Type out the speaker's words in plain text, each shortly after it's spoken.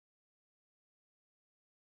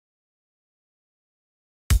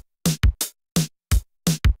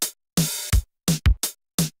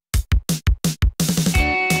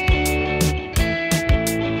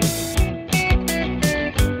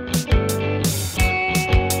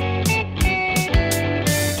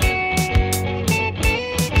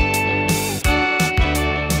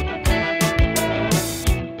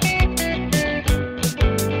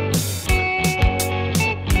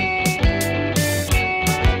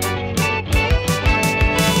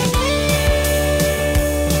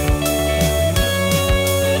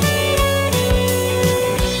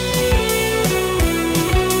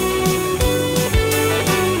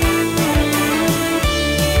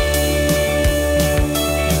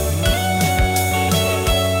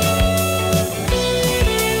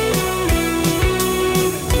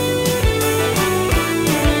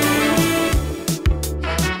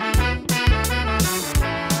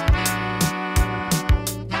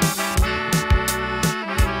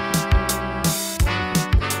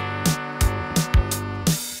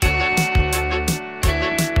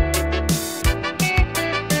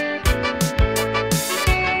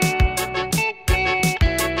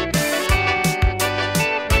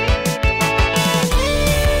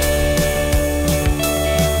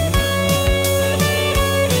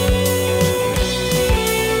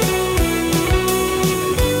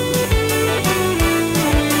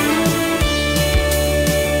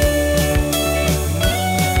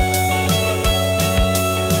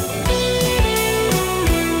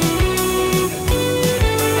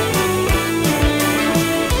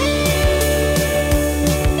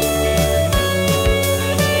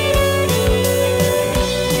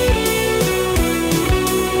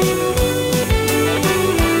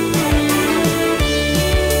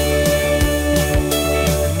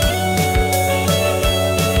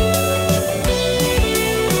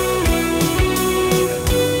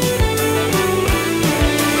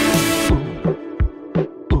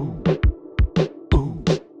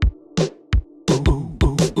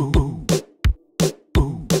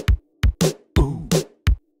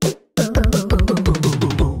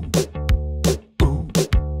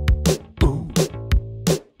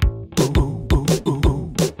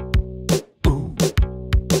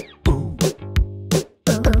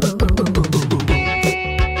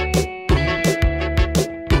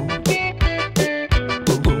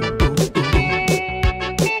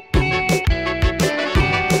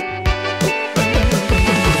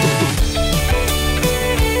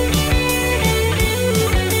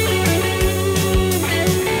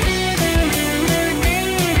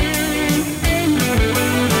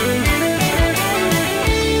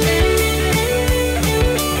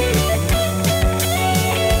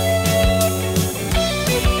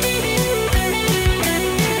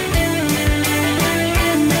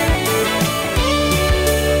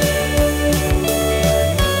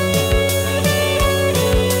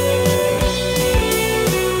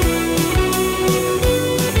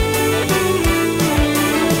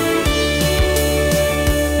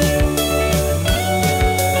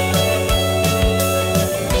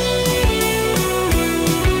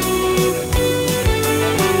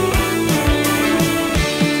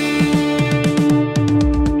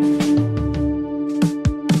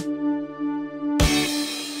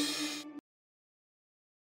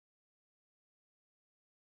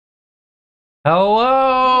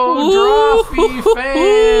Hello, Drawfee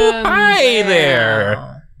fans! Hi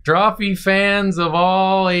there! Drawfee fans of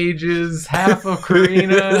all ages, half of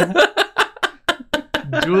Karina.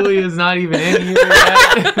 Julia's not even in here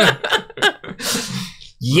yet.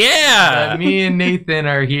 Yeah! Me and Nathan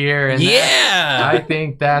are here, and I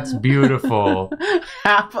think that's beautiful.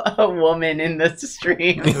 Half a woman in the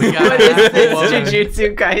stream. We got What is this,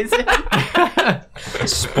 Jujutsu Kaisen?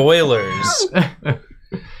 Spoilers.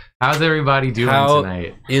 How's everybody doing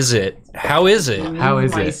tonight? Is it? How is it? How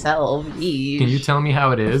is it? Myself. Can you tell me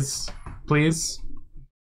how it is, please?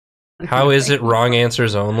 How is it? Wrong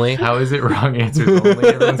answers only. How is it? Wrong answers only.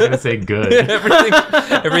 Everyone's gonna say good.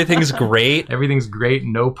 Everything's great. Everything's great.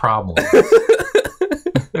 No problem.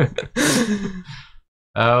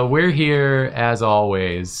 We're here as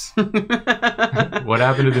always. What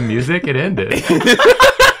happened to the music? It ended.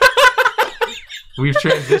 We've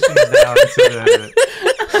transitioned now into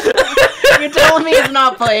You're telling me it's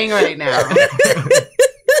not playing right now.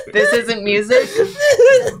 This isn't music?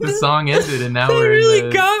 the song ended, and now They we're really in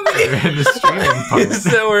the, got me. we're in the streaming part.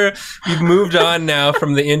 So we've moved on now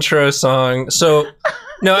from the intro song. So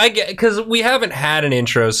no, I get, because we haven't had an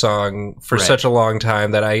intro song for Right. such a long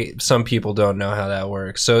time that some people don't know how that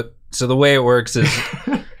works. So the way it works is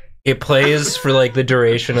it plays for like the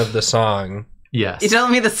duration of the song. Yes. You're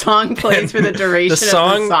telling me the song plays for the duration of the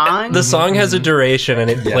song? The song has a duration and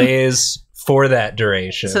it plays for that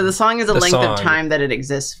duration. So the song is a The length song. of time that it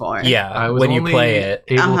exists for. Yeah, I was when you only play it.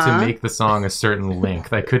 able to make the song a certain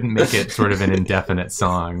length. I couldn't make it sort of an indefinite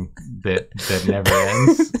song that never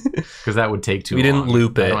ends, because that would take too long. We didn't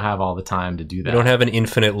loop it. I don't have all the time to do that. We don't have an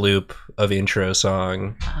infinite loop of intro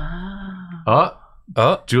song.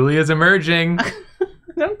 Oh, Julia's emerging.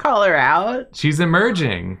 Don't call her out. She's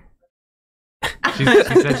emerging. She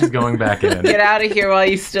said she's going back in. Get out of here while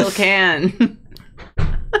you still can.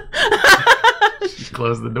 She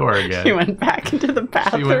closed the door again. She went back into the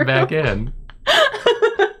bathroom. She went back in.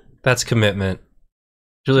 That's commitment.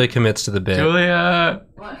 Julia commits to the bit. Julia,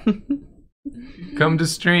 come to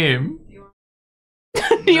stream.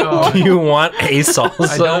 You No. want You want a salsa?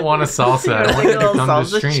 I don't want a salsa. I want you to come to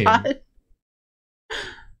stream.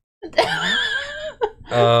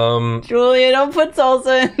 Julia, don't put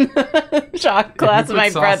salsa in the shot glass If you my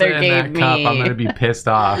put salsa brother in gave that me. cup, I'm gonna be pissed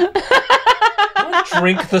off.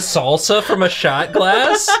 Drink the salsa from a shot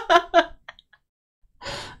glass?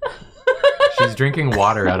 She's drinking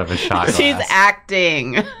water out of a shot glass. She's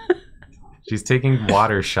acting. She's taking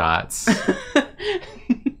water shots.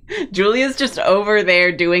 Julia's just over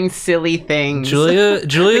there doing silly things. Julia's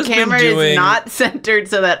The been camera doing... is not centered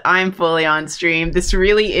so that I'm fully on stream. This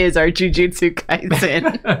really is our Jujutsu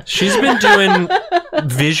Kaisen. She's been doing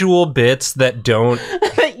visual bits that don't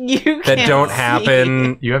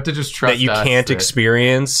happen, You have to just trust that you us can't that,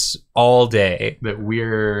 experience all day. that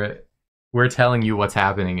we're telling you what's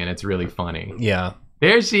happening, and it's really funny. Yeah.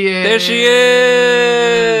 There she is. There she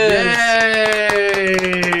is.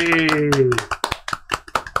 Yay!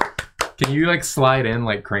 Can you like slide in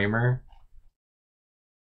like Kramer?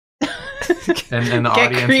 and the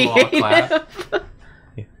Get audience will all clap. creative.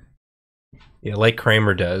 Yeah, like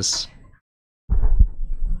Kramer does.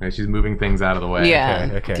 Okay, she's moving things out of the way. Yeah.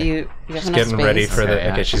 Okay. Do you have She's enough getting ready space? for the...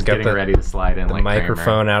 Yeah, Okay, she's got getting ready to slide in the like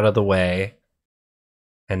microphone out of the way.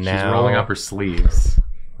 And Kramer. She's now... rolling up her sleeves.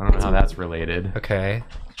 I don't know how that's related. Okay.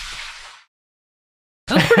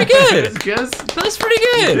 That was pretty good. It's just That was pretty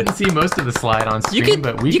you good. couldn't see most of the slide on stream,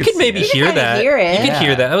 but we you could see maybe it. hear kinda that. hear it. You could Yeah.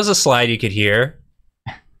 hear that. That was a slide you could hear.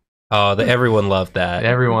 Oh, everyone loved that.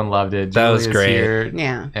 Everyone loved it. That was Julia's great. Here,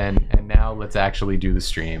 Yeah. and now let's actually do the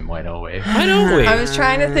stream. Why don't we? Why don't we? I was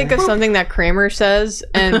trying to think of something that Kramer says,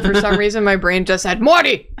 and for some reason my brain just said,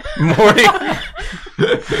 Morty! Morty.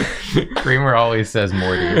 Kramer always says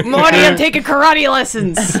Morty. Morty, I'm taking karate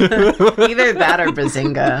lessons! Either that or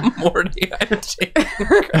Bazinga. Morty, I'm taking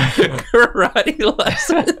karate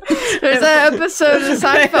lessons. There's that episode of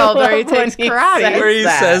Seinfeld where he takes karate. Where he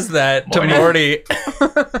says that to Morty.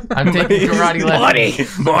 I'm taking karate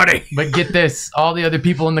lessons. Morty. But get this, all the other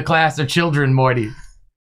people in the class are children, Morty.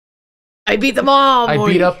 I beat them all, I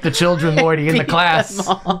Morty. beat up the children, Morty, in the class.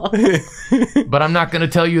 But I'm not going to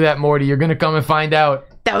tell you that, Morty. You're going to come and find out.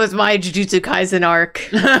 That was my Jujutsu Kaisen arc.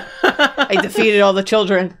 I defeated all the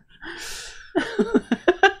children.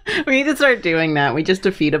 We need to start doing that. We just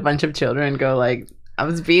defeat a bunch of children and go like, I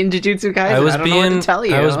was being Jujutsu Kaisen. I don't know what to tell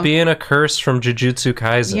you. I was being a curse from Jujutsu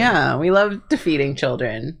Kaisen. Yeah, we love defeating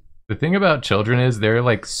children. The thing about children is they're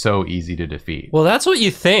like so easy to defeat. Well, that's what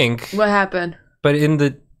you think, What happened? but in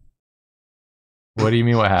the What do you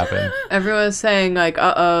mean? What happened? Everyone's saying like,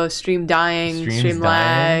 "Uh-oh, stream dying, Stream's stream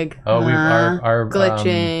dying? lag." Oh, our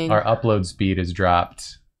glitching. Our upload speed has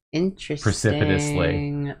dropped. Interesting.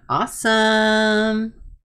 Precipitously. Awesome.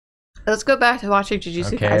 Let's go back to watching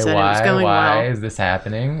Jujutsu Okay, Kaisen. why? It's going Why well. is this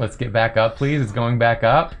happening? Let's get back up, please. It's going back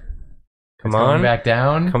up. Come It's on. going back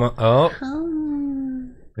down. Come on. Oh.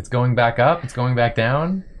 It's going back up. It's going back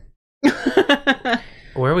down.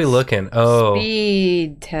 Where are we looking? Oh.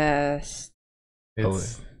 Speed test.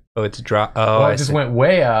 It's It's drop. Oh, it I just see. went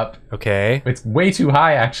way up. Okay. It's way too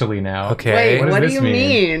high actually now. Okay. Wait, What does what do this you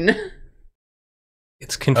mean? mean?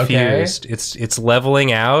 It's confused. It's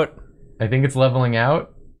leveling out. I think it's leveling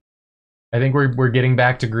out. I think we're getting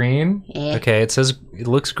back to green. Okay, it says it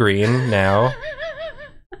looks green now.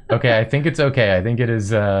 Okay, I think it's okay. I think it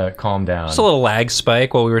is calmed down. Just a little lag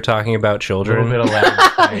spike while we were talking about A children. little bit of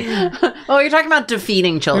lag spike. Oh, you're talking about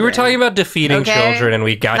defeating children. We were talking about defeating Okay. children, and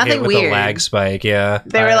we got hit Nothing with a weird. lag spike. Yeah.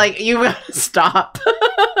 They were like, you gotta stop.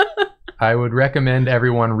 I would recommend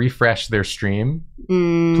everyone refresh their stream,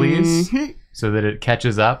 please, Mhm. so that it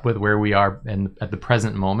catches up with where we are at the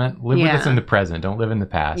present moment. Live with us Yeah. in the present. Don't live in the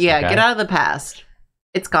past. Yeah, okay? get out of the past.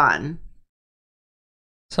 It's gone.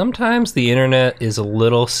 Sometimes the internet is a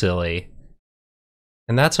little silly,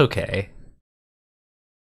 and that's okay.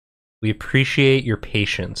 We appreciate your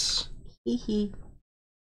patience. Hee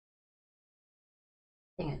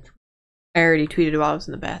I already tweeted while I was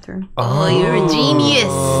in the bathroom. Oh, you're a genius.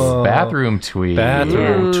 Bathroom tweet.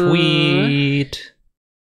 Bathroom Ooh. tweet.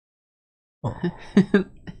 Oh.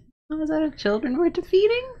 Oh, is that a children we're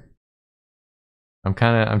defeating?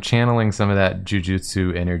 I'm channeling some of that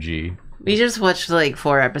jujutsu energy. We just watched like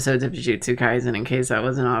 4 episodes of Jujutsu Kaisen in case that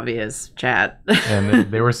wasn't obvious, chat.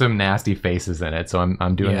 And there were some nasty faces in it, so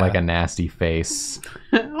I'm doing Yeah. like a nasty face.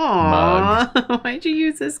 Aww, why'd you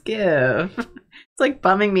use this gif? It's like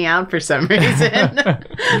bumming me out for some reason.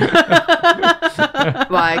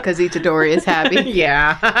 Why? Because Itadori is happy.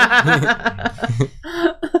 Yeah.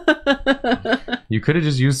 You could have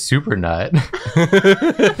just used Super Nut.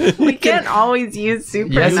 We can't always use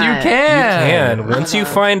Super Yes, Nut. you You can. can. Once you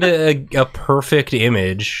find a perfect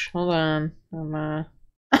image. Hold on. What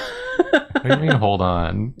do you mean? Hold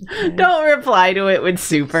on. Don't reply to it with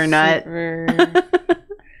Super Nut. Super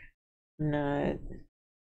nut.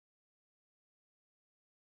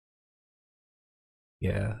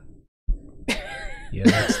 Yeah. Yeah,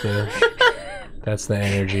 that's the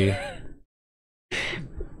energy.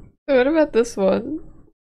 What about this one?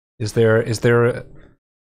 Is there a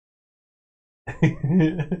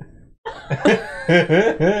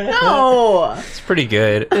No, It's pretty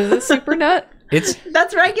good. Is this super nut? It's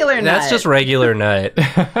that's regular Nut. that's just regular nut.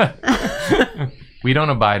 We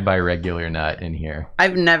don't abide by regular nut in here.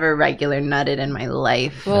 I've never regular nutted in my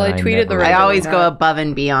life. Well, I I tweeted the never- I regular always go nut. above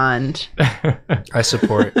and beyond. I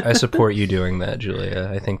support you doing that,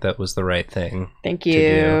 Julia. I think that was the right thing. Thank to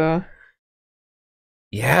you.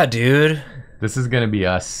 Yeah, dude. This is gonna be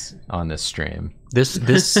us on this stream. This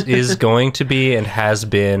is going to be and has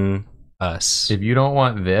been us. If you don't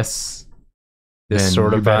want this then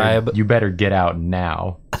Sort of you better- vibe. you better get out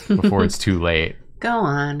now before it's too late. Go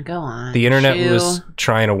on, go on. The internet Chew. was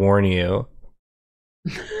trying to warn you.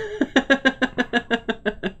 Because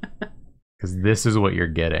this is what you're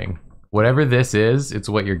getting. Whatever this is, it's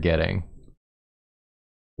what you're getting.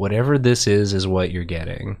 Whatever this is what you're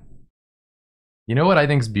getting. You know what I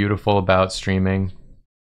think is beautiful about streaming?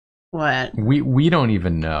 What? We don't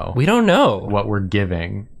even know We don't know. what we're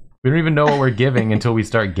giving. We don't even know what we're giving until we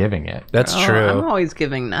start giving it. That's Oh, true. I'm always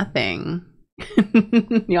giving nothing.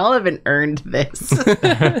 Y'all haven't earned this.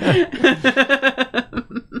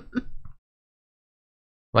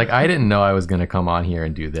 Like, I didn't know I was gonna come on here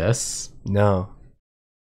and do this. No.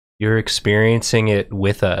 You're experiencing it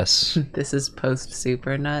with us. This is post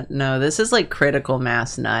super nut. No, this is like critical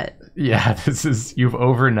mass nut. Yeah, this is, you've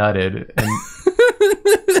overnutted and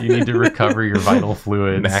you need to recover your vital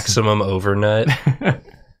fluids. Maximum overnut.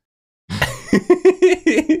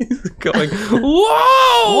 Going,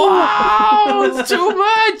 whoa! Wow, it's too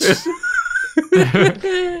much.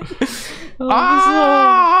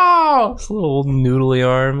 Oh, Those little noodly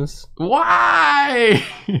arms. why?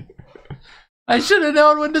 I should have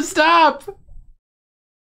known when to stop.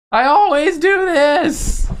 I always do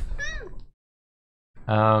this.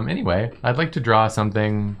 Anyway, I'd like to draw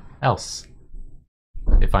something else,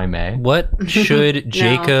 if I may. What should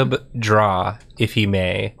Jacob draw, if he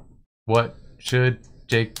may? What should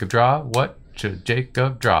Jacob draw? What should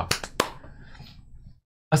Jacob draw?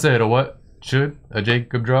 I said, what should a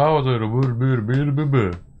Jacob draw? I said,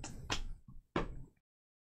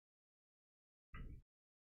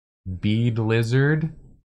 bead lizard?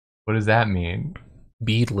 What does that mean?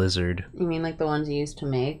 Bead lizard. You mean like the ones you used to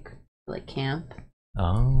make, like camp?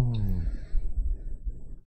 Oh.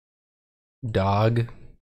 Dog.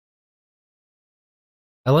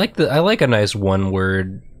 I like a nice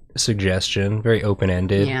one-word suggestion. Very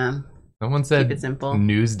open-ended. Yeah. Someone said Keep it simple.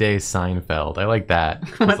 Newsday Seinfeld. I like that.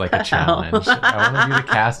 What It's like the a challenge. hell? I want to do the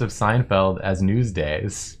cast of Seinfeld as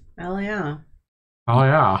Newsdays. Hell yeah. Oh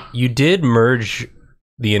yeah. You did merge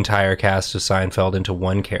the entire cast of Seinfeld into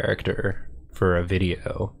one character for a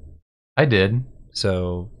video. I did,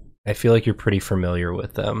 So I feel like you're pretty familiar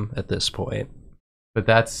with them at this point. but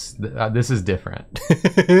this is different.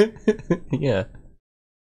 Yeah.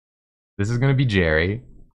 This is gonna be Jerry.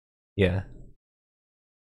 Yeah.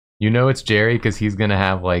 You know it's Jerry because he's gonna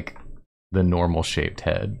have like the normal shaped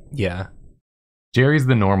head. Yeah. Jerry's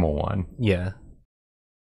the normal one, Yeah.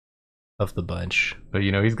 Of the bunch. but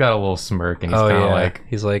you know he's got a little smirk and he's Oh kind of yeah. like,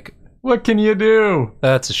 He's like, "What can you do?"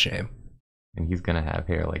 that's a shame. And he's gonna have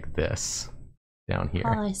hair like this down here.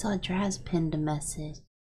 Oh, I saw Draz pinned a message.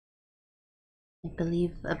 I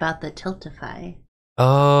believe about the Tiltify.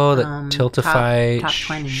 Oh, the Top Tiltify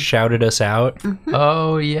 20. shouted us out. Mhm.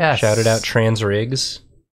 Oh yes, Shouted out Trans Rigs.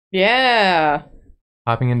 Yeah.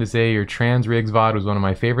 Popping in to say your Trans Rigs VOD was one of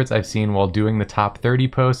my favorites I've seen while doing the top 30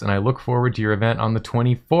 posts, and I look forward to your event on the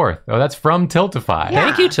 24th. Oh, that's from Tiltify. Yeah.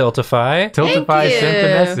 Thank you, Tiltify. Tiltify Thank sent the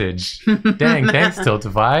you. message. Dang, thanks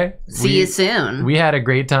Tiltify. See you soon. We had a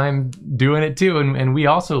great time doing it too, and we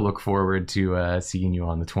also look forward to seeing you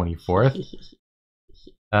on the 24th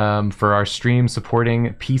for our stream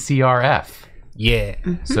supporting PCRF. Yeah.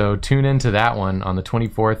 So tune into that one on the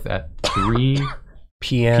 24th at 3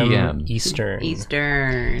 PM Eastern.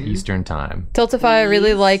 Eastern time. Tiltify, I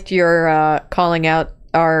really Please. liked your calling out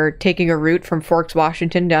our taking a route from Forks,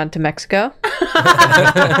 Washington down to Mexico.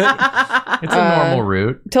 It's a normal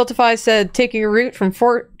route. Tiltify said, taking a route from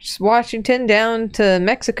Forks, Washington down to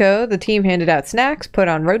Mexico, the team handed out snacks, put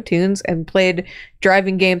on road tunes, and played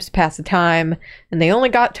driving games to pass the time, and they only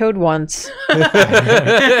got towed once.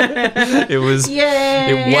 It was Yay!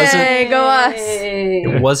 It wasn't- Yay, go us.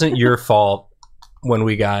 it wasn't your fault when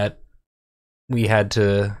we had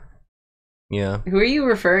to Who are you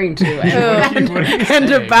referring to? What are you And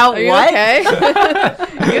saying? about Are you what? okay?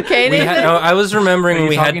 you okay, we Nathan? had, no, I was Are remembering you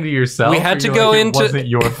we talking had to yourself? we or had to you're go like, into It wasn't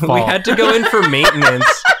your fault. we had to go in for maintenance.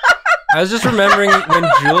 I was just remembering when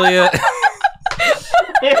Julia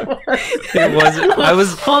it wasn't I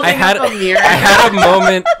was Holding I had up a mirror. I had a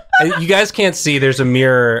moment. You guys can't see. There's a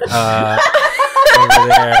mirror over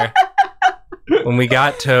there. When we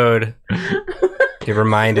got towed, it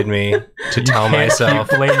reminded me to tell Can't myself.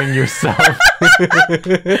 keep blaming yourself.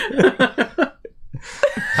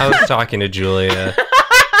 I was talking to Julia.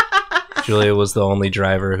 Julia was the only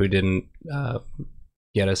driver who didn't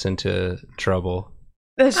get us into trouble.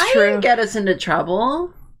 That's I true. didn't get us into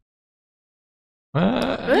trouble.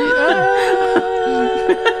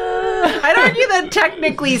 I'd argue that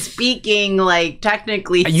technically speaking,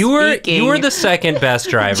 You were the second best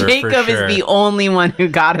driver. Jacob for sure. is the only one who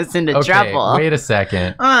got us into Okay, trouble. wait a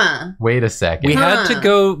second. Wait a second. We had to Huh.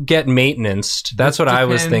 go get maintenance. That's what I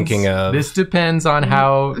was thinking of. This depends on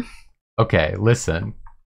how. Okay, listen.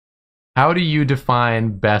 How do you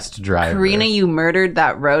define best driver? Karina, you murdered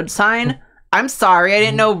that road sign. I'm sorry, I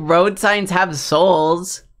didn't know road signs have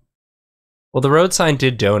souls. Well, the road sign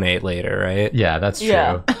did donate later, right? Yeah, that's true.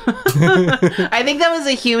 Yeah. I think that was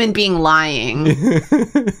a human being lying.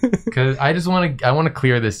 Because I want to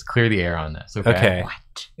clear the air on this. Okay. Okay.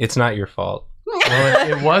 It's not your fault. Well,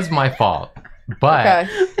 it was my fault, but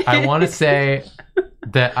Okay. I want to say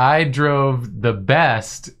that I drove the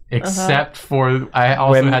best, except for I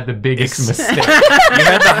also When had the biggest mistake. You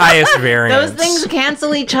had the highest variance. Those things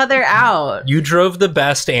cancel each other out. You drove the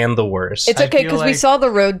best and the worst. It's I okay feel because we like saw the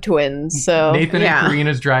road twins, so Nathan Yeah. and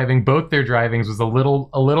Karina's driving, both their drivings was a little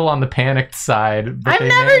on the panicked side. But I've they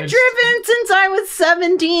never managed- driven since I was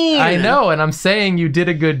 17. I know, and I'm saying you did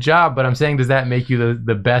a good job, but I'm saying, does that make you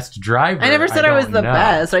the best driver? I never said I was don't the know.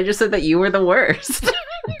 best. I just said that you were the worst.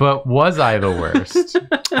 But was I the worst?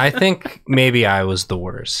 I think maybe I was the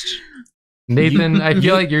worst. Nathan, I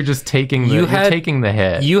feel like you're just taking You you're had- taking the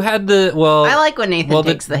hit. You had the I like when Nathan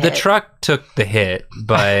takes the hit. truck took the hit,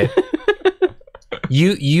 but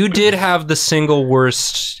you did have the single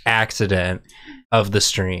worst accident of the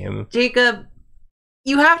stream. Jacob,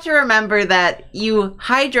 you have to remember that you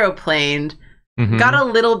hydroplaned, Mhm. got a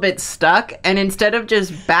little bit stuck, and instead of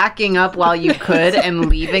just backing up while you could and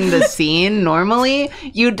leaving the scene normally,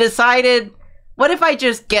 you decided, what if I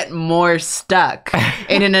just get more stuck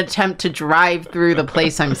in an attempt to drive through the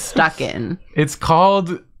place I'm stuck in? It's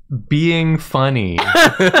called being funny.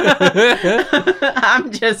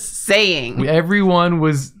 I'm just saying. Everyone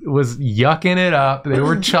was yucking it up. They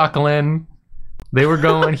were chuckling. They were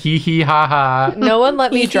going hee hee ha ha. No one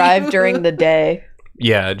let me drive during the day.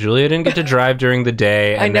 Yeah, Julia didn't get to drive during the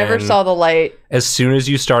day. I never saw the light. As soon as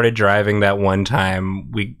you started driving that one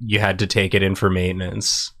time, you had to take it in for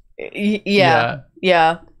maintenance. Yeah.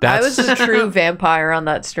 I was a true vampire on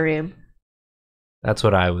that stream. That's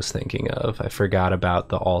what I was thinking of. I forgot about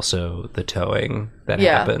the towing that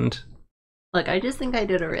happened. Look, I just think I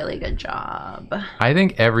did a really good job. I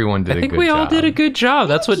think everyone did a good job. I think we all did a good job.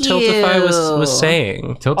 That's what Tiltify was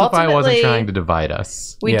saying. Tiltify wasn't trying to divide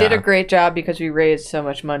us. We did a great job because we raised so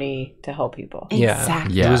much money to help people.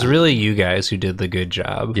 Exactly. Yeah. It was really you guys who did the good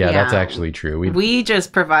job. Yeah, that's actually true. We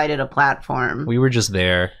just provided a platform. We were just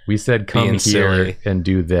there. We said, come here silly. And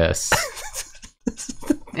do this.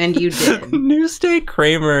 And you did. New State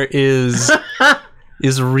Kramer is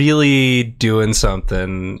really doing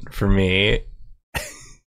something for me.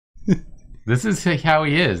 This is how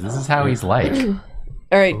he is. This is how he's like.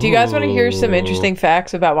 All right, do you guys want to hear some interesting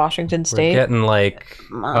facts about Washington State? We're getting we're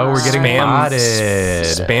getting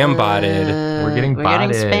spam botted. We're getting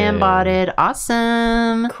spam botted.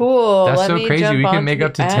 Awesome. Cool. That's so crazy. We can make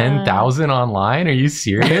up to 10,000 online. Are you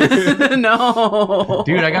serious? No.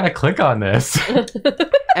 Dude, I gotta click on this.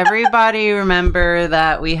 Everybody remember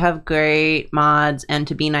that we have great mods and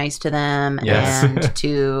to be nice to them and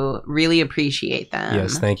to really appreciate them.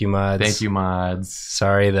 Yes, thank you, mods. Thank you, mods.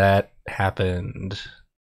 Sorry that happened.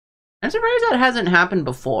 I'm surprised that hasn't happened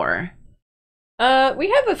before. We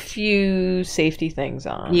have a few safety things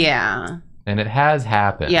on. Yeah. And it has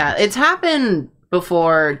happened. Yeah, it's happened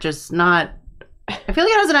before, just not... I feel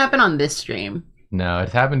like it hasn't happened on this stream. No, it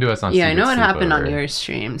happened to us on I know it happened on your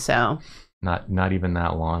stream, so... Not even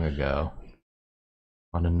that long ago.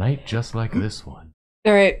 On a night just like this one.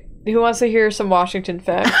 All right, who wants to hear some Washington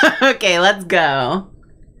facts? Okay, let's go.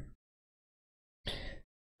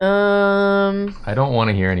 I don't want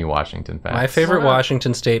to hear any Washington facts. My favorite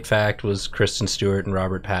Washington State fact was Kristen Stewart and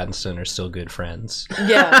Robert Pattinson are still good friends.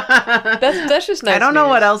 Yeah, that's just nice. I don't know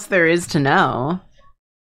what else there is to know.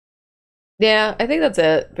 Yeah, I think that's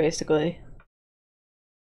it, basically.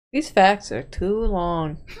 These facts are too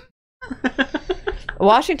long.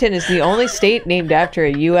 Washington is the only state named after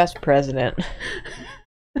a U.S. president.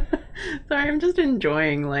 Sorry, I'm just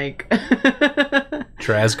enjoying,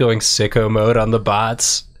 Draz going sicko mode on the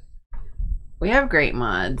bots. We have great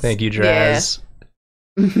mods. Thank you, Draz.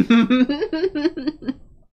 Yeah.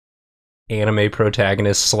 Anime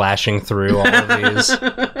protagonist slashing through all of these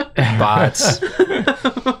bots.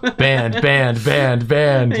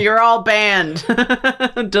 Banned. You're all banned.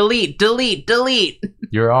 Delete.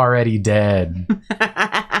 You're already dead.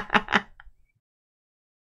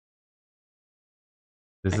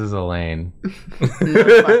 This is Elaine.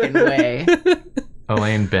 No fucking way.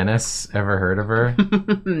 Elaine Bennis. Ever heard of her?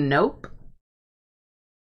 Nope.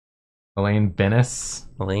 Elaine Bennis.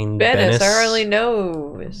 Elaine Bennis. Bennis. I already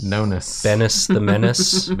know. Nonus. Bennis the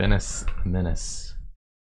Menace. Bennis Menace.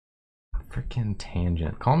 Freaking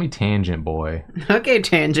Tangent. Call me Tangent Boy. Okay,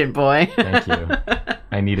 Tangent Boy. Thank you.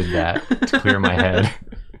 I needed that to clear my head.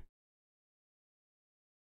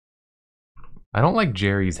 I don't like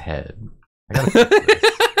Jerry's head. I gotta fix this.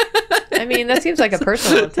 I mean, that seems like a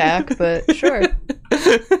personal attack, but sure.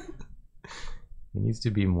 It needs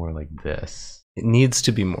to be more like this. It needs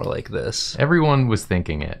to be more like this. Everyone was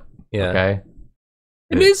thinking it. Yeah. Okay?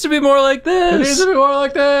 It needs to be more like this. It needs to be more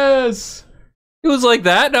like this. It was like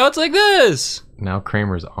that. Now it's like this. Now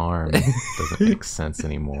Kramer's arm doesn't make sense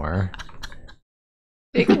anymore.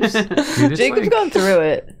 Jacob's Dude, gone through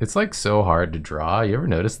it. It's so hard to draw. You ever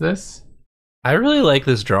notice this? I really like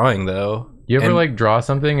this drawing, though. You ever draw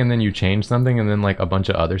something and then you change something and then a bunch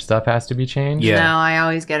of other stuff has to be changed? Yeah. No, I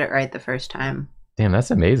always get it right the first time. Damn,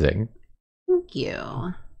 that's amazing. Thank you.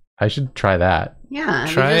 I should try that. Yeah, have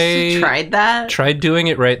you just tried that? Try doing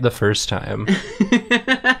it right the first time.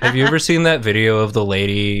 Have you ever seen that video of the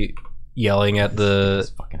lady yelling at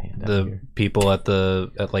the people at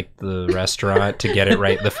the restaurant to get it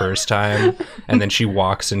right the first time, and then she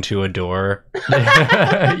walks into a door?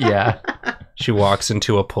 Yeah. She walks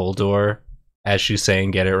into a pull door as she's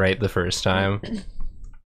saying get it right the first time.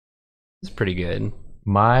 It's pretty good.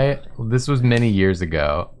 This was many years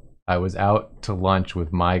ago. I was out to lunch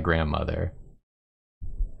with my grandmother,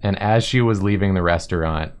 and as she was leaving the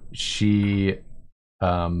restaurant, she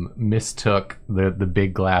mistook the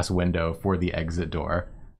big glass window for the exit door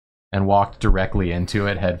and walked directly into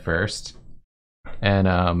it head first.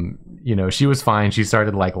 And she was fine. She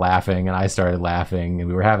started laughing, and I started laughing, and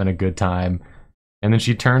we were having a good time. And then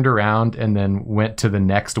she turned around and then went to the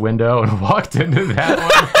next window and walked into that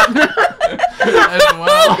one as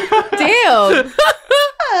well. Damn.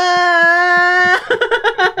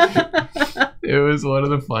 It was one of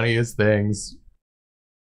the funniest things.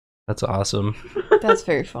 That's awesome. That's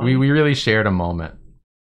very funny. We really shared a moment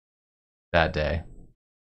that day.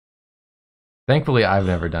 Thankfully, I've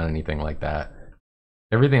never done anything like that.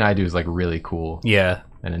 Everything I do is like really cool Yeah.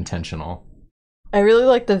 and intentional. I really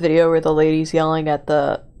like the video where the lady's yelling at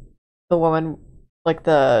the woman, like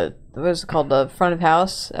what is it called, the front of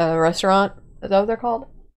house at a restaurant. Is that what they're called?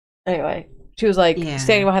 Anyway, she was like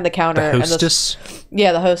standing behind the counter. The hostess?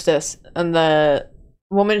 The hostess. And the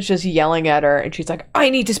woman's just yelling at her, and she's like, I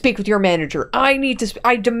need to speak with your manager. I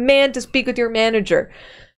demand to speak with your manager.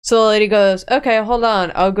 So the lady goes, okay, hold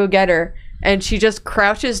on, I'll go get her. And she just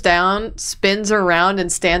crouches down, spins around,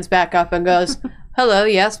 and stands back up and goes, hello,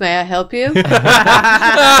 yes, may I help you? The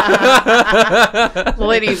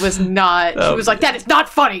lady was not, she was like, that is not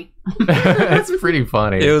funny. That's pretty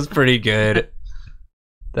funny. It was pretty good.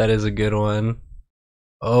 That is a good one.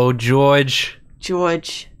 Oh, George.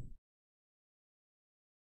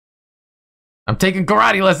 I'm taking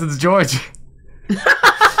karate lessons, George.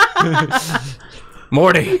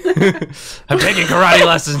 Morty. I'm taking karate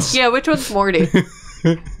lessons. Yeah, which one's Morty?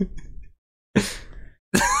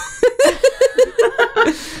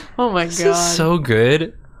 Oh my god. This is so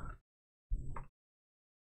good.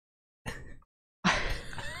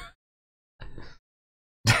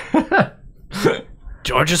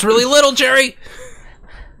 George is really little, Jerry.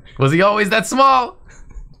 Was he always that small?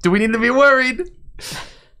 Do we need to be worried?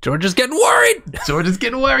 George is getting worried. George is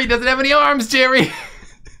getting worried. Doesn't have any arms, Jerry.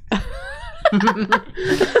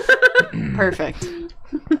 Perfect.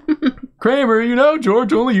 Kramer, you know,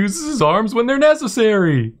 George only uses his arms when they're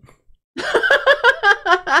necessary.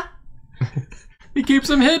 He keeps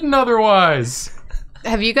them hidden otherwise.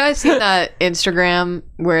 Have you guys seen that Instagram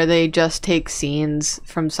where they just take scenes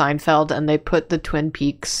from Seinfeld and they put the Twin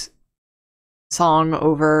Peaks song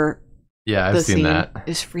over Yeah, the I've seen scene? that.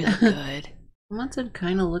 It's really good. Munson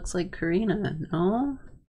kind of looks like Karina, no?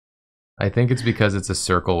 I think it's because it's a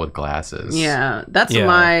circle with glasses. Yeah, that's Yeah.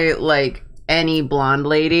 my, like, any blonde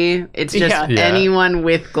lady. It's just Yeah. Yeah. anyone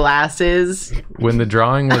with glasses. When the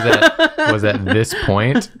drawing was at this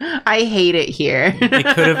point, I hate it here.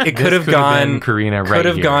 It could have been gone Karina right could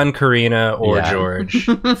have here. gone Karina or Yeah. George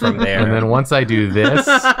from there. And then once I do this,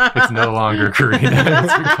 it's no longer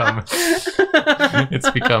Karina. It's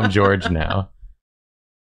become George now.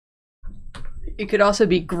 You could also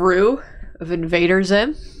be Gru of Invader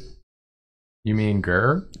Zim. You mean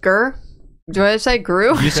Gur? Gur? Do I say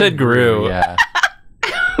Gru? You said Gru. Yeah.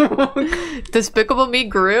 Despicable Me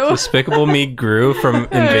Gru? Despicable Me Gru from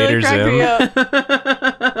Invader Crack me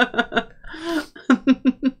Zim. up.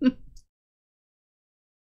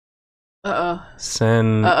 Uh-oh.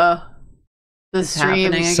 Sen. Uh-oh. The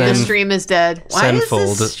happening again? stream is dead. Why is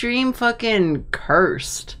Senfold. this stream fucking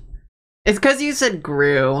cursed? It's because you said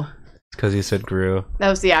grew. Because you said Gru. That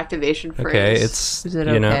was the activation phrase. Okay, it's Is it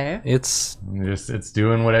you know, okay? it's It's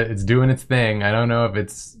doing it's doing its thing. I don't know if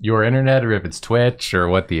it's your internet or if it's Twitch or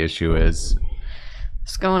what the issue is.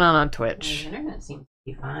 What's going on Twitch? internet seems to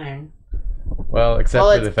be fine. Well, except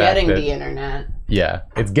Well, for the it's fact getting that the internet. yeah,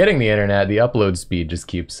 it's getting the internet. The upload speed just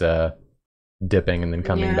keeps dipping and then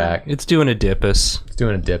coming Yeah. back. it's doing a dippus. It's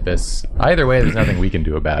doing a dippus. Either way, there's nothing we can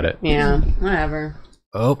do about it. Yeah, whatever.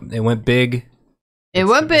 Oh, it went big. It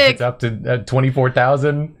went big. It's up to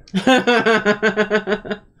 24,000.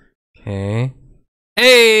 Okay.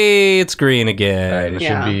 Hey, it's green All right, again. it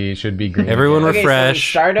Yeah. should be green. Everyone again.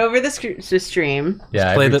 refresh. So we start over the stream.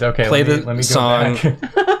 Yeah, play every- the- okay. play let the me song. Go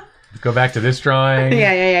back. Go back to this drawing.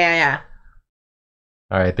 Yeah.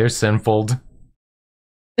 All right, there's Sinfold.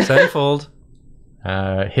 Senfold.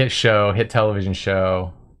 Hit television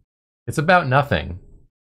show. It's about nothing.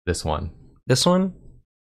 This one, This one?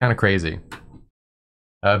 kind of crazy.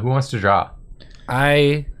 Who wants to draw?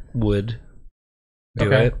 I would do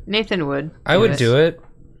Okay. it. Nathan would. I would do it.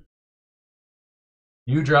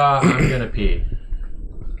 You draw. I'm gonna pee.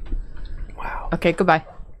 Wow. Okay, goodbye.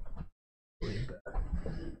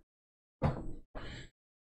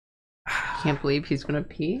 Can't believe he's gonna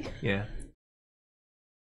pee. Yeah.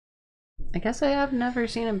 I guess I have never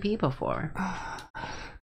seen him pee before.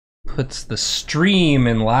 Puts the stream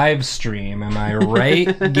in live stream. Am I right,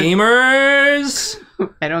 gamers?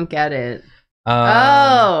 I don't get it. Um,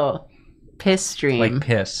 Oh, piss stream. like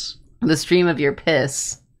piss. The stream of your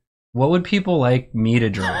piss. What would people like me to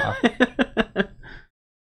draw?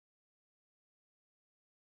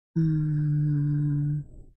 Mm.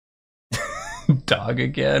 Dog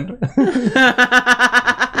again.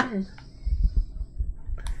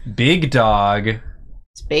 Big dog.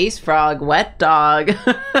 Space frog, wet dog.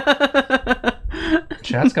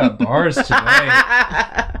 Chat's got bars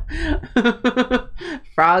tonight.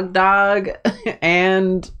 Frog dog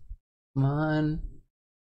and come on.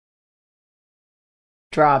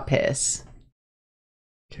 Draw piss.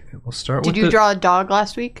 Okay, we'll start Did with you draw a dog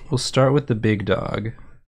last week? We'll start with the big dog.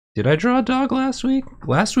 Did I draw a dog last week?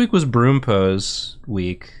 Last week was broom pose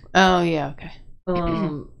week. Oh, yeah, okay.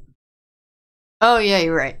 Oh, yeah,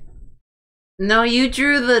 you're right. No, you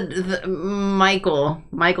drew the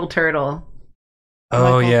Michael Turtle.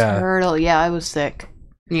 Oh, Michael yeah. Turtle. Yeah, I was sick.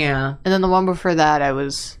 Yeah. And then the one before that, I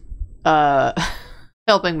was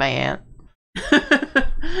helping my aunt.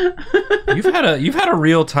 You've had a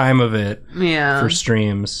real time of it Yeah. for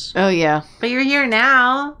streams. Oh, yeah. But you're here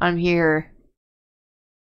now. I'm here.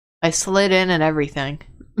 I slid in and everything.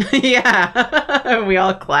 Yeah. We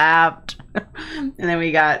all clapped. And then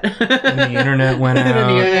we got And the internet went and then out.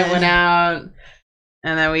 the internet went out.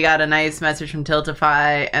 And then we got a nice message from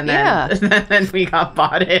Tiltify, and then, and then we got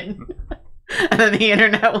botted. And then the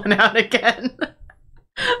internet went out again.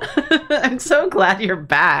 I'm so glad you're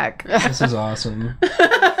back. This is awesome.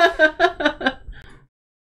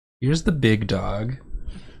 Here's the big dog.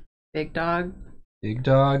 Big dog. Big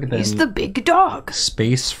dog. Then He's the big dog.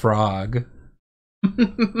 space frog.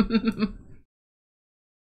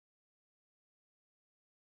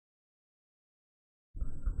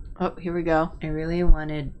 Oh, here we go. I really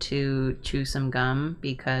wanted to chew some gum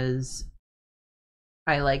because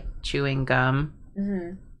I like chewing gum.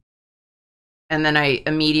 Mm-hmm. And then I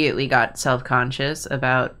immediately got self-conscious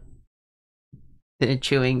about the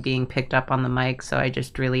chewing being picked up on the mic, so I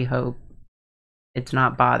just really hope it's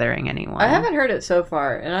not bothering anyone. I haven't heard it so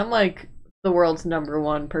far, and I'm like the world's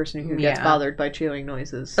 #1 person who gets bothered by chewing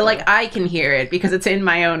noises. But like I can hear it because it's in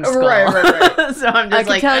my own skull. Right. So I'm just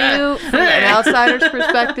I can tell you from an outsider's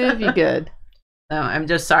perspective, you good. No, I'm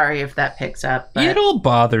just sorry if that picks up. But It'll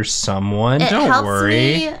bother someone. it Don't helps worry.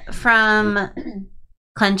 me from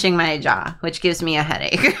clenching my jaw, which gives me a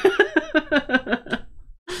headache.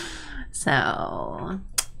 So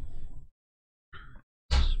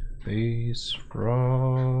Space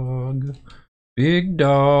frog. Big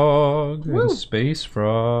dog and space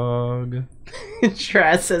frog.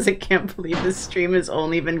 Tress says I can't believe this stream has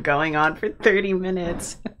only been going on for 30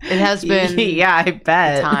 minutes. It has been. Yeah, I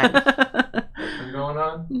bet. time. What's going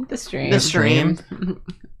on? The stream. The stream.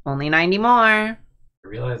 Only 90 more. I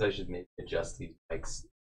realize I should maybe adjust these mics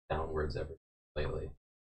downwards every lately.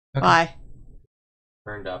 Okay. Why?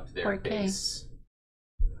 Turned up their 4K. bass.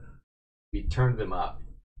 We turned them up.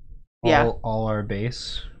 Yeah. All our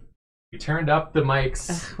bass. We turned up the mics.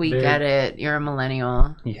 Ugh, we They're- get it. You're a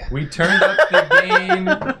millennial. Yeah. We turned up the gain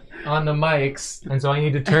on the mics, and so I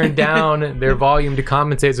need to turn down their volume to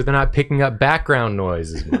compensate so they're not picking up background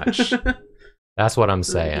noise as much. That's what I'm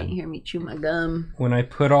So you can't saying. hear me chew my gum. When I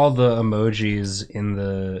put all the emojis in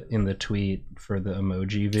the tweet for the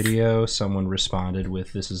emoji video, someone responded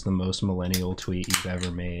with, "This is the most millennial tweet you've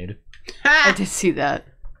ever made." I did see that.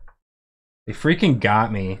 They freaking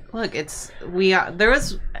got me. Look, it's we are. There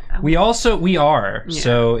was We are. Yeah.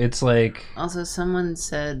 So it's like also someone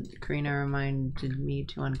said Karina reminded me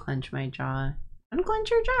to unclench my jaw. Unclench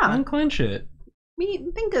your jaw. unclench it.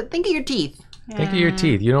 Think of your teeth. Think of your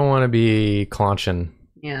teeth. You don't want to be clenching.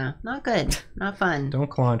 Yeah, not good. Not fun. Don't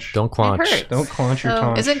clench. Don't clench. hurts. Don't clench your So-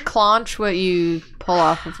 tongue. Isn't clench what you pull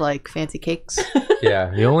off of like fancy cakes?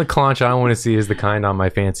 Yeah, the only clench I want to see is the kind on my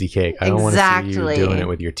fancy cake. I don't want to see Exactly. you doing it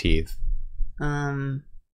with your teeth. Are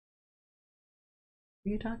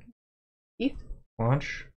you talking?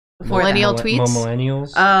 Clench? Before that. Millennial tweets?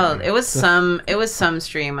 Millennials? Oh, it was some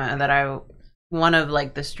stream that one of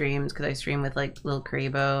like the streams, because I stream with like Lil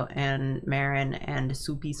Crabo and Marin and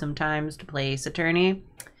Soupy sometimes to play Ace Attorney,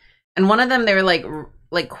 and one of them they were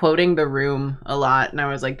like quoting The Room a lot, and I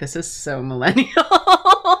was like, this is so millennial.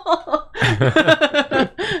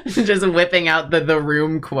 Just whipping out the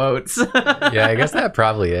Room quotes. Yeah, I guess that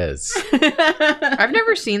probably is. I've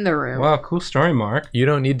never seen The Room. Wow, cool story, Mark. You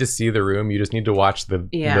don't need to see The Room. You just need to watch the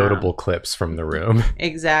Yeah. notable clips from The Room.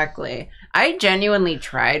 Exactly. I genuinely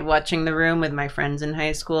tried watching The Room with my friends in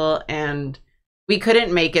high school, and we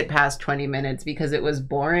couldn't make it past 20 minutes because it was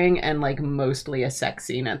boring and like mostly a sex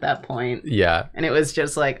scene at that point. Yeah, And it was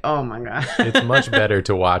just like, oh my god. it's much better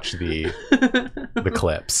to watch the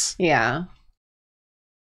clips. Yeah.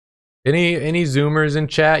 Any Zoomers in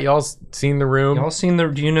chat? Y'all seen The Room? Y'all seen the?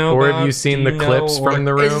 Do you know? Or about, have you seen do the you clips know from or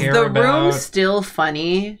The Room? Is care The Room about- still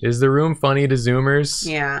funny? Is The Room funny to Zoomers?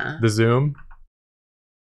 Yeah. The Zoom?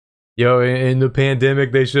 Yo, in the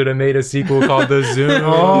pandemic, they should have made a sequel called The Zoom.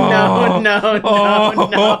 No.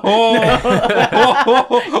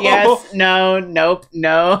 Yes, no, nope,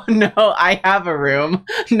 no. I have a room.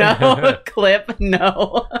 No, clip,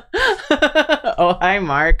 no. Oh, hi,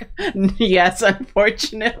 Mark. Yes,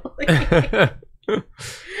 unfortunately.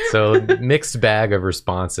 So, mixed bag of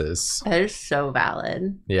responses. That is so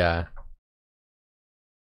valid. Yeah.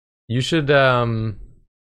 You should, I don't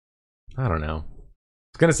know.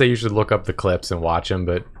 I was gonna say you should look up the clips and watch them,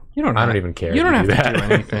 but I don't even care. You don't have do to that. do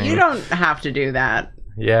anything. You don't have to do that.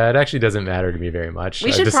 Yeah, it actually doesn't matter to me very much. We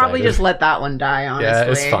I've should probably decided. just let that one die, honestly.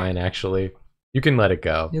 Yeah, it's fine, actually. You can let it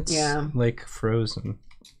go. It's like Frozen.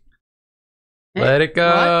 Let it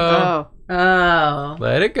go. Oh.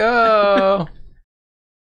 Let it go.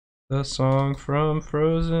 The song from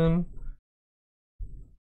Frozen.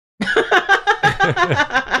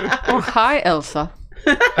 Oh, hi, Elsa.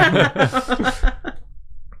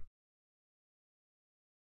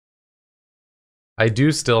 I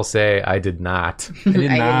do still say I did not. I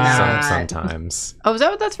did not. Sometimes. Oh, is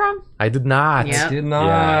that what that's from? I did not. Yep. I did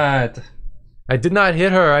not. I did not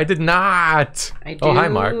hit her. I did not. I do Oh, hi,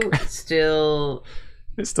 Mark. Still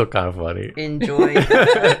It's still kind of funny. enjoy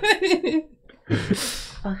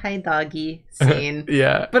oh, hi, doggy scene.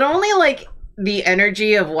 Yeah. But only like the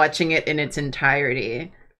energy of watching it in its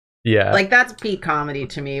entirety. Yeah. Like that's peak comedy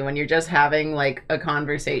to me when you're just having like a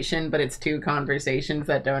conversation, but it's two conversations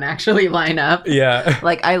that don't actually line up. Yeah.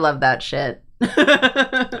 Like I love that shit.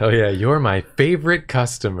 Oh yeah, you're my favorite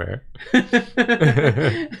customer.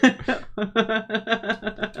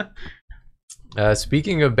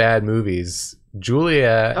 Speaking of bad movies,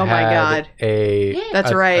 Julia Oh my had God.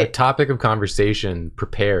 That's a right. topic of conversation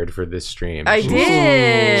prepared for this stream. I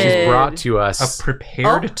did. She's brought to A us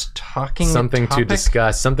prepared talking something topic? to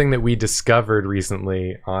discuss, something that we discovered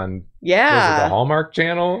recently on was it Yeah. the Hallmark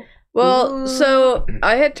Channel? Well, so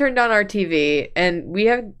I had turned on our TV, and we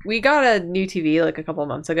got a new TV like a couple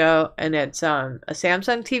months ago, and it's a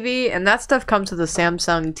Samsung TV, and that stuff comes with a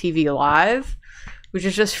Samsung TV Live, which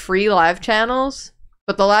is just free live channels,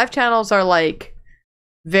 but the live channels are like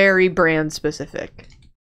very brand specific.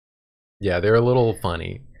 Yeah, they're a little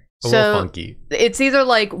funny, a So- little funky. It's either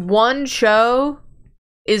like one show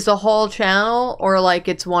is the whole channel, or like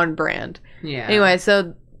it's one brand. Yeah. Anyway,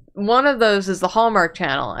 so one of those is the Hallmark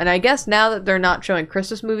Channel, and I guess now that they're not showing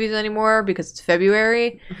Christmas movies anymore because it's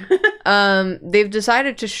February, they've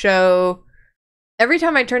decided to show. Every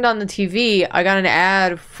time I turned on the TV, I got an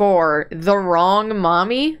ad for The Wrong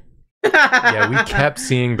Mommy, Yeah, we kept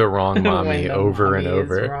seeing the wrong mommy When the over and mommy is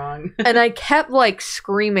over. wrong. and I kept like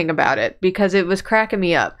screaming about it because it was cracking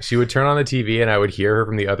me up. She would turn on the TV and I would hear her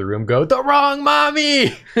from the other room go, "The wrong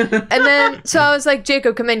mommy!" And then so I was like,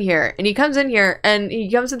 Jacob, come in here, and he comes in here, and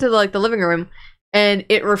he comes into the living room, and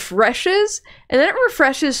it refreshes, and then it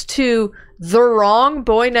refreshes to The Wrong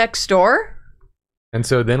Boy Next Door. And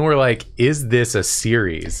so then we're like, is this a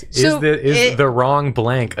series? So is the wrong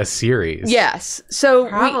blank a series? Yes. So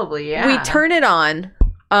Probably, we yeah. turn it on,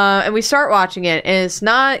 and we start watching it, and it's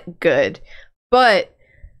not good. But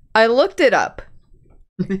I looked it up.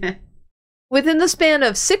 Within the span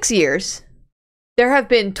of 6 years, there have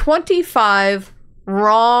been 25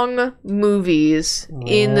 wrong movies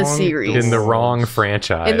in the Wrong series. In the wrong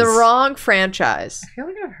franchise. In the wrong franchise. I feel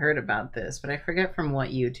like I've heard about this, but I forget from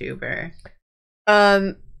what YouTuber.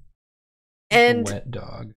 And Wet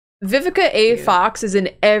dog. Vivica A. Fox is in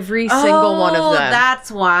every single one of them.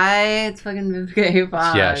 That's why it's fucking Vivica A.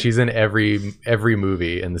 Fox. Yeah, she's in every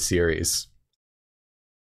movie in the series.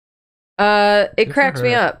 It Good for cracks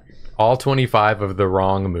me her. up. All 25 of the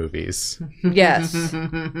wrong movies. Yes.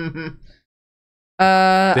 Then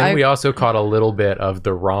I, we also caught a little bit of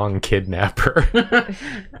the wrong kidnapper.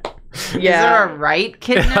 Is there a right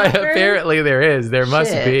kidnapper? Apparently there is. There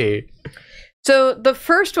must Shit. be. So the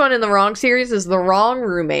first one in the wrong series is the wrong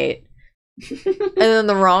roommate, and then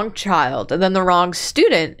the wrong child, and then the wrong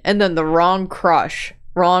student, and then the wrong crush.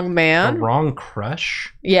 Wrong A man? wrong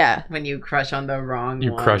crush? Yeah. When you crush on the wrong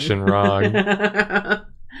You're one. crushing wrong.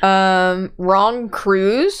 Wrong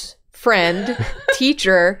cruise, friend,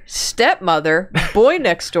 teacher, stepmother, boy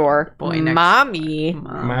next door, Boy next mommy.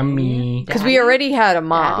 Mommy. Because we already had a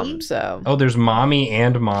mom, Daddy? so. Oh, there's mommy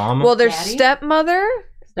and mom? Well, there's Daddy? stepmother.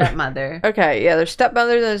 Stepmother. Okay, yeah, there's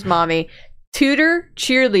stepmother, there's mommy. Tutor,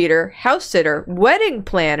 cheerleader, house sitter, wedding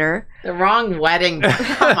planner, The wrong wedding.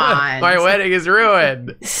 Come on. My wedding is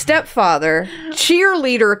ruined. stepfather,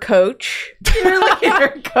 cheerleader coach,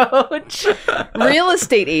 Cheerleader coach. real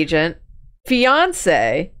estate agent,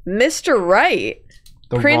 fiance, Mr. Right.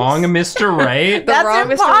 the Prince- wrong Mr. Right? The wrong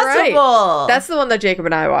Mr. Right. impossible. That's the one that Jacob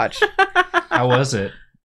and I watched. How was it?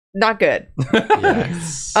 Not good.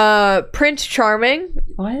 Yes. Prince Charming,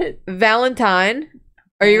 What? Valentine.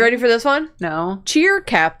 Are you ready for this one? No. Cheer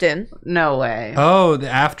Captain. No way. Oh,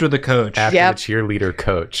 after the coach. After Yep. the cheerleader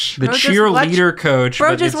coach. The Bro, just cheerleader coach.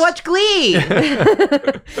 Bro, but just it's- watch Glee.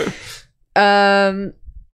 I'm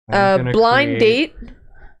gonna Blind create- Date.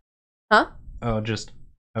 Huh? Oh,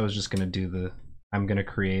 I was just gonna do the. I'm gonna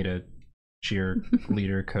create a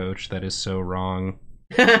cheerleader coach that is so wrong.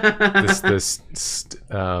 This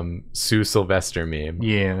Sue Sylvester meme.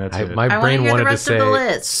 Yeah, that's it. My I wanna brain hear the wanted to rest of the say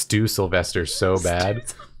list. Stu Sylvester so bad.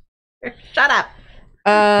 Shut up.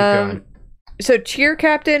 going. So Cheer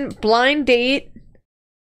Captain, Blind Date,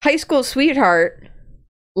 High School Sweetheart,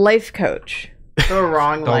 Life Coach. The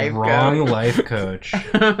wrong The life wrong coach. life coach.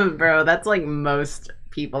 Bro, that's like most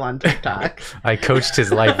people on TikTok. I coached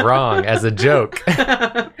his life wrong as a joke.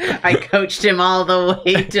 I coached him all the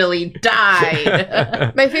way till he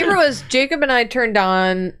died. My favorite was Jacob and I turned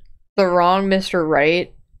on The Wrong Mr.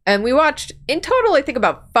 Right, and we watched in total, I think,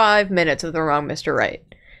 about 5 minutes of The Wrong Mr. Right.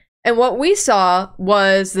 And what we saw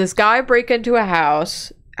was this guy break into a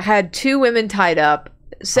house, had 2 women tied up,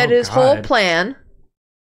 said Oh, his whole God. plan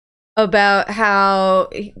about how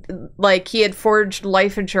he had forged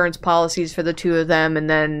life insurance policies for the 2 of them, and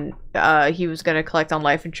then he was going to collect on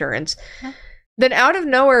life insurance. Then out of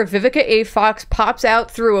nowhere, Vivica A. Fox pops out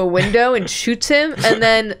through a window and shoots him, and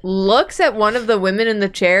then looks at one of the women in the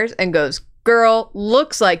chairs and goes, "Girl,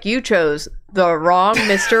 looks like you chose the wrong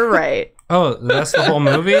Mr. Right." Oh, that's the whole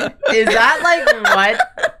movie? Is that like what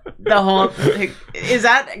the whole is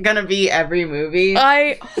that gonna be every movie?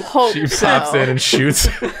 I hope She so. pops in and shoots.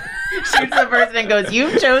 Shoots the person and goes,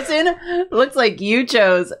 "You've chosen. Looks like you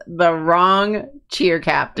chose the wrong cheer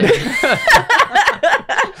captain."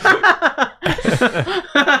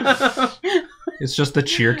 It's just the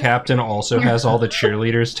cheer captain also has all the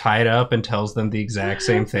cheerleaders tied up and tells them the exact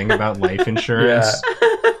same thing about life insurance.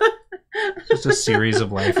 Just a series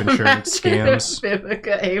of life insurance scams.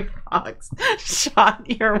 Vivica A. Fox shot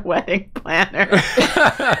your wedding planner.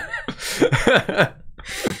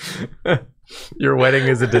 Your wedding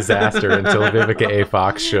is a disaster until Vivica A.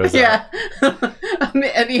 Fox shows Yeah. up. And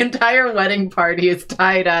the entire wedding party is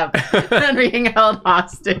tied up and being held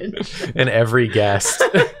hostage. And every guest.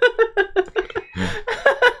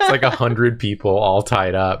 It's like 100 people all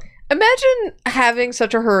tied up. Imagine having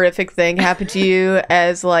such a horrific thing happen to you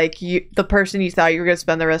as the person you thought you were going to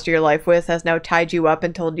spend the rest of your life with has now tied you up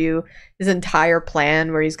and told you his entire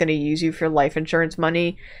plan where he's going to use you for life insurance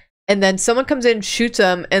money. And then someone comes in, shoots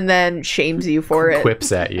him, and then shames you for it.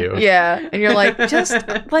 Quips at you. Yeah. And you're like, just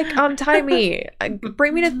untie me.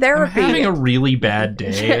 Bring me to I'm therapy. having a really bad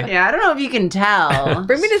day. Yeah, I don't know if you can tell.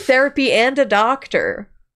 Bring me to therapy and a doctor.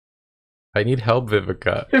 I need help,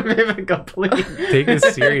 Vivica. Vivica, please. Take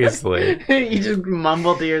this seriously. You just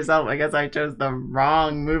mumble to yourself, I guess I chose the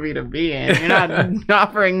wrong movie to be in. You're not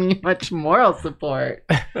offering me much moral support.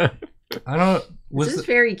 I don't. This is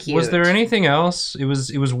very cute. Was there anything else? It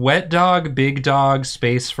was Wet Dog, Big Dog,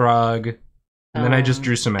 Space Frog, and then I just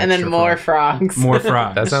drew some extra. And then more frogs. More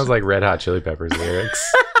frogs. That sounds like Red Hot Chili Peppers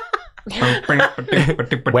lyrics.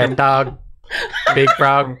 Wet dog, big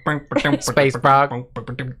frog, space frog,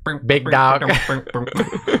 big dog.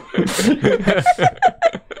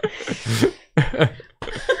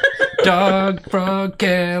 Dog Frog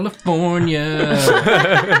California.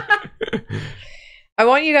 I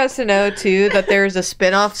want you guys to know, too, that there's a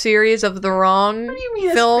spin-off series of The Wrong What do you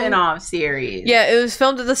mean film. a spin-off series? Yeah, it was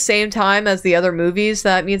filmed at the same time as the other movies.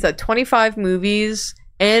 That means that 25 movies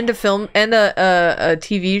and a film and a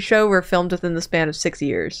TV show were filmed within the span of 6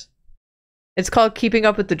 years. It's called Keeping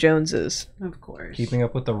Up with the Joneses. Of course. Keeping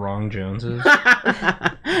Up with the Wrong Joneses.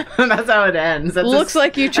 That's how it ends. That's Looks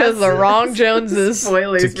like you chose the wrong Joneses.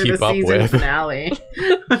 Spoilers To for keep the up season with. finale.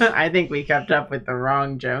 I think we kept up with the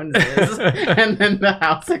wrong Joneses. And then the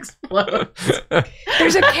house explodes.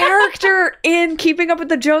 There's a character in Keeping Up with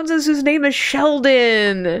the Joneses whose name is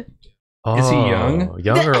Sheldon. Is he young? Oh,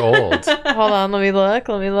 young or old? Hold on, let me look.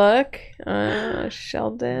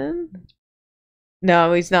 Sheldon?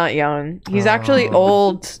 No, he's not young. He's actually Oh.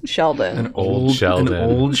 old Sheldon. An Old Sheldon. An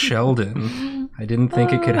old Sheldon. I didn't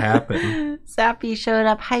think it could happen. Zappy showed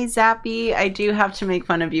up. Hi, Zappy. I do have to make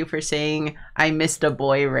fun of you for saying I missed a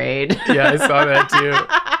boy raid. Yeah, I saw that too.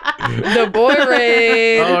 The boy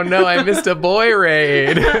raid. Oh no, I missed a boy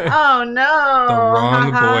raid. Oh no! The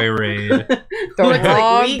wrong boy raid. The Looks like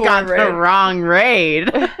wrong we boy got raid. the wrong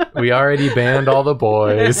raid. We already banned all the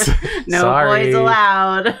boys. No Sorry. boys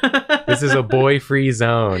allowed. This is a boy-free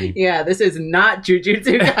zone. Yeah, this is not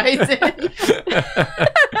Jujutsu Kaisen.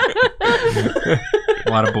 A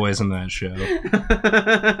lot of boys in that show.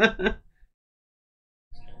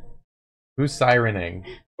 Who's sirening?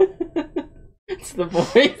 It's the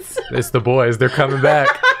boys. It's the boys. They're coming back.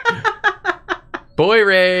 Boy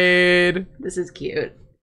raid. This is cute.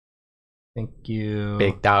 Thank you.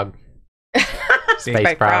 Big dog. Space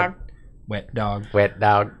Big frog. Wet dog. Wet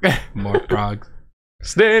dog. More frogs.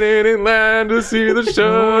 Standing in line to see the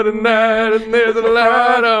show tonight, and there's a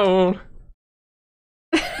light on.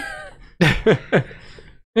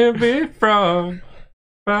 Every frog,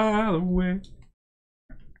 by the way,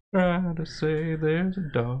 try to say there's a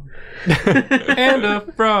dog and a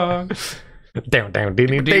frog. Down, down, ding,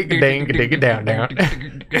 ding, ding, ding, ding, down, down.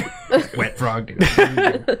 Wet frog.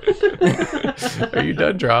 Are you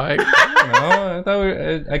done drawing? No, I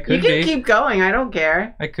thought I could You can be. keep going. I don't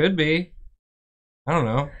care. I could be. I don't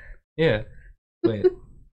know. Yeah. Wait.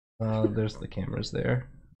 There's the cameras there.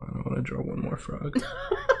 I don't want to draw one more frog.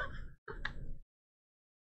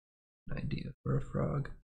 An idea for a frog.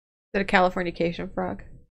 Is it a Californication frog?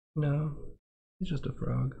 No. He's just a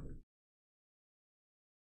frog.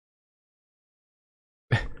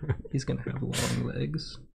 He's gonna have long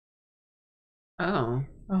legs. Oh.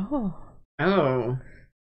 Oh. Oh.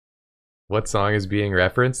 What song is being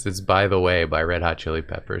referenced? It's By the Way by Red Hot Chili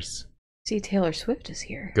Peppers. See, Taylor Swift is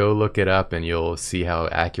here. Go look it up and you'll see how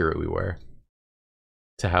accurate we were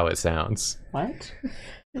to how it sounds. What?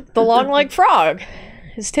 The long leg frog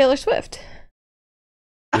is Taylor Swift.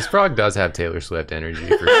 This frog does have Taylor Swift energy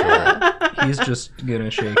for sure. He's just gonna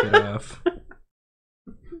shake it off.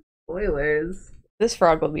 Spoilers. This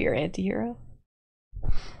frog will be your anti-hero.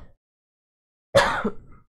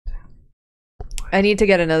 I need to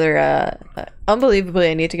get another,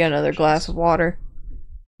 unbelievably, I need to get another glass of water.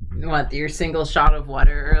 What, your single shot of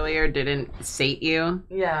water earlier didn't sate you?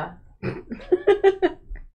 Yeah.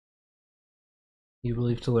 You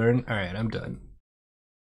believe to learn? Alright, I'm done.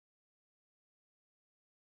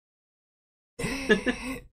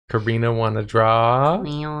 Karina wanna draw?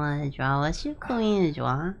 You wanna draw? What's your queen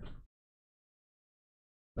draw?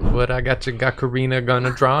 What I got you got Karina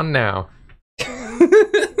gonna draw now.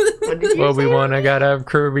 What did you What we say? wanna got have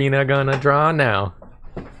Karina gonna draw now.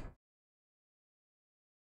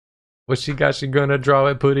 What she got she gonna draw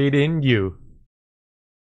it, put it in you.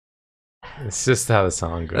 It's just how the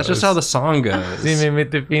song goes. That's just how the song goes. See me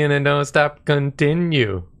with the feeling and don't stop,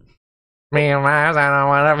 continue. Me and I don't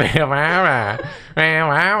wanna be a mama. Me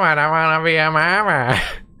and I don't wanna be a mama.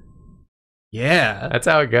 Yeah. That's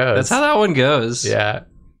how it goes. That's how that one goes. Yeah.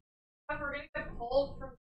 We're gonna get pulled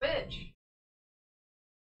from Twitch.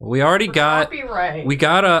 We already got Copyright. we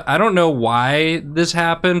got a I don't know why this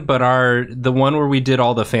happened, but the one where we did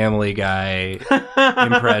all the Family Guy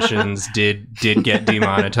impressions did get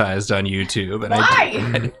demonetized on YouTube. And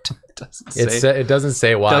Why? It doesn't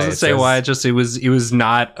say why. Doesn't It say says- why. It just it was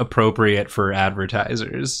not appropriate for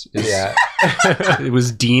advertisers. Yeah. It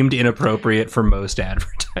was deemed inappropriate for most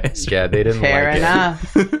advertisers. Yeah, they didn't Fair like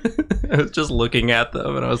enough. I was just looking at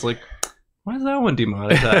them and I was like, why is that one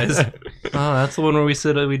demonetized? Oh, that's the one where we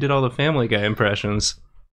said we did all the Family Guy impressions. it.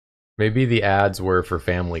 Maybe the ads were for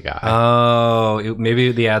Family Guy. Oh,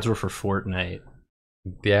 maybe the ads were for Fortnite.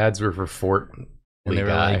 The ads were for Fort And they were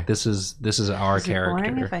Guy. like, this is our Is it boring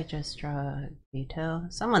character. if I just draw Vito?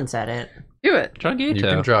 Someone said it. Do it. Draw You Gato.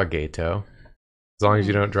 can draw gay toe. As long as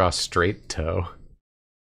you don't draw straight toe.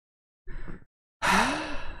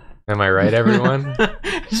 Am I right, everyone?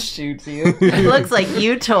 Shoots you. It looks like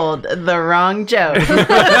you told the wrong joke.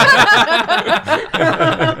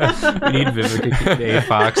 We need Vivica A.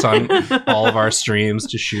 Fox on all of our streams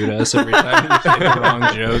to shoot us every time we say the wrong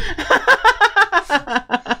joke.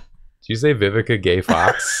 Did you say Vivica Gay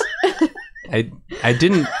Fox? I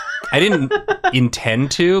didn't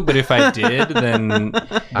intend to, but if I did, then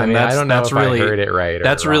I mean, I don't know if really I heard it right. Or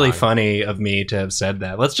that's really wrong. funny of me to have said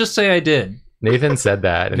that. Let's just say I did. Nathan said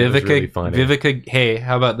that. And it was really funny. Vivica. Hey,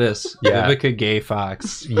 how about this? Yeah. Vivica Gay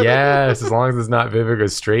Fox. Yes, as long as it's not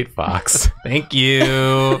Vivica Straight Fox. Thank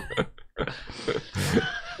you.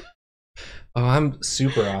 Oh, I'm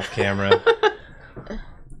super off camera.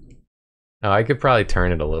 Oh, I could probably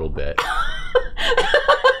turn it a little bit.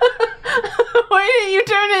 Why didn't you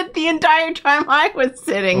turn it the entire time I was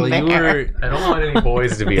sitting Well, there? you were. I don't want any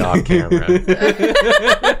boys to be off camera.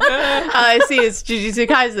 I see, it's Jujutsu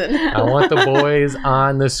Kaisen. I want the boys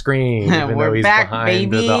on the screen, even We're though he's back,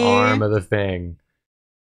 behind baby. the arm of the thing.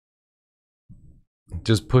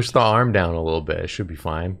 Just push the arm down a little bit. It should be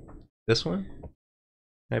fine. This one?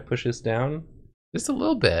 Can I push this down? Just a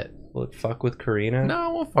little bit. Will it fuck with Karina? No, I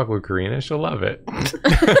won't fuck with Karina. She'll love it.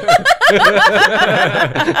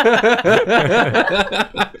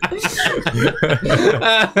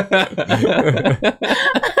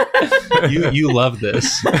 You love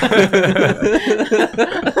this.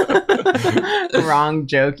 wrong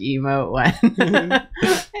joke emote one.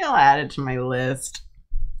 I'll add it to my list.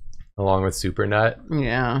 Along with Super Nut.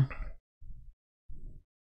 Yeah.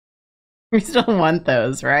 We still want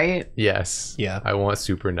those, right? Yes. Yeah. I want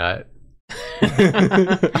Super Nut.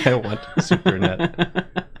 I want Super Nut.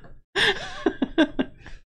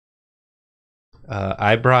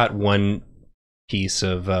 I brought one piece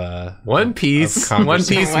of One Piece. of One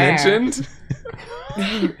Piece Where? mentioned.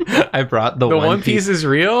 I brought the One Piece is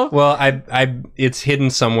real. Well, it's hidden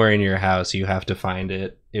somewhere in your house. You have to find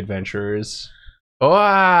it, adventurers.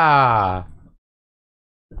 Wow.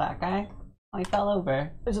 That guy? Oh, he fell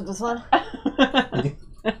over. Is it this one?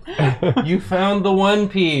 You found the One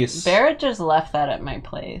Piece. Barrett just left that at my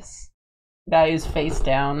place. Guy who's face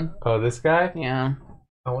down. Oh, this guy? Yeah.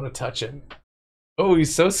 I want to touch him. Oh,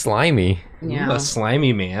 he's so slimy. Yeah. Ooh, a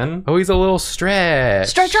slimy man. Oh, he's a little stretch.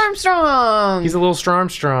 Stretch Armstrong! He's a little strong.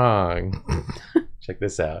 Check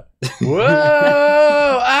this out.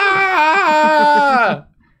 Whoa! Ah!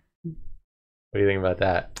 What do you think about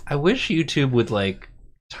that? I wish YouTube would like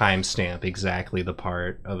timestamp exactly the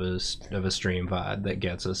part of a stream VOD that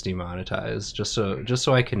gets us demonetized, just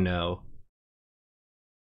so I can know,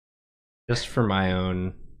 just for my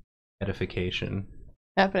own edification.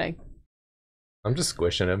 Happening. I'm just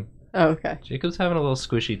squishing him. Oh, okay. Jacob's having a little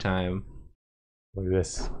squishy time. Look at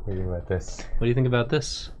this. What do you think about this? What do you think about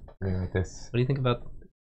this? What do you think about this? What do you think about?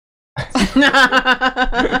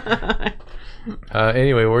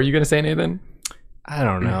 Anyway, what were you gonna say, Nathan? I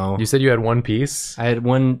don't know. You said you had One Piece. I had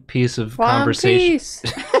one piece of One conversation. Piece.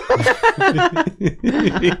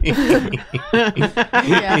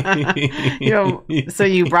 Yeah. So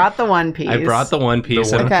you brought the One Piece. I brought the One The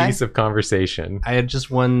Piece. One and Okay. Piece of conversation. I had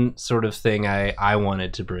just one sort of thing I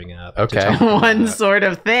wanted to bring up. to Okay. talk one about. sort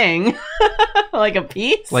of thing. Like a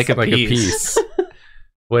piece? Like a Like piece. a piece.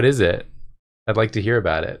 What is it? I'd like to hear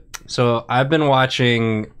about it. So I've been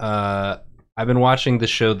watching the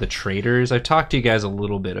show The Traitors. I've talked to you guys a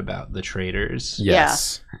little bit about The Traitors.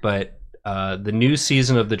 Yes. But the new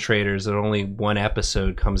season of The Traitors, that only one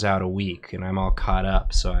episode comes out a week, and I'm all caught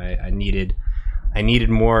up. So I needed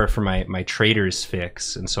more for my Traitors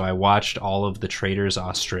fix, and so I watched all of The Traitors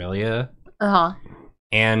Australia. Uh-huh.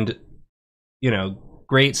 And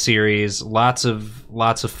great series, lots of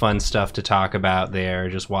fun stuff to talk about there.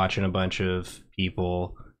 Just watching a bunch of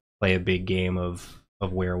people play a big game of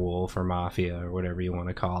werewolf or mafia or whatever you want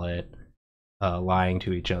to call it, lying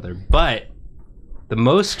to each other. But the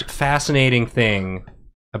most fascinating thing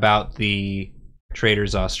about the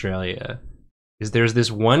Traitors Australia is there's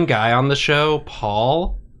this one guy on the show,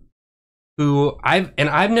 Paul, who I've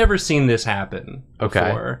never seen this happen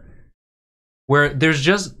before. Where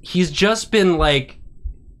he's just been like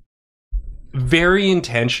very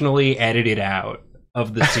intentionally edited out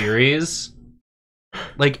of the series.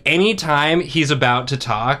 Like anytime he's about to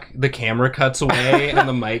talk, the camera cuts away and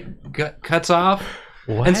the mic cuts off.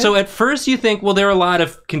 What? And so at first you think, well, there are a lot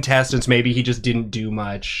of contestants. Maybe he just didn't do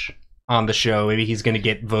much on the show. Maybe he's going to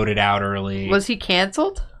get voted out early. Was he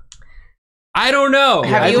canceled? I don't know.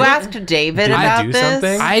 Have you asked David Did I about do this?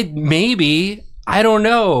 something? I don't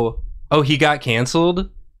know. Oh, he got canceled?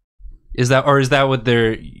 Is that what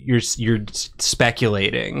you're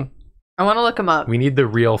speculating? I want to look him up. We need the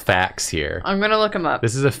real facts here. I'm going to look him up.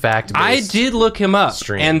 This is a fact-based. I did look him up,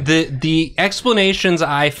 stream. and the explanations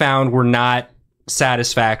I found were not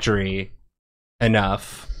satisfactory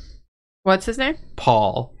enough. What's his name?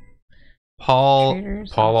 Paul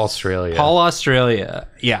Australia. Paul Australia.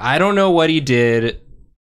 Yeah, I don't know what he did.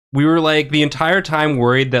 We were like the entire time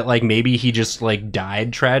worried that like maybe he just like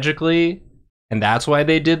died tragically, and that's why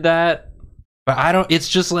they did that. But I don't. It's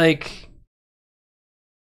just like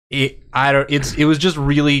it. I don't. It was just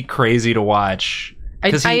really crazy to watch.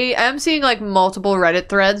 I am seeing like multiple Reddit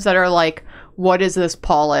threads that are like, what is this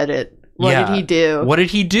Paul edit? What did he do? What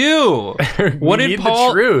did he do? What did Paul?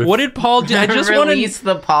 The truth. What did Paul do? I just want Release to.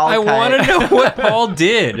 the Paul. I want to cut. know what Paul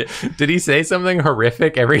did. Did he say something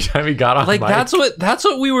horrific every time he got on Like mic? that's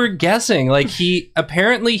what we were guessing. Like he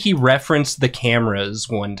referenced the cameras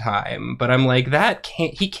one time, but I'm like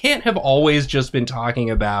he can't have always just been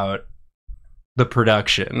talking about the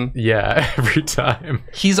production. Yeah, every time.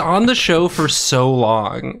 He's on the show for so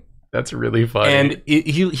long. That's really funny. And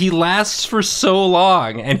he lasts for so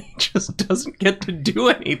long, and he just doesn't get to do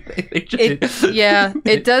anything.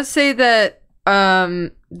 It does say that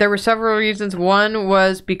there were several reasons. One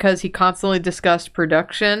was because he constantly discussed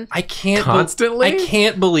production. I can't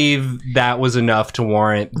believe that was enough to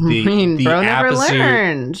warrant the bro never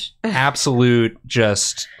learned. absolute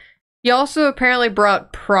just. He also apparently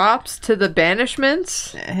brought props to the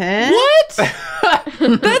banishments. Huh? What?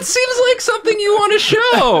 That seems like something you want to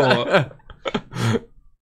show.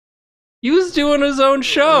 He was doing his own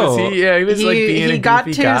show. He was like being a he got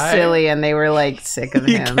goofy too guy. silly, and they were like sick of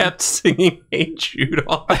He him. kept singing "Hey Jude"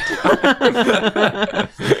 all the time.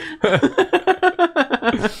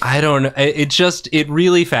 I don't know. It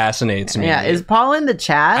really fascinates me. Yeah, is Paul in the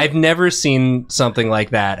chat? I've never seen something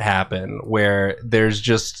like that happen, where there's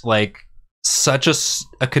just like such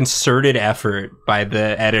a concerted effort by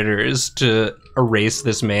the editors to erase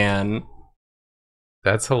this man.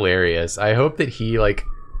 That's hilarious. I hope that he like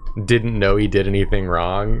didn't know he did anything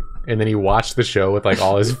wrong, and then he watched the show with like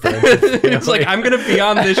all his friends. It's like, I'm gonna be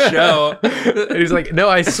on this show. And he's like, no,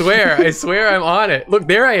 I swear I'm on it. Look,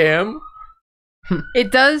 there I am.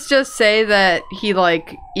 It does just say that he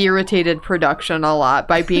like irritated production a lot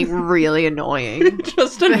by being really annoying.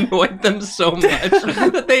 Just annoyed them so much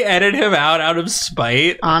that they edit him out of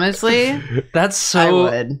spite. Honestly, That's I so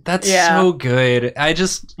would. that's Yeah. so good.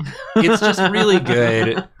 It's just really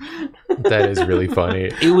good. That is really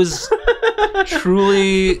funny. It was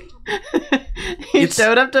truly he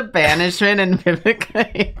showed up to banishment, and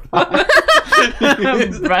Vivica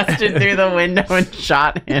busted through the window and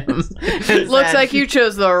shot him. And Looks said, like you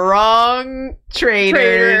chose the wrong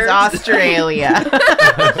traitors, Australia.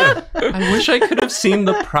 I wish I could have seen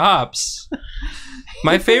the props.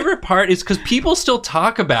 My favorite part is because people still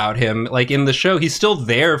talk about him, like in the show. He's still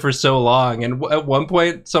there for so long, and at one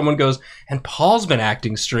point, someone goes, "And Paul's been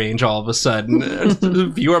acting strange all of a sudden." As the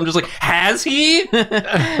viewer, I'm just like, "Has he?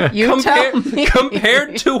 You tell me.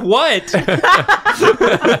 Compared to what?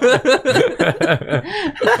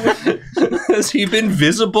 Has he been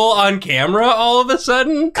visible on camera all of a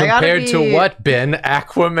sudden?" Compared to what, Ben?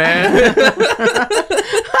 Aquaman?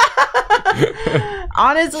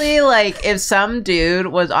 Honestly, like, if some dude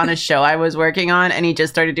was on a show I was working on and he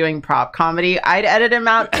just started doing prop comedy, I'd edit him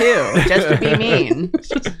out too, just to be mean.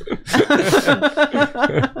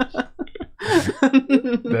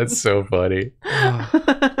 That's so funny. Oh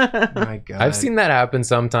my god! I've seen that happen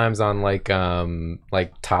sometimes on like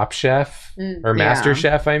Top Chef or Yeah. Master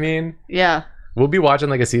Chef, I mean. Yeah. We'll be watching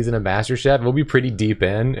like a season of Master Chef. We'll be pretty deep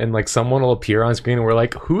in, and like someone will appear on screen and we're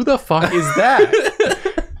like, who the fuck is that?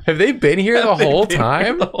 Have they been here the whole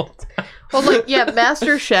time? Well, like, yeah,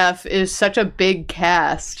 Master Chef is such a big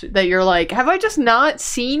cast that you're like, have I just not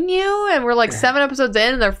seen you? And we're like 7 episodes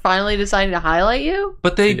in and they're finally deciding to highlight you?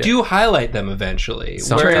 But they do highlight them eventually.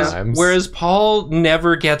 Sometimes. Whereas Paul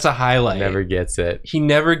never gets a highlight. Never gets it. He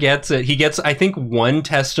never gets it. He gets, I think, one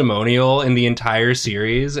testimonial in the entire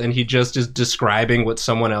series, and he just is describing what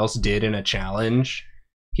someone else did in a challenge.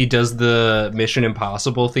 He does the Mission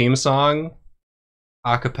Impossible theme song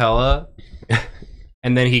a cappella,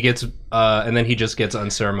 and then he just gets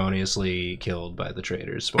unceremoniously killed by the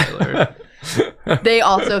traitors. Spoiler. They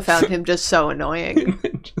also found him just so annoying.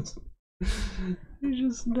 He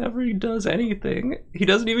just never does anything. He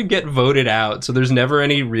doesn't even get voted out, so there's never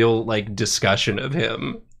any real like discussion of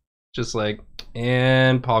him. Just like,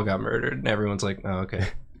 and Paul got murdered, and everyone's like, oh, okay.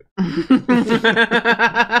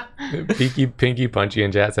 Pinky Punchy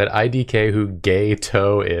in chat said IDK who gay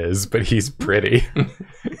toe is, but he's pretty.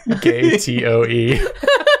 Gay TOE.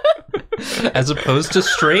 As opposed to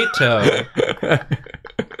straight toe.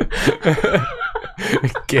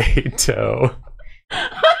 Gay toe.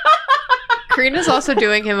 Karina's also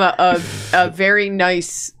doing him a very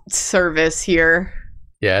nice service here.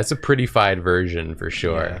 Yeah, it's a prettified version for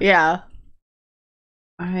sure. Yeah.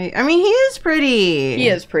 I mean, he is pretty. He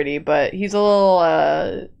is pretty, but he's a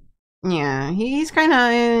little, Yeah, he's kind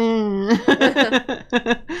of...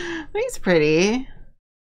 he's pretty.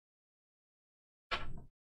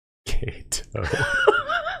 Gay toe.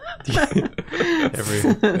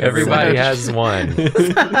 Everybody has one. Which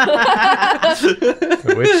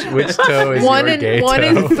toe is your gay toe? One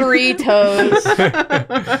in 3 toes.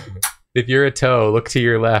 If you're a toe, look to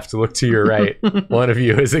your left, look to your right. One of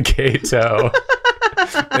you is a gay toe.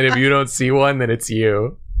 And if you don't see one, then it's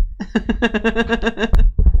you.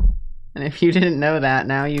 And if you didn't know that,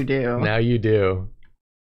 now you do. Now you do.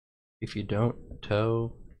 If you don't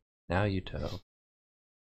toe, now you toe.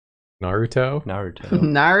 Naruto? Naruto.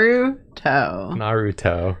 Naruto.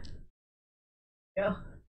 Naruto. Yeah.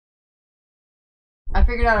 I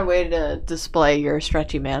figured out a way to display your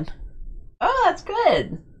stretchy man. Oh, that's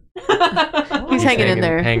good. He's hanging in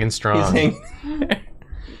there. Hanging strong.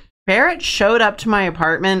 Barrett showed up to my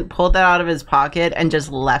apartment, pulled that out of his pocket, and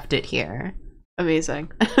just left it here.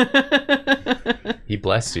 Amazing. He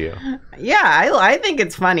blessed you. Yeah, I think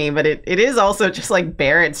it's funny, but it is also just like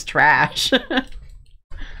Barrett's trash.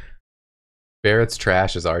 Barrett's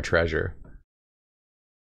trash is our treasure.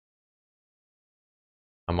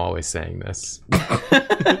 I'm always saying this.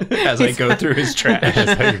 As I go through his trash. I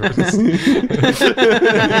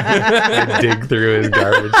dig through his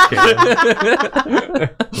garbage can.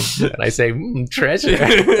 And I say, treasure.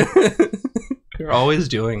 You're always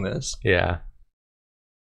doing this. Yeah.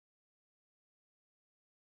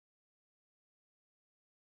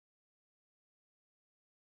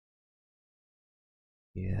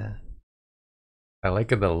 Yeah. I like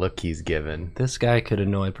the look he's given. This guy could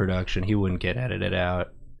annoy production. He wouldn't get edited out.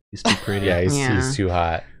 He's too pretty. Yeah, he's too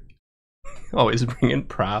hot. Always bringing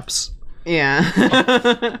props.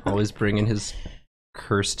 Yeah. Always bringing his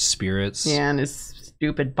cursed spirits. Yeah, and his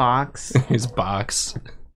stupid box. His box.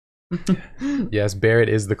 Yes, Barrett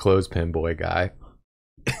is the clothespin boy guy.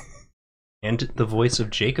 And the voice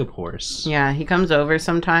of Jacob Horse. Yeah, he comes over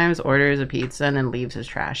sometimes, orders a pizza, and then leaves his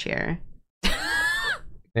trash here.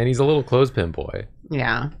 And he's a little clothespin boy.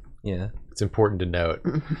 Yeah. Yeah. It's important to note.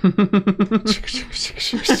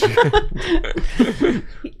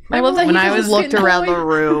 I love that he just looked around the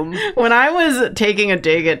room. When I was taking a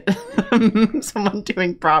dig at someone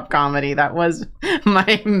doing prop comedy, that was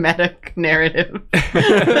my meta narrative.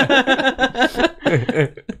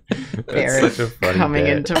 Barrett such a funny coming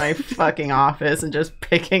bit. into my fucking office and just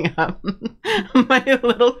picking up my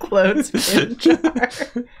little clothespin jar.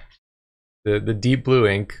 The deep blue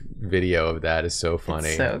ink video of that is so funny.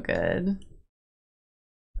 It's so good.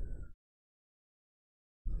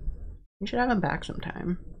 We should have him back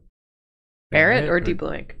sometime. Barrett or Deep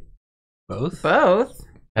Blink? Both? Both.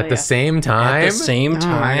 At the same time? At the same Oh my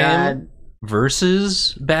time? God.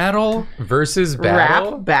 Versus battle? Versus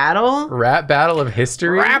battle? Rap battle? Rap battle of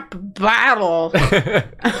history? Rap battle. The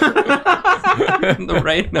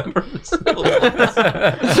right number of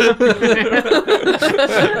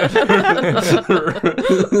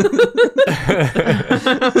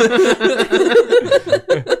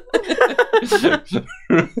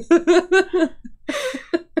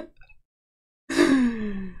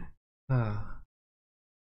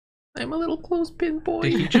I'm a little clothespin boy.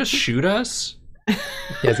 Did he just shoot us?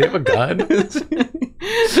 Does he have a gun?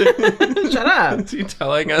 Shut up. Is he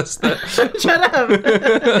telling us that? Shut up.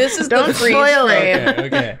 This is Don't the freeze spoil frame. it.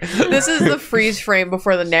 Okay. This is the freeze frame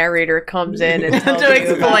before the narrator comes in and tells To you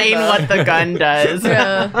explain about what the gun does.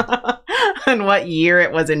 Yeah. And what year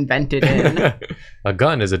it was invented in. A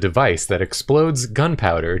gun is a device that explodes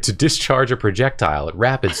gunpowder to discharge a projectile at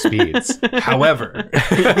rapid speeds. However, at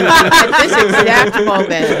this exact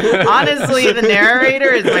moment. Honestly, the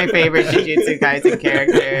narrator is my favorite Jujutsu Kaisen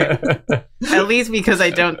character. At least because I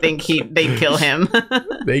don't think they'd kill him.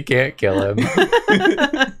 They can't kill him.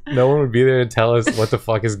 No one would be there to tell us what the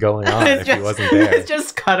fuck is going on if he wasn't there. It's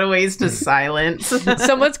just cutaways to silence.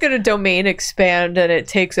 Someone's gonna domain expand and it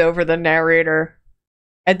takes over the narrator.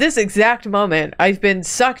 At this exact moment, I've been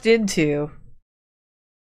sucked into.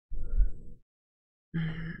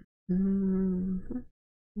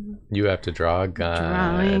 You have to draw a gun.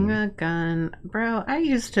 Drawing a gun. Bro, I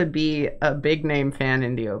used to be a big name fan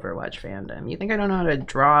in the Overwatch fandom. You think I don't know how to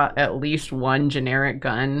draw at least one generic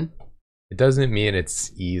gun? It doesn't mean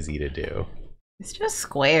it's easy to do. It's just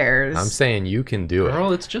squares. I'm saying you can do it.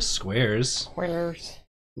 girl, it's just squares. Squares.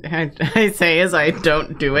 I say as I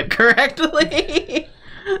don't do it correctly.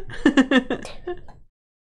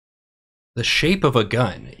 The shape of a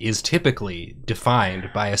gun is typically defined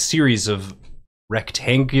by a series of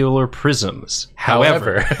rectangular prisms.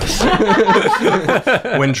 However,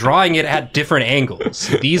 when drawing it at different angles,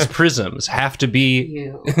 these prisms have to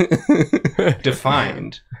be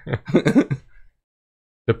defined.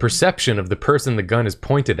 The perception of the person the gun is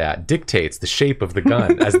pointed at dictates the shape of the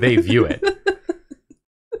gun as they view it.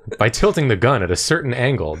 By tilting the gun at a certain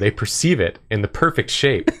angle, they perceive it in the perfect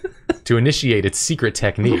shape to initiate its secret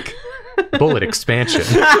technique, bullet expansion.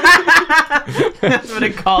 That's what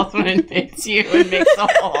it calls when it hits you and makes a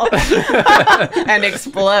hole and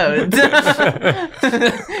explodes.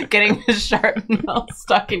 Getting the sharp metal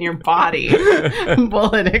stuck in your body.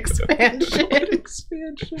 Bullet expansion.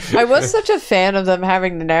 I was such a fan of them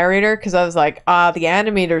having the narrator because I was like, the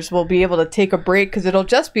animators will be able to take a break because it'll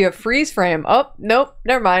just be a freeze frame. Oh, nope,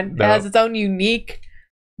 never mind. No. It has its own unique,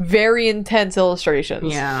 very intense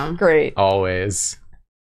illustrations. Yeah. Great. Always.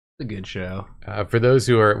 A good show. For those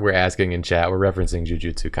who were asking in chat, we're referencing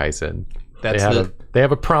Jujutsu Kaisen. That's They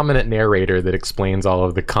have a prominent narrator that explains all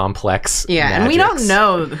of the complex Yeah, and we magics. don't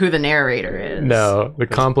know who the narrator is. No, the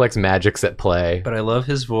complex magics at play. But I love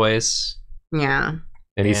his voice. Yeah.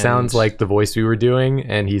 And he And- sounds like the voice we were doing,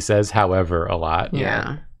 and he says however a lot.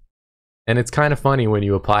 Yeah. And it's kind of funny when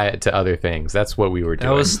you apply it to other things. That's what we were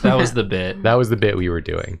doing. That was the bit. That was the bit we were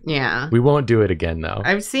doing. Yeah. We won't do it again, though.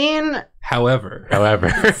 I've seen However,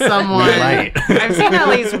 someone. We might. I've seen at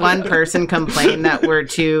least one person complain that we're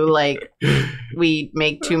too like we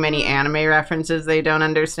make too many anime references they don't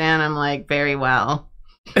understand. I'm like, very well.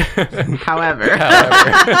 However,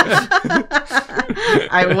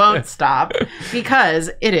 I won't stop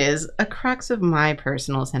because it is a crux of my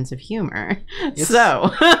personal sense of humor. It's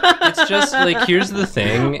just like, here's the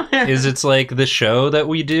thing: is it's like the show that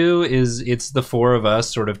we do it's the four of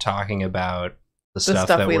us sort of talking about the stuff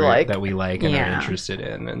that we like and are interested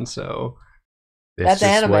in, and so that's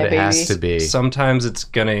just anime, what it baby. has to be. sometimes it's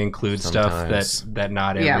gonna include stuff that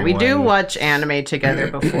not everyone. Yeah, we do watch anime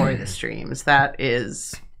together before the streams. That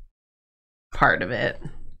is part of it.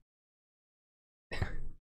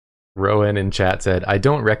 Rowan in chat said, "I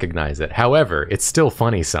don't recognize it. However, it's still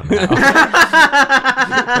funny somehow."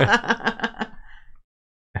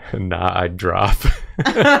 Nah, I'd drop.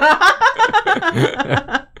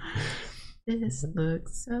 This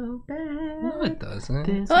looks so bad. No, it doesn't.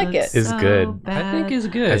 This I like looks it. It's good. I think it's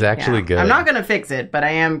good. It's actually good. I'm not gonna fix it, but I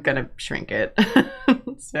am gonna shrink it.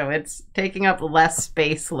 So it's taking up less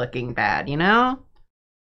space looking bad, you know?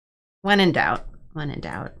 When in doubt. When in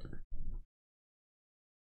doubt.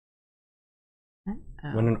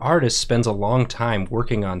 When an artist spends a long time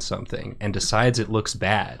working on something and decides it looks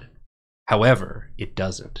bad, however, it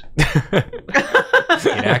doesn't. It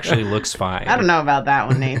actually looks fine. I don't know about that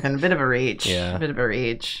one, Nathan. A bit of a reach. Yeah. A bit of a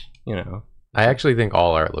reach. You know. I actually think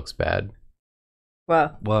all art looks bad.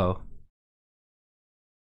 Wow. Whoa.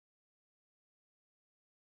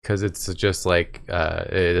 Because it's just like,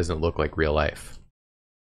 it doesn't look like real life.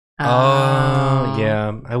 Oh,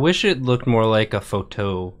 yeah. I wish it looked more like a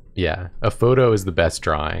photo. Yeah, a photo is the best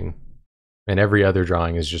drawing. And every other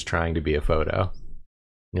drawing is just trying to be a photo.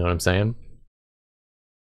 You know what I'm saying?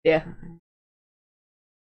 Yeah.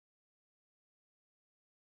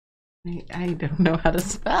 I don't know how to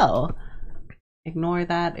spell. Ignore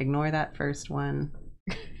that first one.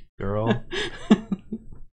 Girl.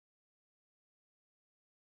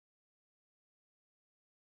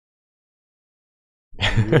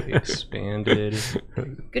 You expanded.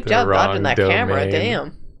 Good The job wrong dodging that camera. domain.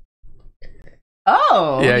 Damn.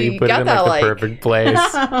 Oh! Yeah, you put it got in that, like the like- perfect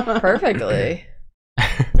place. Perfectly.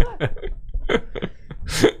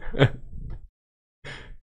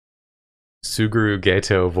 Suguru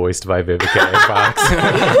Geto, voiced by Vivica Fox.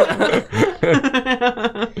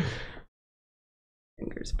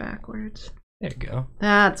 Fingers backwards. There you go.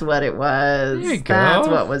 That's what it was. There you go. That's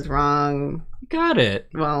what was wrong. You got it.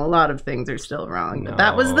 Well, a lot of things are still wrong, but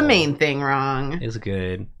that was the No. main thing wrong. It's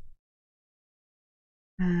good.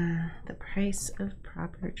 The price of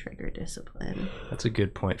proper trigger discipline. That's a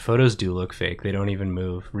good point. Photos do look fake. They don't even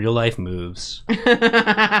move. Real life moves.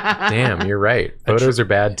 Damn, you're right. Photos are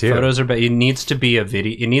bad too. Photos are bad. It needs to be a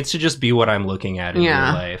video. It needs to just be what I'm looking at in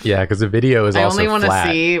Yeah. real life. Yeah, because a video is I also only want to flat.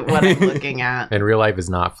 see what I'm looking at. And real life is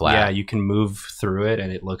not flat. Yeah, you can move through it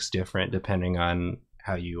and it looks different depending on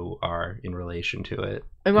how you are in relation to it.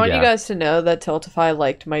 I want Yeah. you guys to know that Tiltify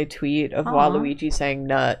liked my tweet of Aw. Waluigi saying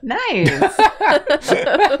nut. Nice.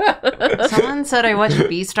 Someone said I watched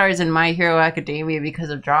Beastars in My Hero Academia because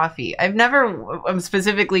of Drawfee. I've never,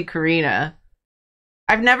 specifically Karina.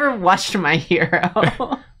 I've never watched My Hero.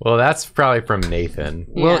 Well, that's probably from Nathan.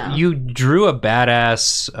 Yeah. Well, you drew a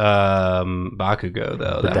badass Bakugo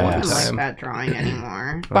though that Badass. I one don't like time. that drawing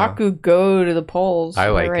anymore. Baku, go to the polls. I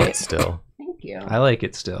like Right. it still. Thank you. I like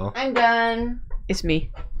it still. I'm done. It's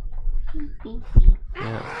me.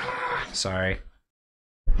 Yeah. Sorry.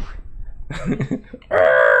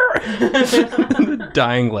 The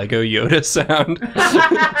dying Lego Yoda sound.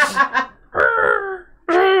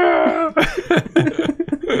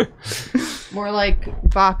 More like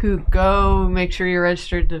Baku, go. Make sure you're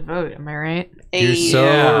registered to vote. Am I right? You're so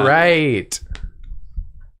Yeah. right.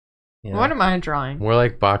 Yeah. What am I drawing? More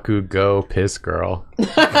like Baku Go Piss Girl.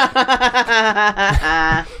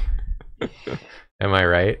 Am I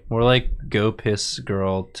right? More like go piss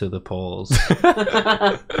girl to the polls.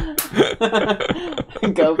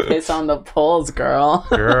 Go piss on the polls, girl.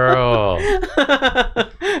 Girl.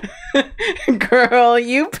 Girl,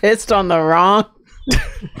 you pissed on the wrong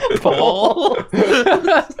pole.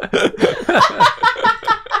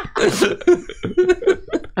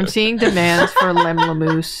 I'm seeing demands for Lem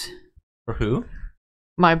Lamoose, For who?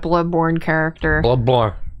 my Bloodborne character. Blah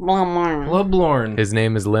blah. Bloodborne. His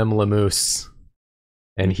name is Lem Lamoose.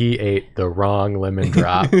 And he ate the wrong lemon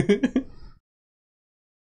drop.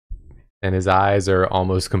 And his eyes are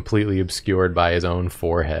almost completely obscured by his own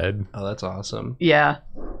forehead. Oh, that's awesome. Yeah.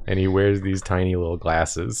 And he wears these tiny little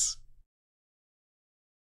glasses.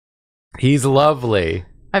 He's lovely.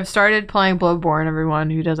 I've started playing Bloodborne, everyone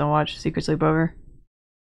who doesn't watch Secret Sleepover.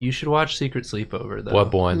 You should watch Secret Sleepover, though.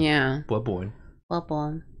 Bloodborne. Yeah. Bloodborne.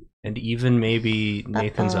 Bloodborne. And even maybe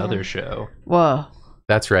Nathan's other show. Whoa.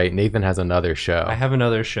 That's right. Nathan has another show. I have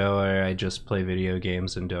another show where I just play video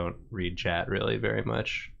games and don't read chat really very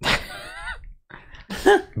much.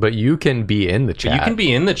 But you can be in the chat. But you can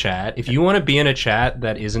be in the chat. If you want to be in a chat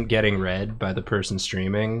that isn't getting read by the person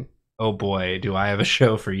streaming, oh boy, do I have a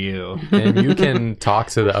show for you. And you can talk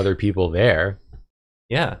to the other people there.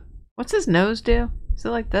 Yeah. What's his nose do? Is it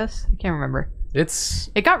like this? I can't remember.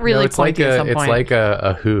 It got really pointy at some point. It's like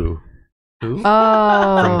a Who. Who?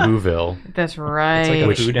 Oh. From Whoville. That's right. It's like a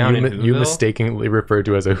Which Who down in Whoville? you mistakenly referred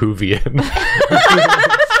to as a Whovian.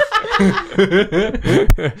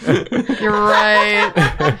 You're right.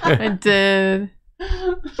 I did.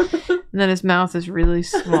 And then his mouth is really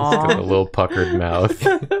Got a small. little puckered mouth.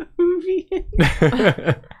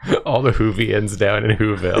 All the Whovians down in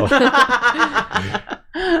Whoville.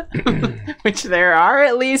 Which there are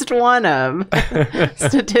at least one of,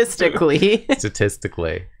 statistically.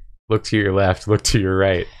 Statistically. Look to your left, look to your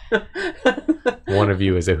right. One of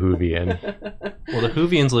you is a Whovian. Well, the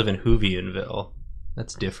Whovians live in Whovianville.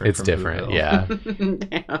 That's different. It's from different, Whoville.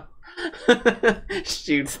 yeah. Damn.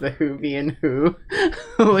 Shoots the Whovian who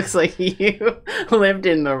looks like you lived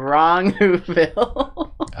in the wrong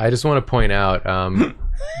Whoville. I just want to point out,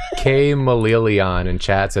 K Malilion in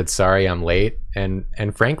chat said, "Sorry, I'm late," and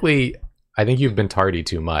frankly, I think you've been tardy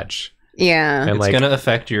too much. Yeah. And It's gonna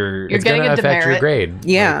affect your. You're it's getting gonna a affect your demerit. grade.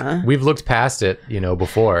 Yeah. Like, we've looked past it,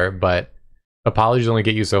 before, but apologies only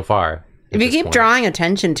get you so far. If you keep drawing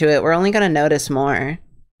attention to it, we're only going to notice more.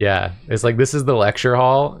 Yeah, it's like this is the lecture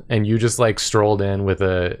hall, and you just like strolled in with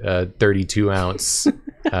a 32-ounce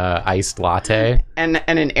iced latte And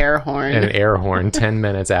an air horn. and an air horn 10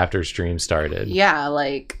 minutes after stream started. Yeah,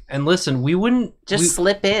 like, And listen, we wouldn't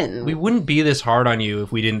slip in. We wouldn't be this hard on you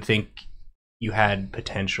if we didn't think you had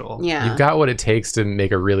potential. Yeah. You've got what it takes to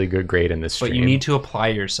make a really good grade in this stream. But you need to apply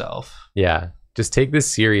yourself. Yeah, just take this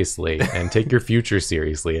seriously and take your future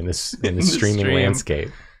seriously in this the streaming stream. landscape.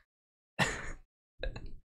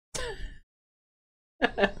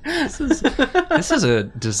 This is a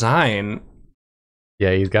design.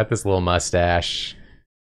 Yeah, he's got this little mustache.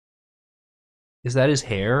 Is that his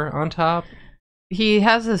hair on top? He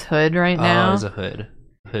has his hood right now. Oh, it's a hood.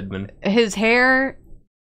 Hoodman. His hair,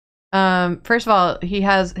 first of all, he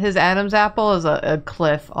has his Adam's apple is a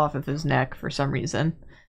cliff off of his neck for some reason.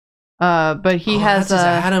 But he has that's his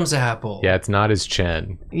Adam's apple. Yeah, it's not his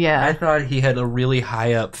chin. yeah. I thought he had a really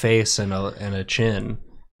high up face and a chin,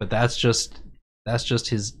 but that's just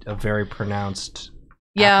a very pronounced.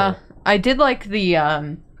 Yeah, apple. I did like the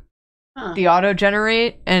auto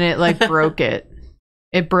generate, and it like broke it.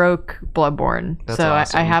 It broke Bloodborne. That's so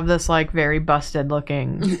awesome. I have this like very busted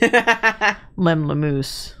looking Lem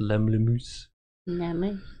Lemous. Lem Lemous. Nim,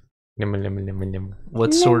 nim, nim, nim.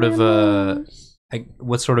 What sort of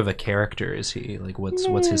a character is he? Like, what's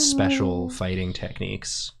his special fighting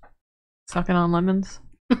techniques? Sucking on lemons.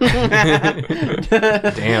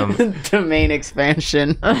 Damn. Domain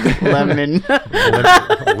expansion. Lemon.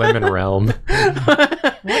 Lemon realm.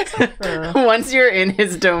 Once you're in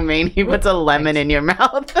his domain, he puts a lemon in your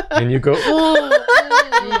mouth. And you go,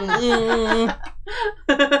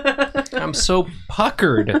 I'm so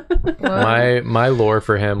puckered. my lore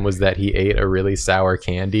for him was that he ate a really sour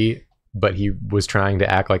candy, but he was trying to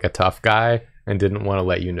act like a tough guy and didn't want to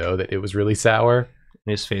let you know that it was really sour.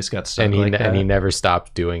 His face got stuck And that. he never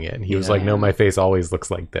stopped doing it. And he was Yeah. like, no, my face always looks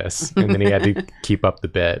like this. And then he had to keep up the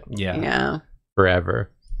bit Yeah. Yeah,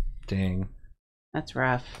 forever. Dang. that's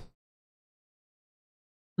rough.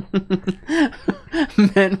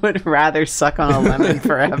 Men would rather suck on a lemon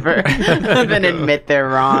forever than admit they're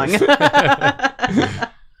wrong.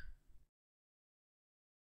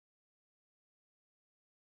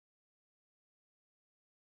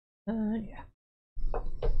 Yeah.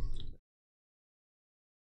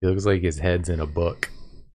 He looks like his head's in a book.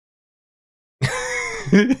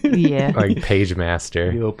 Yeah. Like Page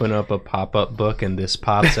Master. You open up a pop-up book and this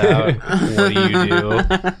pops out. What do you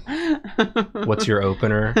do? What's your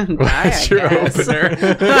opener? What's your opener?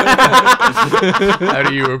 How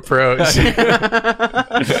do you approach?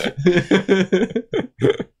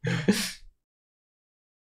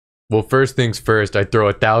 Well, first things first, I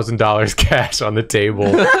throw $1,000 cash on the table.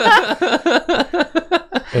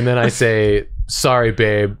 And then I say, sorry,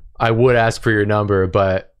 babe, I would ask for your number,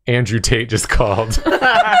 but Andrew Tate just called.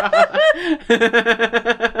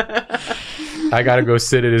 I gotta go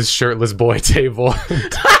sit at his shirtless boy table.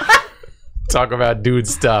 Talk about dude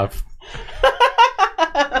stuff.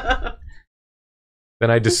 Then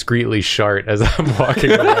I discreetly shart as I'm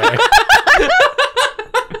walking away.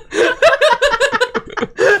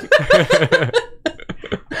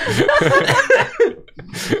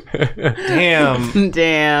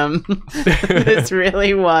 Damn. This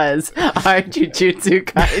really was our Jujutsu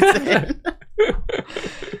Kaisen.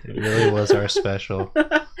 It really was our special.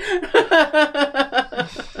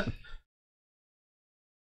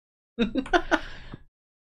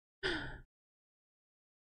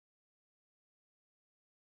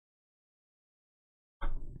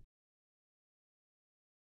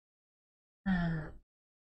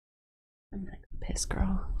 I'm like a piss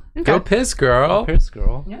girl. Go piss, girl. Piss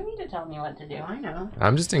girl. You don't need to tell me what to do. I know.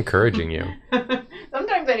 I'm just encouraging you.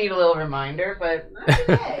 Sometimes I need a little reminder, but not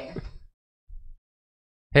today.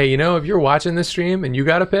 Hey, you know, if you're watching this stream and you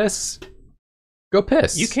gotta piss, go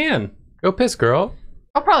piss. You can. Go piss, girl.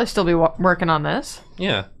 I'll probably still be working on this.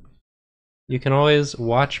 Yeah. You can always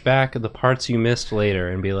watch back the parts you missed later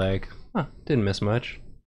and be like, huh, didn't miss much.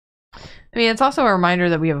 I mean, it's also a reminder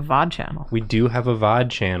that we have a VOD channel. We do have a VOD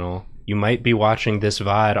channel. You might be watching this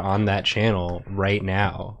VOD on that channel right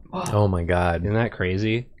now. Oh my god. Isn't that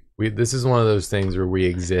crazy? This is one of those things where we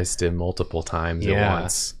exist in multiple times at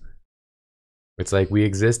once. It's like we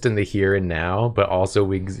exist in the here and now, but also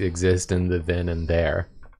we exist in the then and there.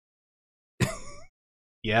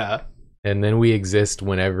 Yeah. And then we exist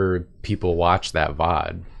whenever people watch that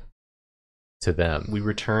VOD to them. We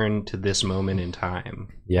return to this moment in time.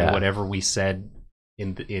 Yeah. And whatever we said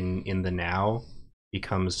in the now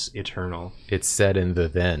becomes eternal. It's said in the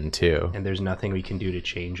then too. And there's nothing we can do to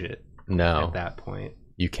change it. No. At that point.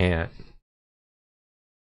 You can't.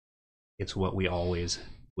 It's what we always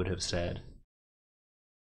would have said.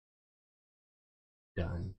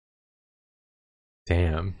 Done.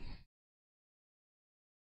 Damn.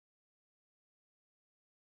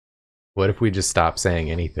 What if we just stop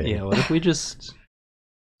saying anything? Yeah, what if we just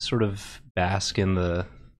sort of bask in the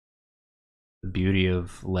beauty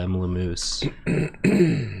of Lem Lemoose?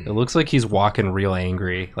 It looks like he's walking real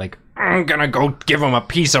angry. Like, I'm gonna go give him a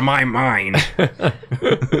piece of my mind.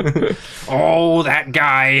 Oh, that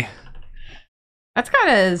guy. That's kind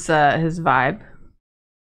of his vibe.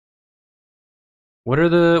 What are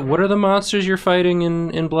the monsters you're fighting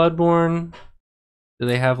in Bloodborne? Do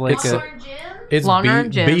they have like It's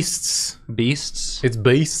Long-arm Jim. beasts. beasts? It's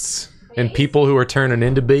beasts. And people who are turning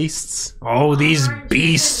into beasts. Oh, these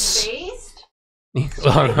beasts!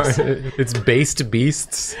 It's based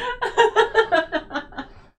beasts.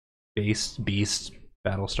 Based beast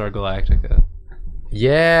Battlestar Galactica.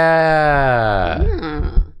 Yeah.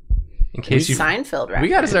 In case you Seinfeld reference. We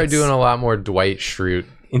gotta start doing a lot more Dwight Schrute.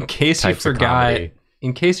 in case you types of forgot comedy.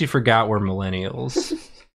 in case you forgot we're millennials.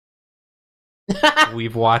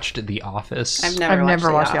 We've watched The Office. I've I've never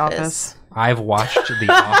never watched The The Office. Office. I've watched The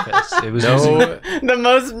Office. It was No, The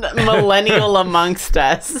most millennial amongst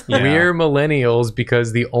us. Yeah. we're millennials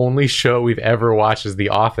because the only show we've ever watched is The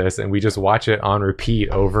Office, and we just watch it on repeat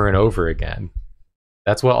over and over again.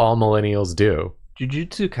 That's what all millennials do.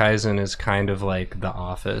 Jujutsu Kaisen is kind of like The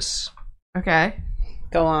Office. Okay.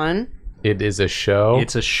 Go on. It is a show.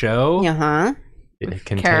 It's a show. Uh-huh. It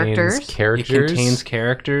contains Characters. It characters, contains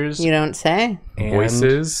characters You don't say. and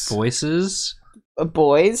voices, voices,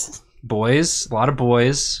 Boys. boys, a lot of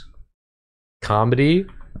boys. comedy,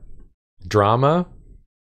 drama,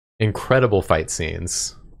 incredible fight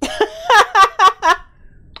scenes.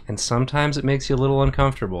 And sometimes it makes you a little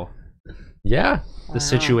uncomfortable. Yeah, The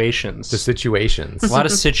situations. the situations. A lot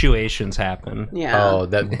of situations happen. Yeah. Oh,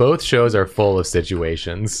 that both shows are full of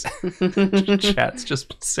situations. Chat's just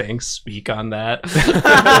been saying speak on that.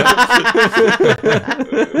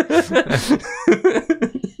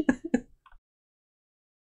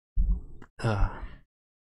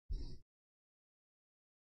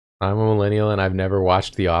 I'm a millennial and I've never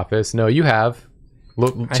watched The Office. No, you have.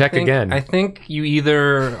 Look, check again. I think you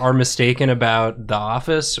either are mistaken about The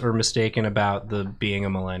Office or mistaken about the being a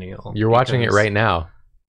millennial. You're watching it because right now.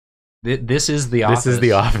 This is The Office. This is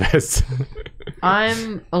The Office.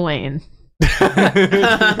 I'm Elaine.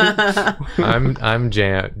 I'm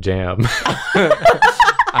Jam.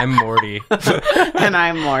 I'm Morty. And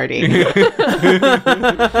I'm Morty. Jam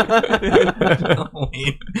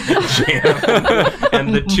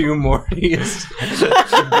and the two Mortys.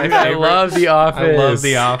 I love The Office. I love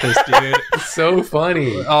The Office, dude. It's so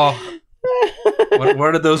funny. Oh,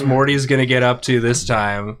 what are those Mortys gonna get up to this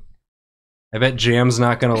time? I bet Jam's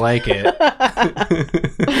not gonna like it.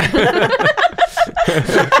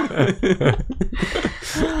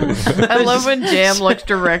 I love when Jam looks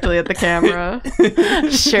directly at the camera.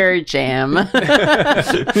 Sure, Jam.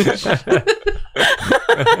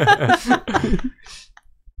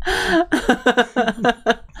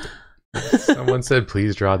 Someone said,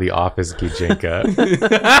 please draw the office Gijinka.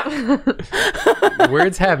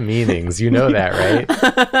 Words have meanings. You know that,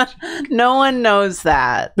 right? No one knows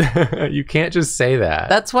that. You can't just say that.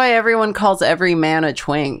 That's why everyone calls every man a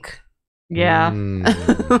twink. Yeah.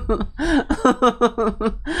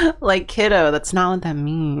 Like, kiddo, that's not what that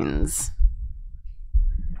means.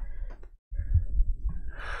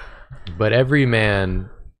 But every man,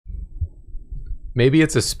 maybe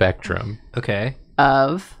it's a spectrum. Okay.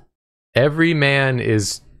 Of? Every man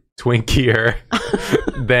is twinkier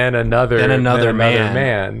than another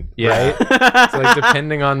man. Yeah. Right? It's like,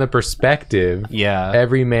 depending on the perspective, Yeah.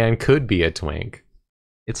 every man could be a twink.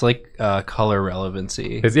 It's like color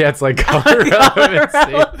relevancy. It's like color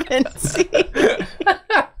relevancy.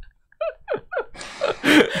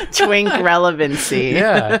 Twink relevancy.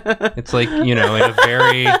 Yeah. It's like, you know, in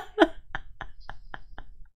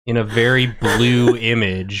a very blue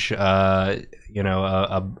image, you know,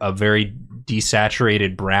 a very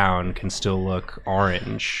desaturated brown can still look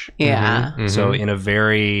orange. Yeah. Mhm. So in a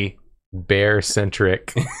very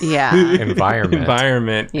bear-centric Yeah.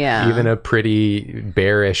 environment, Yeah. even a pretty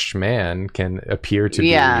bearish man can appear to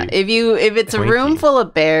be. If it's a room twinky. full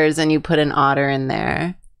of bears and you put an otter in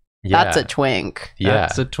there, Yeah. that's a twink. Yeah.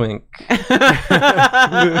 That's a twink.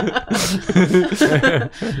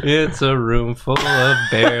 It's a room full of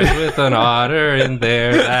bears with an otter in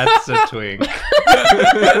there. That's a twink.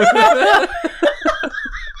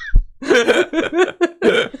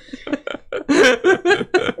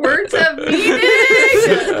 Words have meaning.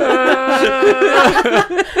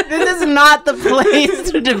 This is not the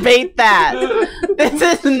place to debate that. This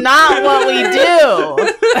is not what we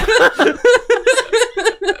do.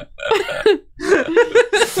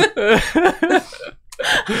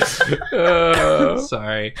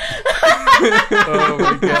 Sorry. Oh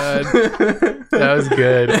my god. That was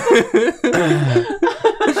good.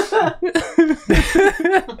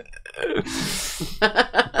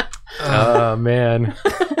 Oh man.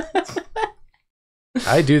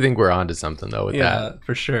 I do think we're onto something though with that.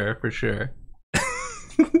 For sure, for sure.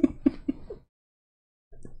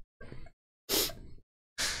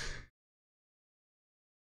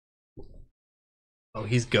 Oh,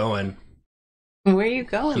 he's going. Where are you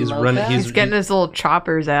going? He's Loca? running- He's getting his little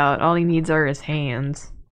choppers out. All he needs are his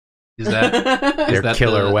hands. Is that They're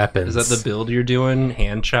killer the, weapons. Is that the build you're doing?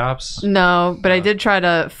 Hand chops? No, but I did try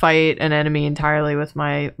to fight an enemy entirely with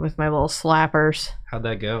my little slappers. How'd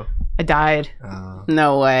that go? I died.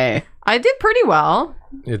 No way. I did pretty well.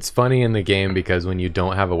 It's funny in the game because when you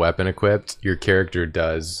don't have a weapon equipped, your character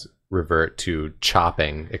does revert to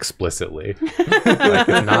chopping explicitly. Like,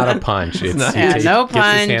 it's not a punch. It's not- he Yeah, takes- no gets his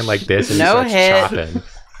punch, hand like this and no he hit. starts chopping.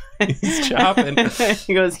 He's chopping.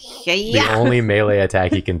 He goes, The yeah. only melee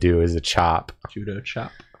attack he can do is a chop. Judo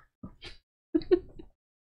chop.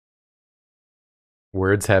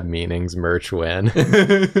 Words have meanings, merch win.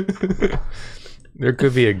 There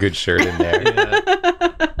could be a good shirt in there.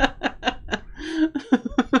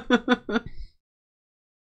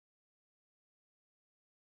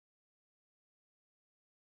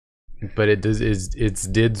 But it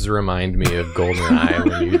dids remind me of GoldenEye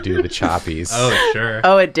when you do the choppies. Oh, sure.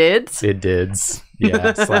 Oh, it did? It dids.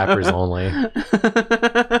 Yeah, slappers only.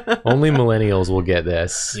 Only millennials will get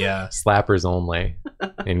this. Yeah. Slappers only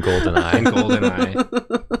in GoldenEye. In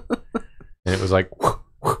GoldenEye. And it was like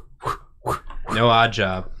No odd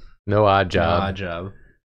job. no odd No job. odd job.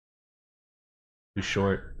 Too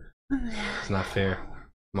short. It's not fair.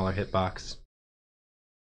 Smaller hitbox.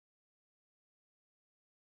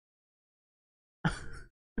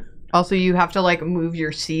 Also, you have to like move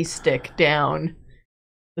your C stick down,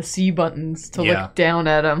 the C buttons to Yeah. look down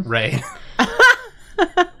at him. Right.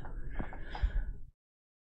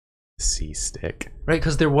 C stick. Right,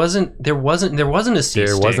 because there wasn't a C There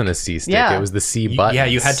stick. wasn't a C stick. Yeah. It was the C button. Yeah,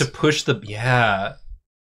 you had to push the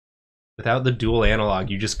Without the dual analog,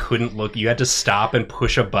 you just couldn't look. You had to stop and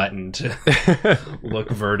push a button to look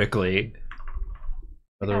vertically.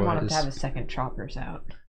 I want him Otherwise, to have his second choppers out.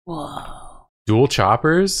 Whoa. Dual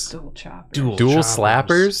choppers? Dual choppers. dual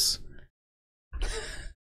Slappers?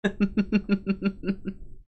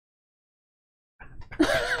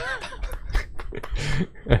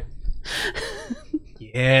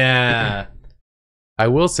 Yeah. I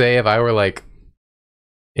will say if I were like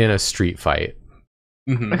in a street fight,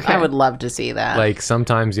 Mhm. Okay. I would love to see that. like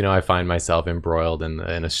sometimes, you know, I find myself embroiled in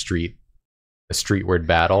a streetward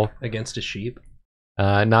battle. Against a sheep.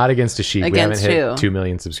 Not against a sheep. Against we haven't hit who? 2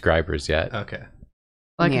 million subscribers yet. Okay.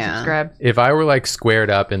 Like Yeah. and subscribe. If I were like squared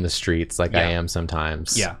up in the streets like I Yeah. am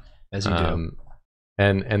sometimes. Yeah. As you do.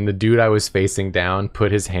 And the dude I was facing down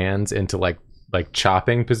put his hands into like like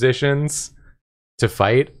chopping positions to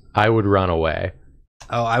fight, I would run away.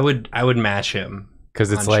 Oh, I would match him.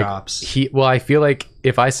 Because it's on like chops. I feel like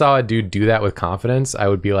if I saw a dude do that with confidence, I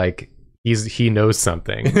would be like, he knows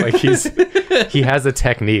something. Like he has a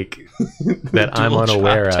technique that I'm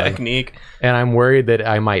unaware of. Technique. And I'm worried that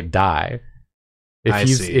I might die.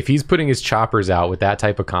 If he's putting his choppers out with that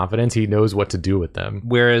type of confidence, he knows what to do with them.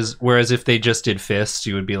 Whereas if they just did fists,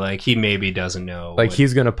 you would be like, he maybe doesn't know. Like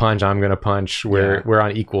he's gonna punch, I'm gonna punch. We're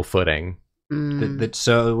on equal footing.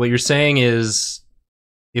 So what you're saying is,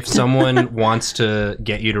 if someone wants to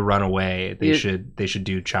get you to run away, they should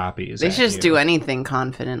do choppies. They should just do anything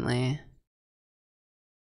confidently.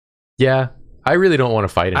 Yeah, I really don't want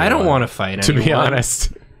to fight anyone. I don't want to fight anyone. To be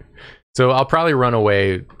honest. So I'll probably run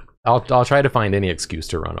away. I'll try to find any excuse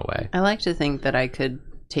to run away. I like to think that I could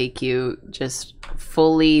take you just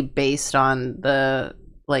fully based on the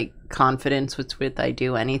like confidence with which I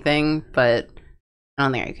do anything, but I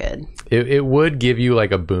don't think I could. It would give you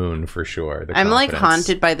like a boon for sure. I'm like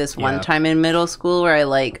haunted by this one time in middle school where I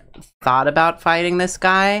like thought about fighting this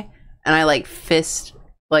guy and I like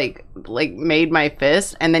made my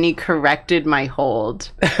fist and then he corrected my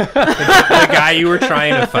hold. The guy you were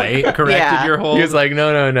trying to fight corrected your hold? He was like,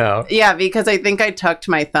 no. Yeah, because I think I tucked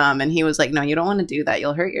my thumb and he was like, no, you don't want to do that.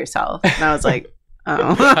 You'll hurt yourself. And I was like,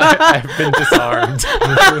 oh. I've been disarmed.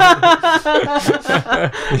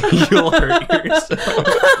 You'll hurt yourself.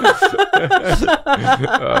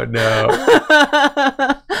 Oh, no.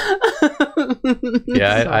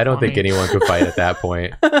 Yeah, I don't think anyone could fight at that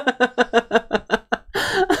point.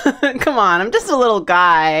 Come on, I'm just a little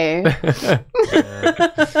guy.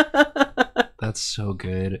 That's so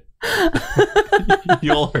good.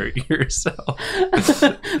 You'll hurt yourself.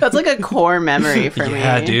 That's like a core memory for me.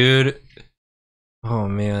 Yeah, dude. Oh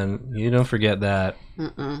man, you don't forget that.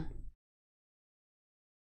 I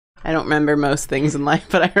don't remember most things in life,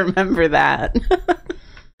 but I remember that.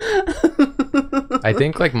 I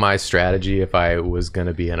think like my strategy if I was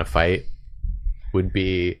gonna be in a fight would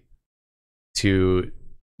be to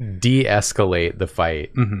de-escalate the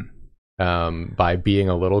fight by being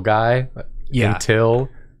a little guy until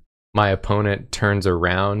my opponent turns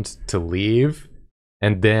around to leave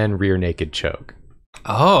and then rear naked choke.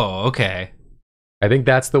 Oh, okay. I think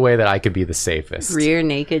that's the way that I could be the safest. Rear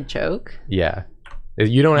naked choke? Yeah.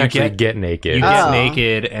 You don't actually get naked. You get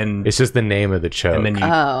naked and it's just the name of the choke.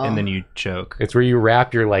 And then you choke. It's where you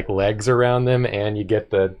wrap your like legs around them and you get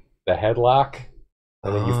the headlock.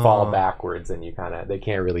 And then you fall backwards and they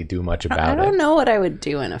can't really do much about it. I don't know what I would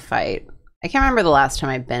do in a fight. I can't remember the last time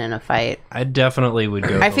I've been in a fight. I definitely would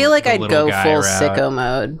go. I feel like I'd go full sicko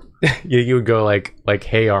mode. You would go like,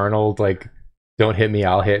 hey Arnold, like, don't hit me,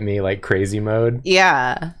 I'll hit me, like crazy mode.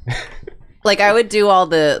 Yeah. Like I would do all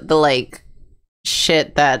the like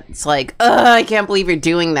shit that's like, I can't believe you're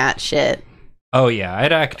doing that shit. Oh yeah,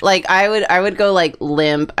 I'd act like I would go like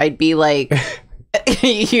limp. I'd be like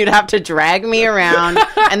you'd have to drag me around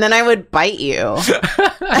and then I would bite you. You're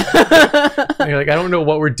like, I don't know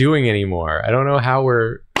what we're doing anymore. I don't know how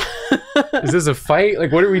we're is this a fight?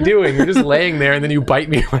 Like what are we doing? You're just laying there and then you bite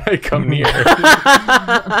me when I come near.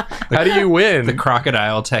 How do you win? The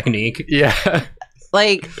crocodile technique. Yeah.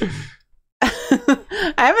 Like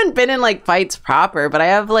I haven't been in like fights proper, but I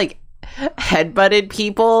have like headbutted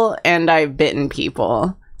people and I've bitten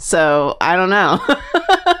people. So I don't know.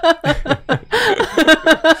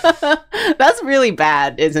 That's really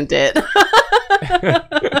bad, isn't it?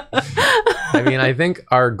 I mean, I think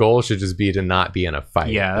our goal should just be to not be in a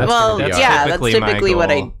fight. Yeah. That's typically what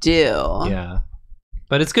I do. Yeah.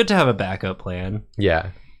 But it's good to have a backup plan. Yeah.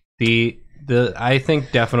 I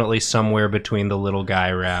think definitely somewhere between the little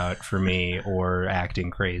guy route for me or acting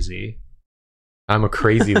crazy. I'm a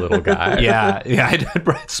crazy little guy. Yeah, I'd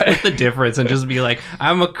split the difference and just be like,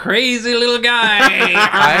 I'm a crazy little guy.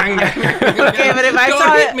 Okay, but if I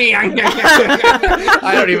don't hit me. I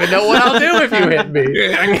don't even know what I'll do if you hit me.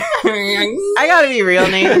 I gotta be real,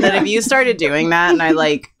 Nathan, that if you started doing that and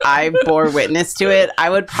I bore witness to it, I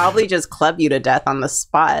would probably just club you to death on the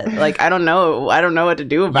spot. Like, I don't know what to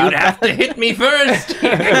do about You'd have to hit me first.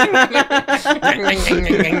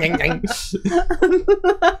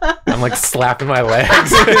 I'm like slapping my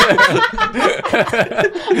legs.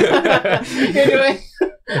 You're doing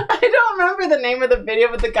I don't remember the name of the video,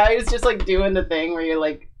 but the guy who's just like doing the thing where you're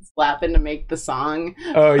like slapping to make the song.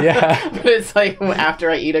 Oh yeah. But it's like after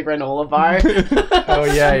I eat a granola bar. Oh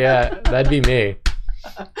yeah, that'd be me.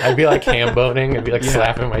 I'd be like ham boning. I'd be like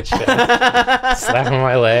slapping my chest, slapping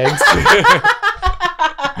my legs.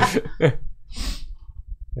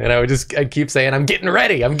 And I'd keep saying, I'm getting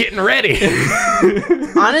ready.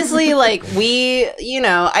 Honestly, like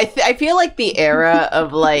I feel like the era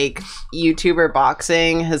of like YouTuber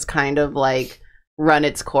boxing has kind of like run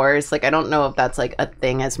its course. Like I don't know if that's like a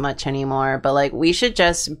thing as much anymore, but like we should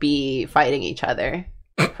just be fighting each other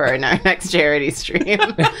for our next charity stream.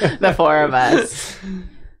 The four of us.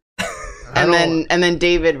 And then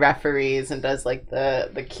David referees and does like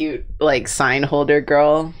the cute like sign holder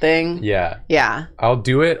girl thing. Yeah. I'll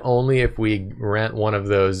do it only if we rent one of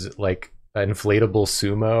those like inflatable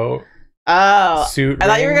sumo suit I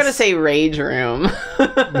thought you were rings. gonna say rage room.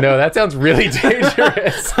 No, that sounds really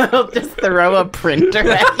dangerous. I'll just throw a printer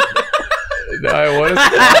at you. No, I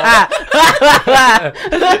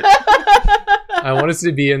want us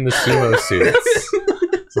to be in the sumo suits,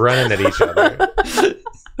 running at each other.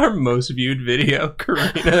 Our most viewed video,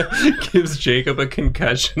 Karina gives Jacob a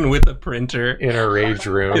concussion with a printer In a rage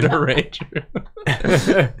room.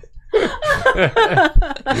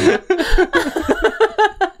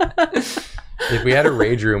 If we had a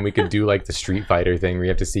rage room, we could do like the Street Fighter thing where you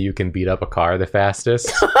have to see who can beat up a car the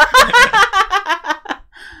fastest.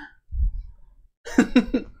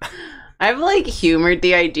 I've like humored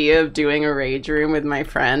the idea of doing a rage room with my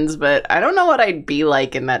friends, but I don't know what I'd be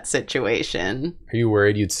like in that situation. Are you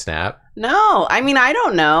worried you'd snap? No, I mean, I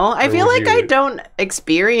don't know. I Or feel would like I you- don't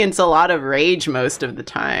experience a lot of rage most of the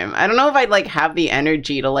time. I don't know if I'd like have the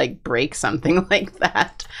energy to like break something like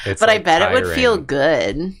that, It's, but I like, bet it would tiring. feel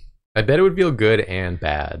good. I bet it would feel good and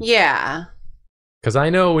bad. Yeah. Because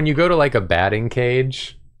I know when you go to like a batting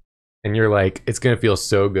cage and you're like, it's going to feel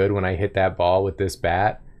so good when I hit that ball with this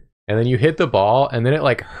bat. And then you hit the ball and then it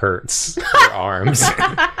like hurts your arms.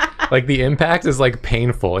 Like the impact is like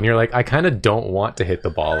painful. And you're like, I kind of don't want to hit the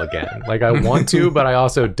ball again. Like I want to, but I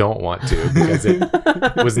also don't want to because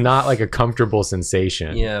it was not like a comfortable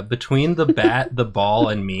sensation. Yeah, between the bat, the ball,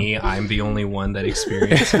 and me, I'm the only one that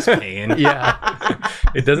experiences pain. Yeah.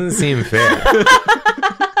 It doesn't seem fair.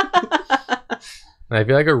 And I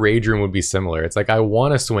feel like a rage room would be similar. It's like I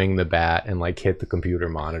want to swing the bat and like hit the computer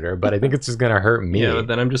monitor, but I think it's just gonna hurt me. Yeah, but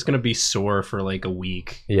then I'm just gonna be sore for like a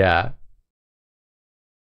week. Yeah.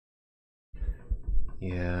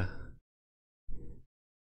 Yeah.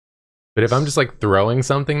 But if I'm just like throwing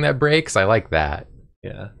something that breaks, I like that.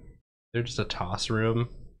 Yeah. They're just a toss room.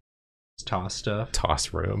 Just toss stuff.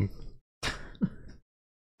 Toss room.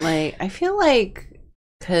 Like, I feel like,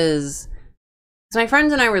 because my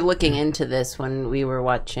friends and I were looking into this when we were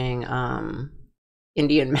watching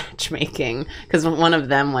Indian matchmaking, because one of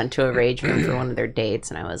them went to a rage room for one of their dates,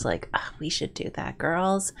 and I was like, we should do that,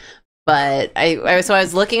 girls. But I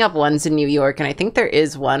was looking up ones in New York, and I think there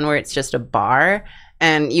is one where it's just a bar,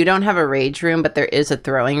 and you don't have a rage room, but there is a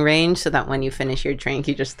throwing range, so that when you finish your drink,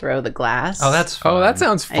 you just throw the glass. Oh, that's fun. Oh, that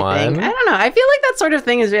sounds I think. fun. I don't know. I feel like that sort of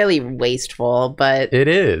thing is really wasteful, but It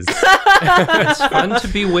is. It's fun to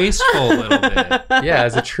be wasteful a little bit. Yeah,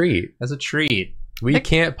 as a treat. As a treat. We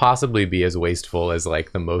can't possibly be as wasteful as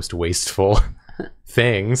like the most wasteful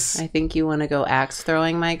things. I think you want to go axe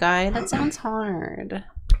throwing, my guy. That sounds hard.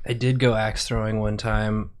 I did go axe throwing one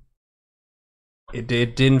time. It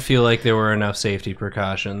didn't feel like there were enough safety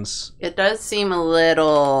precautions. It does seem a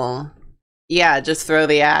little, yeah, just throw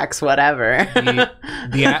the axe, whatever.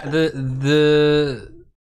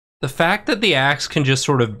 The fact that the axe can just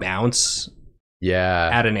sort of bounce Yeah.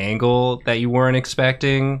 at an angle that you weren't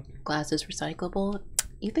expecting. Glass is recyclable.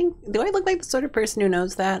 You think, do I look like the sort of person who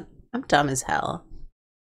knows that? I'm dumb as hell.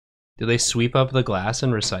 Do they sweep up the glass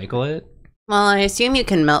and recycle it? Well, I assume you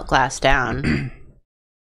can melt glass down.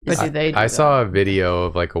 But do they do I that? saw a video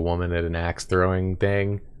of like a woman at an axe throwing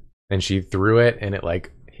thing, and she threw it and it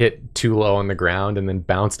like hit too low on the ground and then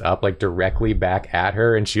bounced up like directly back at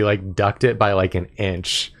her, and she like ducked it by like an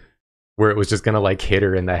inch where it was just gonna like hit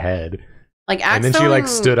her in the head. Like axe And then she throwing, like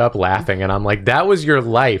stood up laughing, and I'm like, that was your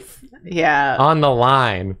life yeah. on the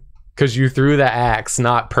line because you threw the axe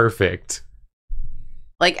not perfect.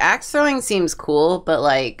 Like axe throwing seems cool, but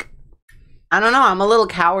like, I don't know. I'm a little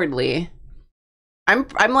cowardly. I'm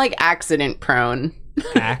like accident prone.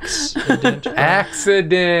 Accident.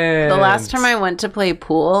 Accident. The last time I went to play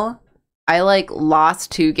pool, I like lost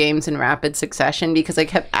 2 games in rapid succession because I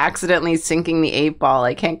kept accidentally sinking the 8 ball.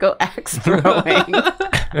 I can't go axe throwing.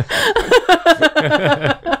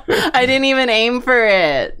 I didn't even aim for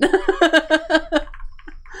it.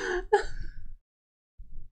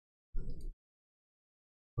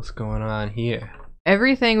 What's going on here?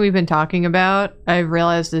 Everything we've been talking about, I've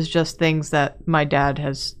realized is just things that my dad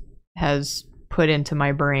has put into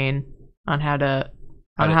my brain on how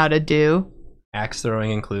to do. Axe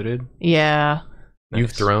throwing included? Yeah. You've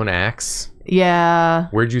Nice. thrown axe. Yeah.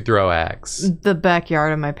 Where'd you throw axe? The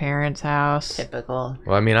backyard of my parents' house. Typical.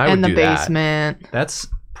 Well, I mean, I And would the do that. basement. That's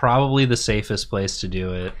probably the safest place to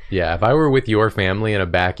do it. Yeah, if I were with your family in a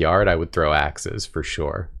backyard, I would throw axes for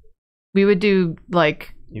sure. We would do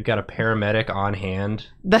like... You've got a paramedic on hand.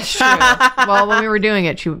 That's true. Well, when we were doing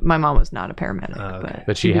it, my mom was not a paramedic. Okay.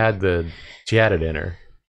 But she had it in her.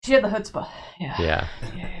 She had the chutzpah. Yeah.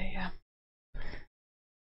 Yeah.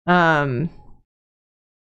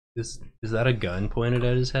 Is that a gun pointed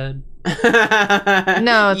at his head?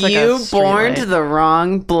 No, it's like you a street born light. the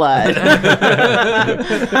wrong blood.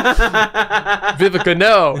 Vivica,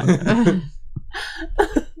 no.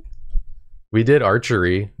 We did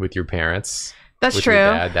archery with your parents. That's with true.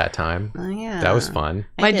 Your dad that time. Oh, yeah. That was fun.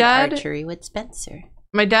 I My did dad- archery with Spencer.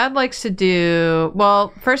 My dad likes to do...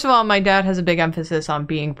 Well, first of all, my dad has a big emphasis on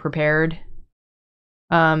being prepared.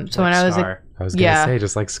 So Like when I was... Scar. I was gonna say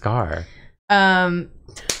just like Scar.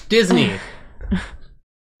 Disney.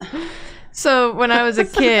 So when I was a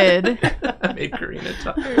kid... I made Karina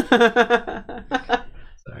tired.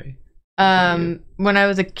 Sorry. When I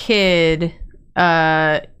was a kid,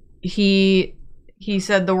 he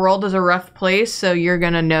said the world is a rough place, so you're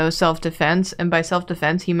gonna know self-defense. And by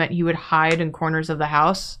self-defense, he meant he would hide in corners of the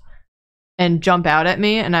house and jump out at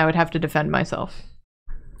me, and I would have to defend myself.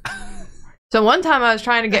 So one time I was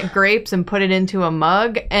trying to get grapes and put it into a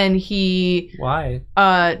mug, and he Why?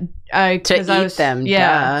 To eat them,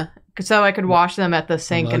 yeah, so I could wash them at the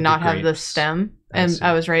sink Mug and not of have the grapes. stem. I And see.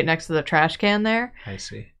 I was right next to the trash can there. I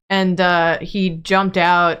see. And he jumped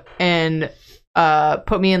out and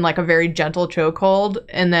put me in like a very gentle chokehold.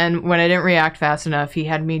 And then when I didn't react fast enough, he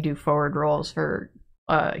had me do forward rolls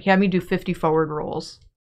he had me do 50 forward rolls.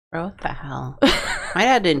 Bro, what the hell? My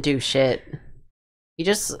dad didn't do shit.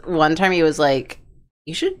 One time he was like,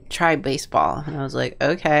 you should try baseball. And I was like,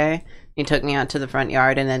 okay. He took me out to the front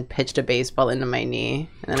yard and then pitched a baseball into my knee.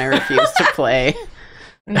 And then I refused to play.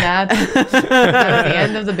 And that's the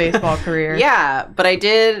end of the baseball career. Yeah, but I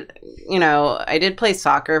did play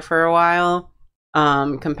soccer for a while,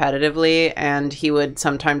 competitively, and he would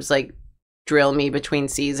sometimes like drill me between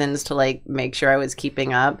seasons to like make sure I was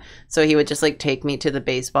keeping up. So he would just like take me to the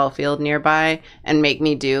baseball field nearby and make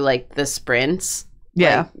me do like the sprints.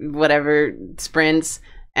 Yeah. Like, whatever sprints,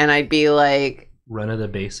 and I'd be like, Run of the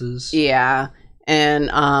bases. yeah. And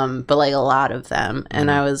but like a lot of them. And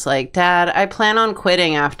I was like, Dad, I plan on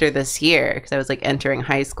quitting after this year, because I was like entering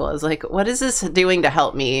high school. I was like, what is this doing to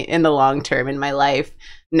help me in the long term in my life,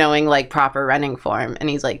 knowing like proper running form? And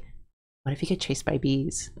he's like, what if you get chased by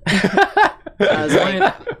bees? I was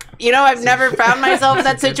like, I've never found myself in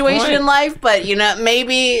that situation in life, but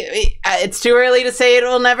maybe it's too early to say it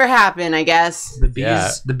will never happen, I guess.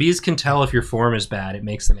 The bees can tell if your form is bad. It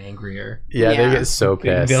makes them angrier. Yeah, Yeah. they get so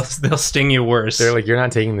pissed. They'll sting you worse. They're like, you're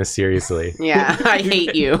not taking this seriously. Yeah, I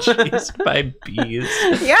hate you. Chased by bees.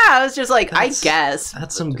 Yeah, I was just like, I guess.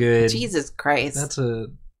 That's some good. Jesus Christ.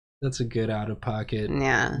 That's a good out of pocket.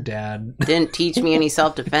 Yeah. Dad. Didn't teach me any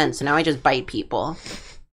self-defense, so now I just bite people.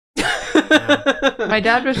 My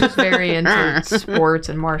dad was just very into sports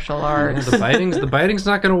and martial arts. The biting's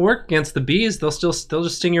not going to work against the bees. They'll just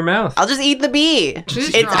sting your mouth. I'll just eat the bee.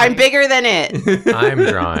 drawing? I'm bigger than it. I'm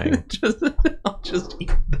drawing. I'll just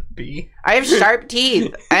eat the bee. I have sharp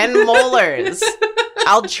teeth and molars.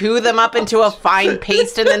 I'll chew them up into a fine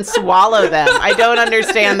paste and then swallow them. I don't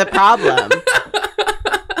understand the problem.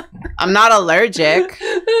 I'm not allergic.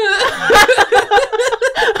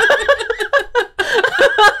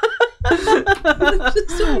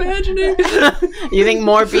 Just imagining. You think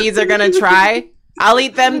more bees are gonna try? I'll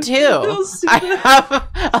eat them too. I have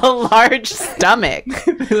a large stomach.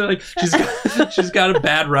 They're like, she's got a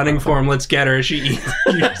bad running form. Let's get her. You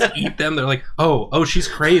just eat them. They're like, oh, she's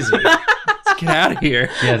crazy. Let's get out of here.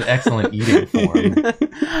 She has excellent eating form.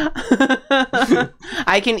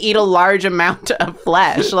 I can eat a large amount of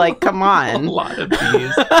flesh. Like, come A on. lot of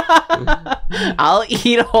bees. I'll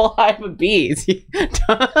eat a whole hive of bees.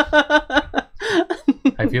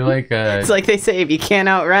 I feel like It's like they say, if you can't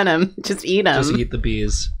outrun them, just eat them. Just eat the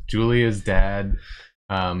bees. Julia's dad,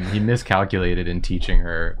 he miscalculated in teaching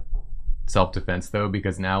her self-defense, though,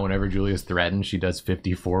 because now whenever Julia's threatened, she does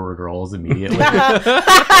 50 forward rolls immediately.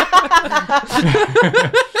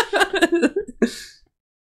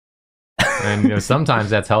 And sometimes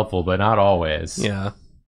that's helpful, but not always. Yeah.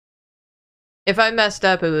 If I messed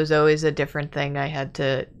up, it was always a different thing I had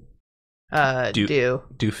to do.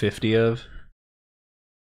 Do 50 of.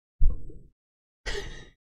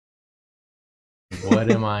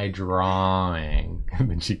 What am I drawing? And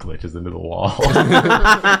then she glitches into the wall.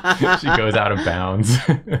 She goes out of bounds.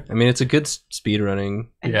 I mean, it's a good speedrunning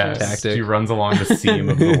tactic. She runs along the seam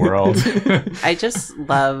of the world. I just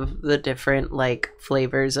love the different like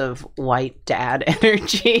flavors of white dad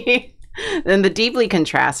energy. And the deeply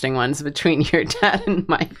contrasting ones between your dad and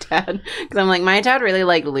my dad. Because I'm like, my dad really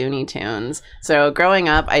liked Looney Tunes. So growing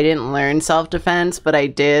up, I didn't learn self-defense, but I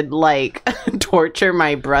did like torture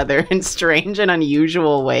my brother in strange and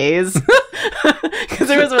unusual ways. Because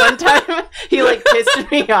there was one time he like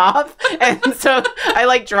pissed me off. And so I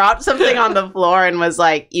like dropped something on the floor and was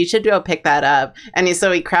like, you should go pick that up. And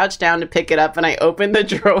so he crouched down to pick it up and I opened the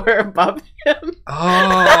drawer above him.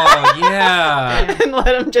 Oh, yeah. And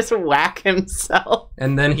let him just whack himself.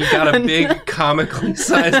 And then he got a big comically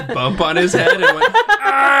sized bump on his head and went,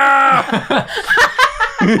 ah!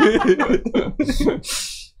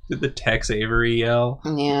 Did the Tex Avery yell?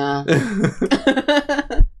 Yeah.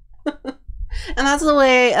 And that's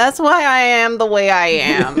why I am the way I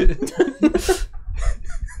am.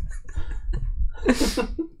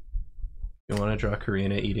 You want to draw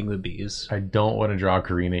Karina eating the bees? I don't want to draw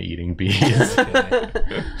Karina eating bees.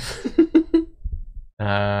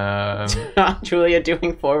 Julia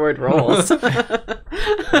doing forward rolls. A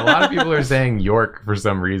lot of people are saying York for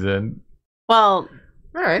some reason. Well,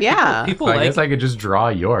 All right. yeah. People So I like guess I could just draw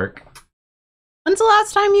York. When's the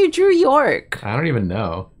last time you drew York? I don't even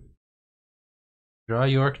know. draw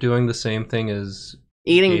York doing the same thing as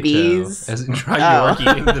Eating Gato, bees. as in draw York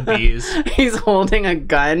eating the bees. He's holding a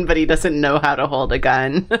gun, but he doesn't know how to hold a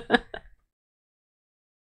gun.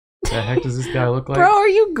 The heck does this guy look like? Bro, are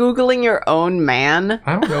you Googling your own man?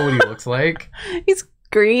 I don't know what he looks like. He's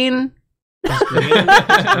green. He's green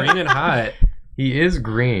and hot. He is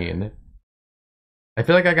green. I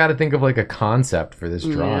feel like I got to think of like a concept for this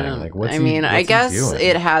drawing. Yeah. Like, what's I he, mean, what's I he guess doing?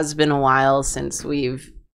 it has been a while since we've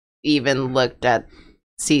even looked at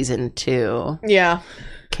season 2 Yeah.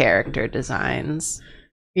 character designs.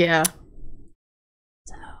 Yeah.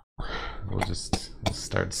 We'll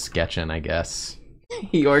start sketching, I guess.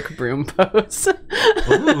 York broom pose.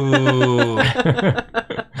 Ooh.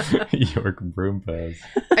 York broom pose.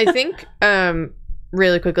 I think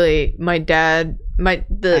really quickly, my dad I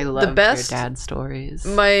love the best your dad stories.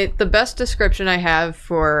 the best description I have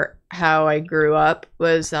for how I grew up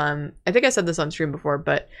was I think I said this on stream before,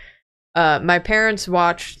 but my parents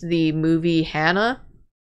watched the movie Hannah.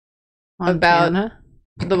 Montana?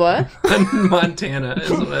 The what? Montana is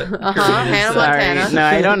what. Hannah Sorry. Montana. No,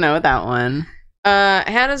 I don't know that one.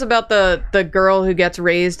 Hannah's about the girl who gets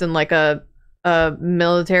raised in like a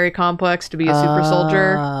military complex to be a super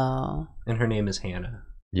soldier. Oh. And her name is Hannah.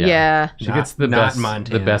 Yeah. She gets the Not best,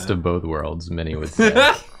 Montana. the best of both worlds, many would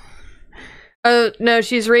say. Oh, no,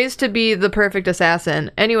 she's raised to be the perfect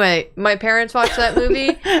assassin. Anyway, my parents watched that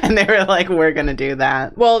movie. And they were like, we're gonna do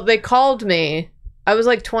that. Well, they called me. I was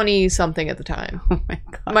like 20 something at the time. Oh my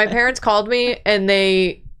god. My parents called me and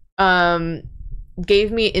they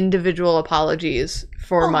gave me individual apologies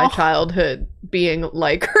for my childhood being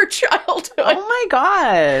like her childhood. Oh my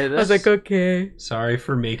god. I was like, okay. Sorry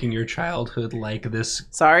for making your childhood like this.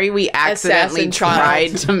 Sorry we accidentally Assassin child.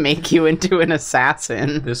 tried to make you into an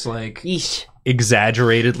assassin. This like Yeesh.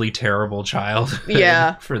 exaggeratedly terrible childhood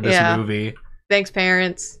Yeah, for this yeah. movie. Thanks,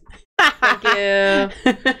 parents. Thank you.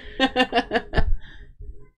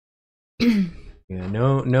 Yeah,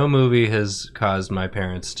 no movie has caused my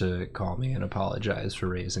parents to call me and apologize for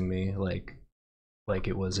raising me like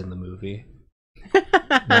it was in the movie.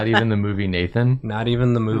 Not even the movie Nathan. Not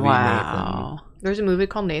even the movie Wow. There's a movie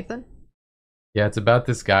called Nathan. Yeah, it's about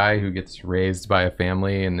this guy who gets raised by a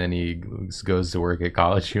family and then he goes to work at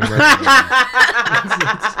College Humor. Nathan.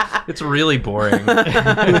 It's really boring. It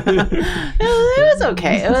was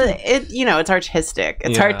okay. It's artistic.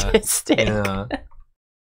 It's Yeah. artistic. Yeah.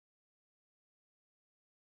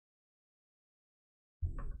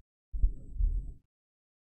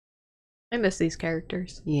 I miss these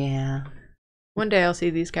characters. Yeah. One day I'll see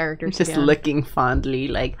these characters Just again. looking fondly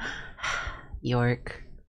like York.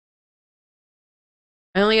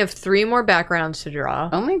 I only have 3 more backgrounds to draw.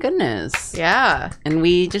 Oh my goodness. Yeah. And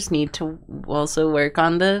we just need to also work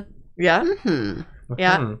on the Yeah.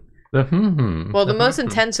 Yeah. The Well, the most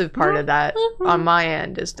intensive part of that on my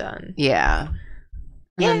end is done. Yeah.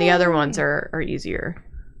 And then the other ones are easier.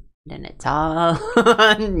 Then it's all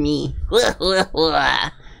on me.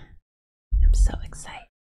 I'm so excited.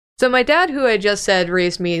 So my dad, who I just said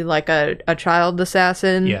raised me like a child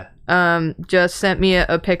assassin, Yeah. just sent me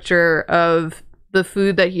a picture of the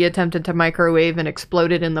food that he attempted to microwave and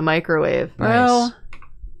exploded in the microwave. Nice.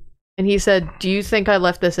 And he said, "Do you think I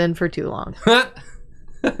left this in for too long?"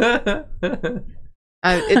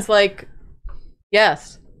 It's like,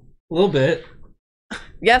 yes. A little bit.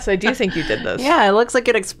 Yes, I do think you did this. Yeah, it looks like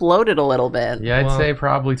it exploded a little bit. Yeah, I'd Well- say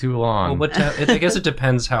probably too long. Well, I guess it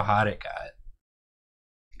depends how hot it got.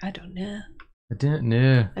 I don't know. I didn't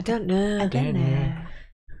know. I don't know.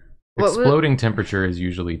 What was- Exploding temperature is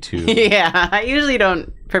usually too Yeah, I usually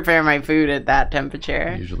don't prepare my food at that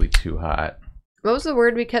temperature. usually too hot. What was the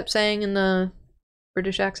word we kept saying in the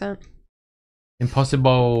British accent?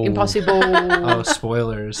 Impossible. Impossible. Oh,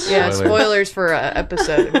 spoilers. Yeah, Spoilers. spoilers for an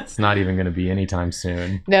episode. It's not even going to be anytime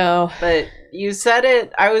soon. No. But you said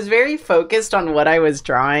it, I was very focused on what I was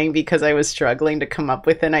drawing because I was struggling to come up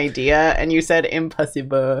with an idea, and you said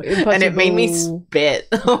impossible. And it made me spit.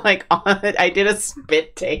 Like, I did a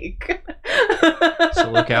spit take. So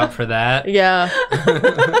look out for that Yeah.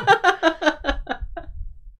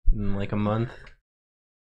 in like a month.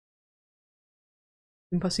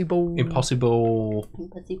 Impossible. Impossible.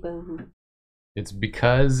 It's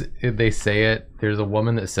because they say it. There's a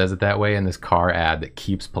woman that says it that way in this car ad that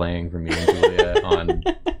keeps playing for me and Julia on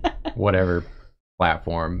whatever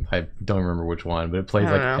platform. I don't remember which one, but it plays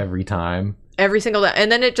I like don't know. every time. Every single day.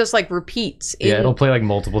 And then it just like repeats. Yeah, it'll play like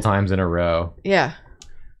multiple times in a row. Yeah.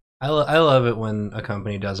 I love it when a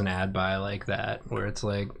company does an ad buy like that, where it's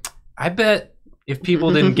like, I bet if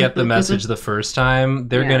people didn't get the message the first time,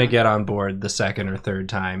 they're Yeah. gonna get on board the second or third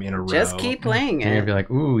time in a row. Just keep playing You're going to it. be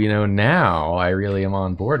like, ooh, now I really am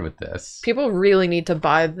on board with this. People really need to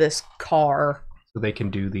buy this car. so they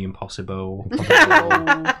can do the impossible.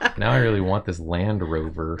 Now I really want this Land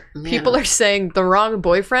Rover. People are saying the wrong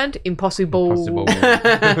boyfriend. Impossible. Impossible.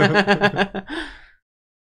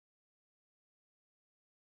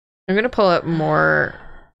 I'm gonna pull up more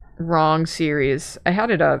wrong series. I had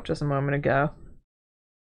it up just a moment ago.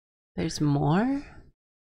 There's more?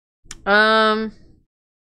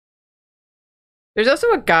 There's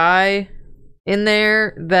also a guy in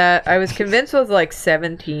there that I was convinced was like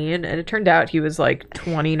 17, and it turned out he was like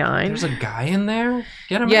 29. There's a guy in there?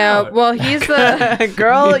 Get him Yeah, out. well, he's the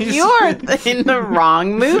Girl, you're in the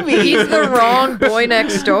wrong movie. he's the wrong boy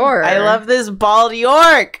next door. I love this bald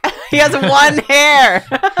York. He has one hair.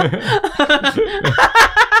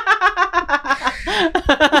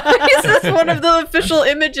 Is this one of the official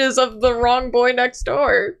images of the wrong boy next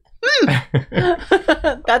door?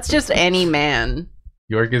 That's just any man.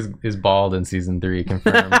 York is bald in season 3,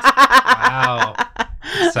 confirmed. Wow.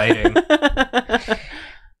 Exciting.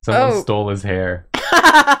 Someone Oh. stole his hair.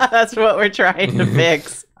 That's what we're trying to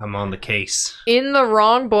fix. I'm on the case. In the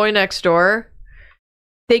wrong boy next door,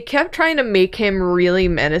 they kept trying to make him really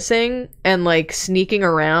menacing and like sneaking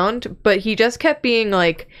around, but he just kept being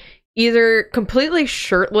like either completely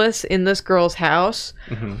shirtless in this girl's house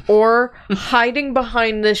Mhm. or hiding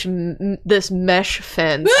behind this mesh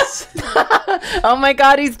fence. Oh my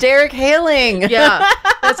god, he's Derek Haling. Yeah,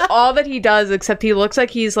 that's all that he does, except he looks like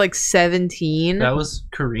he's like 17. That was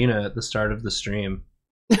Karina at the start of the stream.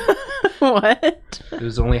 What? It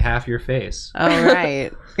was only half your face. Oh,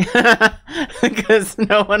 right. Because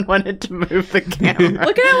no one wanted to move the camera.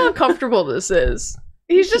 Look at how uncomfortable this is.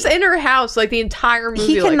 He's just in her house like the entire movie.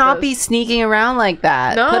 He cannot like be this. sneaking around like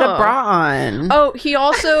that. No. Put a bra on. Oh, he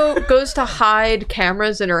also goes to hide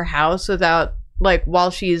cameras in her house without, like,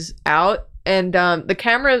 while she's out, and the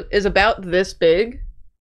camera is about this big,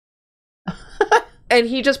 and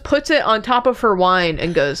he just puts it on top of her wine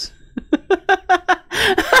and goes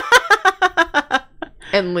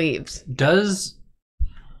and leaves.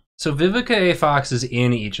 So Vivica A. Fox is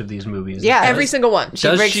in each of these movies. Yeah. Every single one. She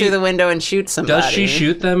Does breaks she- through the window and shoots somebody. Does she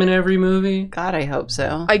shoot them in every movie? God, I hope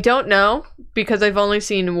so. I don't know because I've only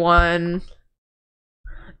seen one.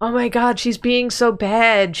 Oh my god, she's being so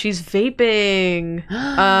bad. She's vaping.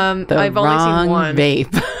 The I've only wrong seen one.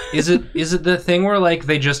 vape. Is it the thing where like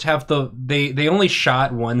they just have they only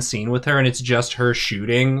shot one scene with her and it's just her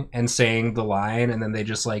shooting and saying the line and then they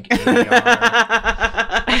just like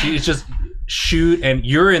ADR. She's just shoot and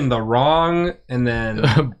you're in the wrong and then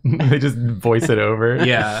They just voice it over.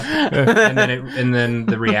 yeah and then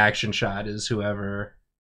the reaction shot is whoever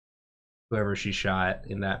she shot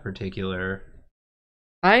in that particular.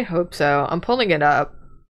 I hope so. I'm pulling it up.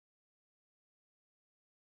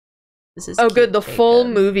 This is Oh, good. The Jacob. full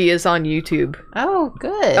movie is on YouTube. Oh,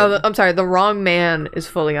 good. Oh, I'm sorry. The Wrong Man is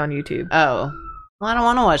fully on YouTube. Oh. Well, I don't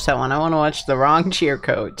want to watch that one. I want to watch The Wrong Cheer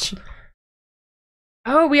Coach.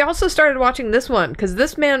 Oh, we also started watching this one because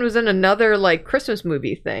this man was in another like Christmas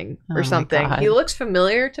movie thing Oh or my something. God. He looks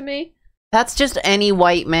familiar to me. That's just any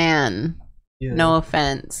white man. Yeah. No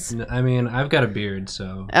offense. I mean, I've got a beard,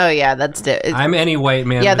 so Oh, yeah, that's... I'm any white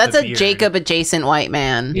man. yeah, with that's a beard. Jacob adjacent white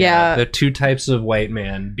man. Yeah. The two types of white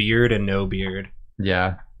man: beard and no beard.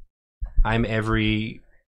 Yeah. I'm every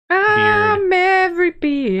I'm every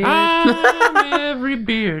beard. I'm every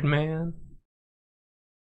beard man.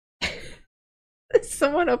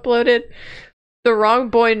 Someone uploaded the Wrong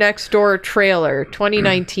Boy Next Door trailer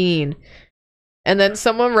 2019. And then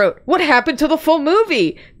someone wrote, "What happened to the full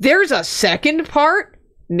movie? There's a second part?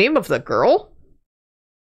 Name of the girl?"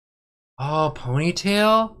 Oh,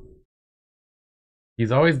 Ponytail?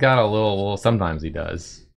 He's always got a little. Sometimes he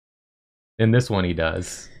does. In this one, he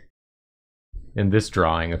does. In this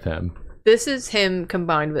drawing of him. This is him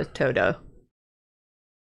combined with Toto.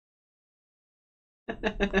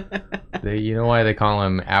 You know why they call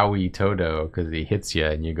him Owie Toto? Because he hits you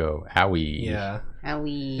and you go, owie. Yeah.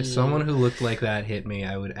 Owie. If someone who looked like that hit me,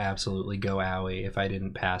 I would absolutely go owie if I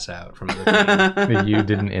didn't pass out from the pain. If you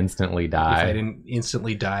didn't instantly If die. I didn't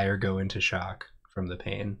instantly die or go into shock from the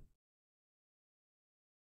pain.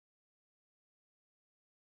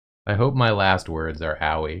 I hope my last words are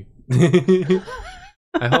owie.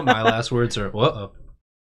 I hope my last words are, whoa.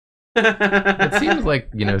 It seems like,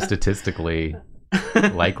 statistically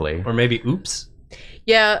likely. Or maybe, oops.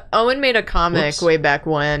 Yeah, Owen made a comic Whoops. way back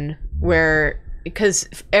when where, because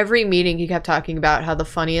every meeting he kept talking about how the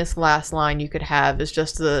funniest last line you could have is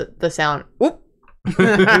just the sound, whoop. It's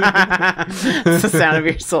the sound of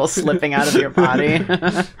your soul slipping out of your body.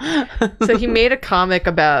 So he made a comic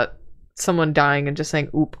about someone dying and just saying,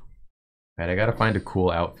 oop. Right, I gotta find a cool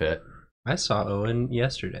outfit. I saw Owen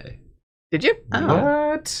yesterday. Did you? Oh.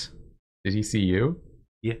 What? Did he see you?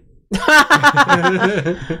 Yeah.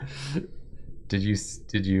 Did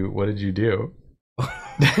you, what did you do?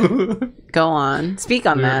 Go on. Speak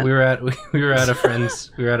on that. We were at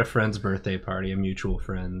a friend's birthday party, a mutual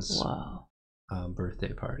friend's Whoa.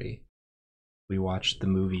 birthday party. We watched the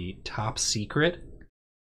movie Top Secret,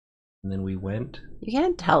 and then we went You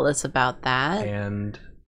can't tell us about that. and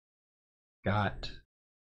got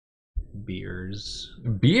beers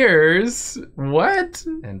Beers? What?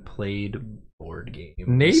 and played board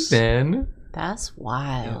games. That's It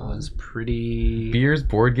wild. was pretty. Beers,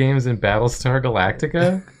 board games, and Battlestar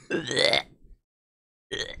Galactica?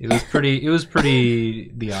 It was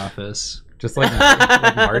pretty. The Office. Just like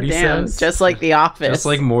Marty Damn, says? just like The Office. Just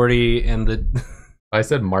like Morty and the. I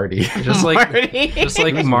said Marty. Just like Marty. just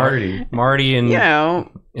like Who's Marty? Marty and You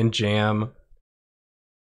know. and Jam.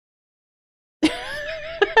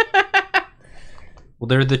 Well,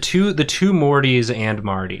 they're the two Mortys and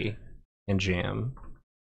Marty and Jam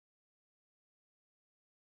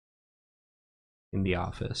in The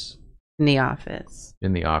Office. In The Office.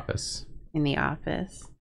 In the office. In The Office.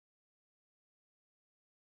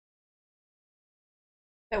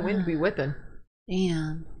 That wind be whipping.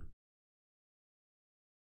 Damn.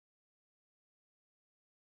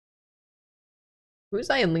 Who's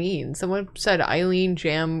Eileen? Someone said Eileen,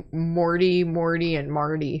 Jam, Morty, and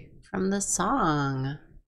Marty. From the song.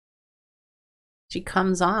 She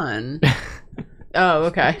comes on. Oh,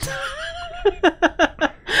 okay.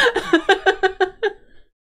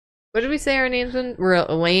 What did we say our names in? We're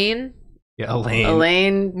Elaine, Yeah, Elaine.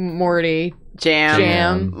 Elaine, Morty, Jam,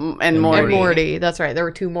 and and Morty. Morty. That's right. There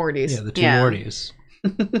were two Mortys. Yeah, the two Yeah. Mortys.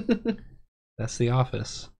 That's The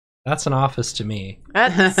Office. That's an office to me.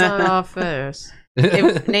 That's an office.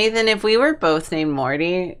 If, Nathan, if we were both named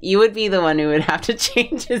Morty, you would be the one who would have to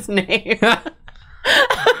change his name.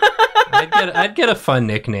 I'd get a fun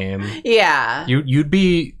nickname. Yeah. You'd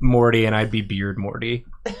be Morty and I'd be Beard Morty.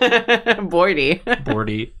 Bordy.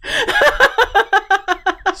 Bordy.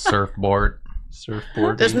 Surfboard.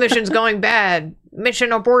 Surfboard. This mission's going bad. Mission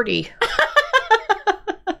aborty.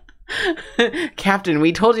 Captain,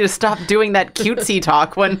 we told you to stop doing that cutesy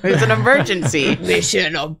talk when there's an emergency.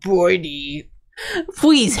 Mission aborty.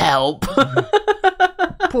 Please help.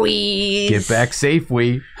 Please. Get back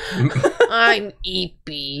safely. I'm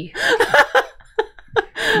Eepy.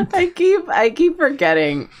 I keep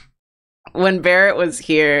forgetting. When Barrett was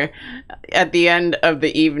here at the end of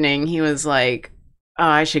the evening, he was like, "Oh,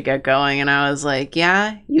 I should get going." And I was like,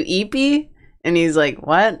 "Yeah, you eepy?" And he's like,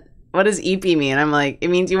 "What? What does eepy mean?" I'm like, "It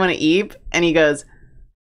means you want to eep." And he goes,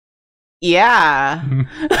 "Yeah."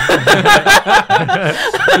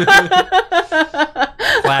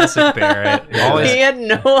 Classic Barrett. He had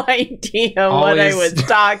no idea what I was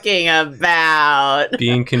talking about.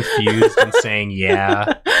 Being confused and saying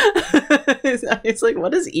yeah. He's like,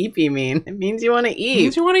 "What does eepy mean?" It means you want to eat. It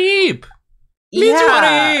means you want to eep. It Yeah. means you want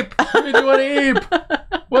to eep. It means you want to eep.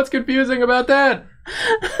 What's confusing about that?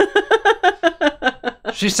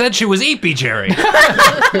 She said she was eepy, Jerry. At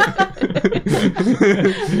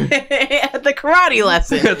the karate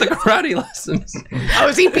lesson. At the karate lessons. I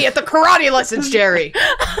was Eepy at the karate lessons, Jerry.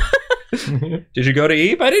 Did you go to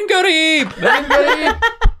eep? I didn't go to eep. I didn't go to eep.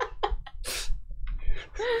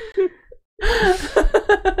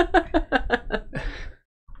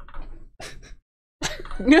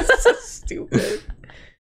 So stupid.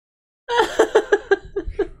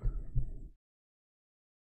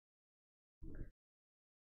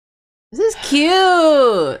 This is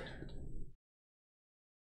cute.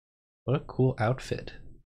 What a cool outfit.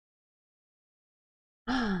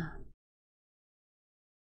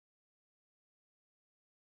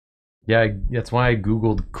 Yeah, that's why I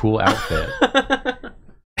googled cool outfit.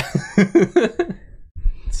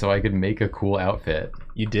 So I could make a cool outfit.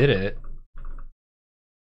 You did it.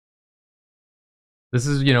 This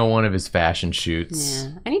is, one of his fashion shoots.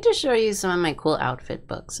 Yeah, I need to show you some of my cool outfit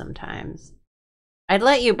books sometimes. I'd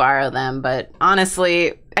let you borrow them, but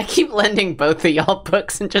honestly, I keep lending both of y'all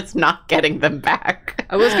books and just not getting them back.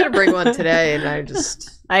 I was gonna bring one today, and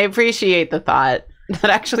I appreciate the thought. That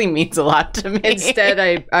actually means a lot to me.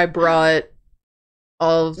 instead I brought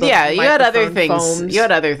all of the you had other microphone things. foams. You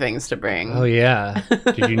had other things to bring. Oh yeah.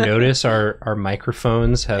 Did you notice our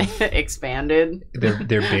microphones have expanded?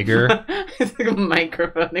 they're bigger? It's like a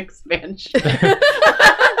microphone expansion.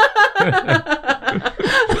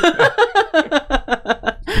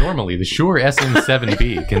 Normally, the Shure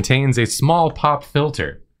SM7B contains a small pop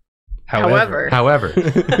filter. However,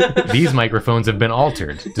 These microphones have been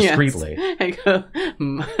altered discreetly. Yes. I go,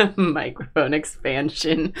 microphone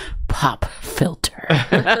expansion, pop filter.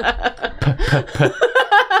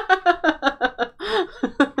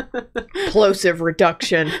 plosive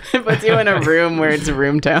reduction. It puts you in a room where it's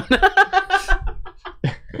room tone.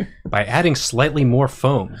 By adding slightly more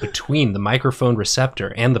foam between the microphone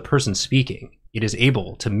receptor and the person speaking, it is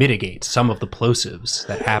able to mitigate some of the plosives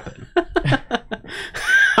that happen.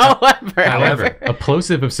 However, a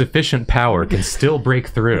plosive of sufficient power can still break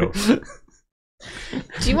through.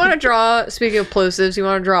 Do you want to draw? Speaking of plosives, you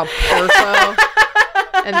want to draw a portfolio,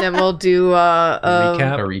 and then we'll do A a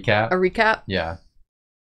recap. recap. Yeah.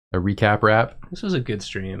 A recap rap. This was a good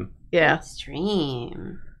stream. Yeah.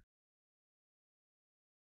 stream.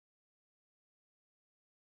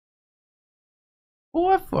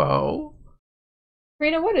 Orpho.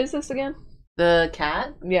 Rena, what is this again? The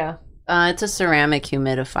cat? Yeah. It's a ceramic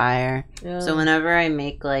humidifier. Yeah. So whenever I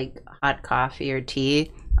make like hot coffee or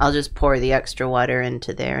tea, I'll just pour the extra water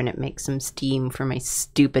into there and it makes some steam for my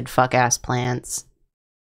stupid fuck ass plants.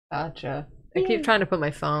 Gotcha. I keep trying to put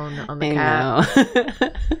my phone on the I cat. know.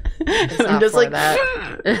 It's I'm not just for like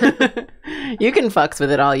that. You can fucks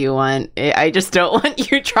with it all you want. I just don't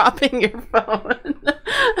want you dropping your phone.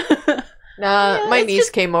 Nah, Yeah, my it's niece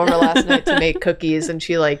just- came over last night to make cookies, and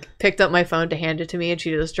she like picked up my phone to hand it to me, and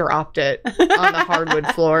she just dropped it on the hardwood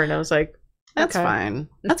floor, and I was like, That's okay. fine.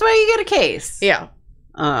 That's why you get a case. Yeah.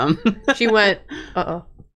 She went, I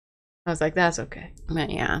was like, that's okay. But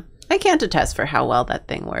yeah, I can't attest for how well that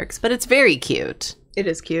thing works, but it's very cute. It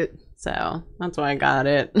is cute. So that's why I got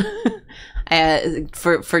it.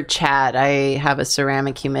 For chat, I have a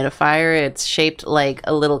ceramic humidifier. It's shaped like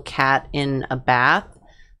a little cat in a bath,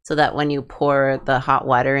 so that when you pour the hot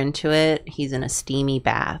water into it, he's in a steamy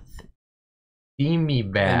bath. Steamy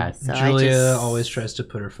bath. So I Julia just- always tries to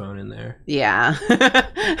put her phone in there. Yeah.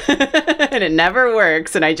 And it never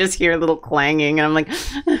works, and I just hear a little clanging, and I'm like,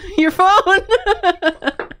 your phone!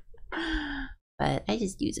 But I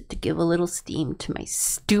just use it to give a little steam to my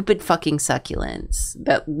stupid fucking succulents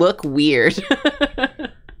that look weird.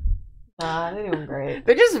 They're doing great.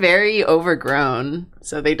 They're just very overgrown,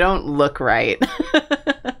 so they don't look right.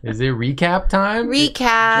 Is it recap time?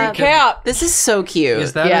 Recap. This is so cute.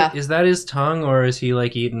 Is that Yeah. is that his tongue, or is he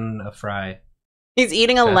like eating a fry? He's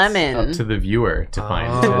eating a That's lemon. up to the viewer to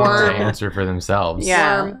find Oh. to Worm. answer for themselves.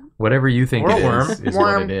 Yeah. Worm. Whatever you think Or it worm. is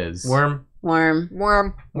Worm. what it is. Worm. Worm.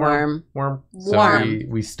 Worm. Worm. So Worm.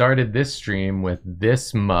 we started this stream with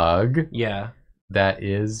this mug Yeah. that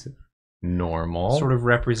is normal. Sort of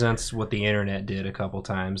represents what the internet did a couple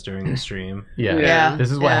times during the stream. Yeah. Yeah.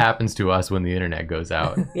 This is what Yeah. happens to us when the internet goes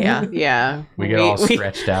out. Yeah. Yeah. We get all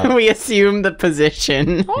stretched out. We assume the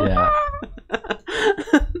position.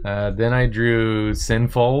 Yeah. Then I drew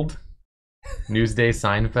Sinfold, Newsday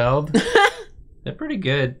Seinfeld. They're pretty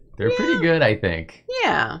good. They're pretty good, I think.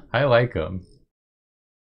 Yeah. I like them.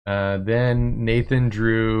 Then Nathan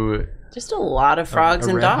drew Just a lot of frogs A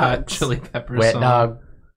and Red Hot dogs. Chili Pepper Wet song. Dog,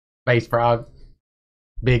 Space Frog,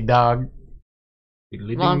 Big Dog,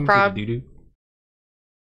 Long frog. Doo-doo-doo.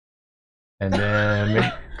 and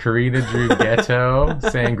then Karina drew Ghetto,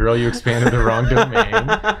 saying, "Girl, you expanded the wrong domain."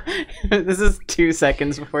 This is 2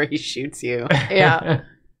 seconds before he shoots you. Yeah.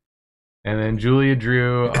 And then Julia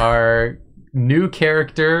drew our new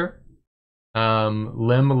character,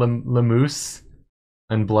 Lim Lamoose.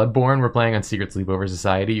 And Bloodborne, we're playing on Secret Sleepover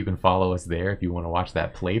Society. You can follow us there if you want to watch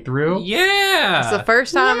that playthrough. Yeah. It's the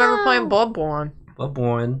first time I'm ever playing Bloodborne.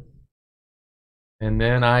 Bloodborne. And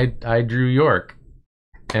then I drew York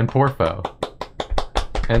and Porfo.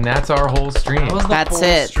 And that's our whole stream. That was the That's whole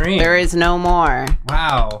it. stream. There is no more.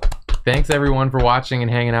 Wow. Thanks everyone for watching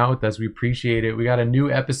and hanging out with us. We appreciate it. We got a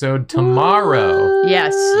new episode tomorrow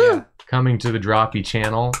Yes. Yeah. coming to the Drawfee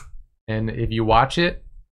channel. And if you watch it,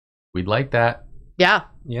 we'd like that. Yeah.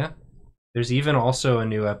 Yeah. There's even also a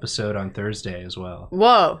new episode on Thursday as well.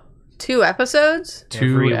 Whoa. 2 episodes?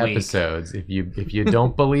 Two Every week. episodes. If you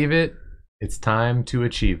don't believe it, it's time to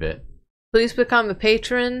achieve it. Please become a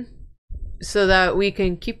patron so that we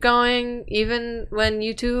can keep going even when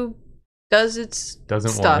YouTube does its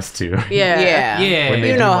Doesn't stuff. want us to. Yeah. Yeah. When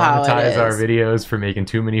they You know how it demonetize our is. videos for making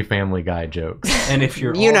too many Family Guy jokes. And if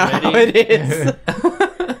you're You know how it is.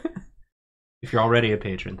 If you're already a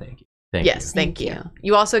patron, thank you. Thank Yes, you. thank you.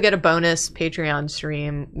 You also get a bonus Patreon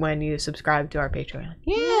stream when you subscribe to our Patreon.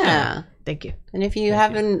 Yeah. Thank you. And if you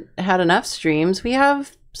haven't had enough streams, we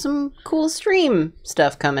have some cool stream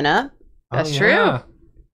stuff coming up. That's true.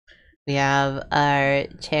 We have our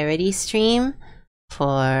charity stream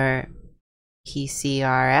for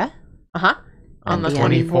PCRF. Uh-huh. On the at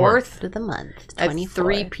 24th of the month. at 24th.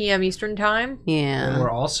 3 p.m. Eastern Time. Yeah. And we're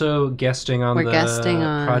also guesting on We're the guesting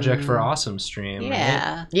on- Project for Awesome stream.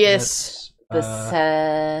 Yeah. Yes. Right? The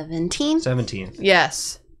 17th. 17th.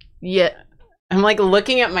 Yes. Yeah. I'm like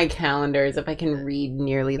looking at my calendar as if I can read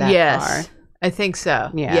nearly that Yes. far. I think so.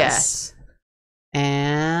 Yes. Yes.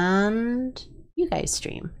 And you guys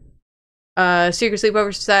stream. Secret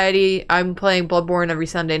Sleepover Society. I'm playing Bloodborne every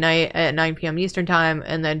Sunday night at 9 p.m. Eastern Time,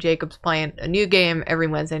 and then Jacob's playing a new game every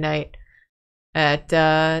Wednesday night at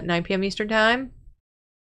 9 p.m. Eastern Time.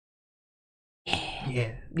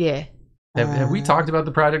 Yeah. Yeah. Have we talked about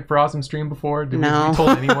the Project for Awesome stream before? Did No. we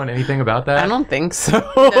told anyone anything about that? I don't think so.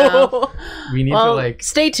 No. We need well, to like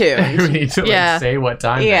stay we tuned. need to Yeah. like say what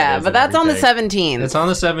time. Yeah, that is but and that's on the everything. 17th. It's on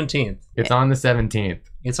the 17th. It's on the 17th.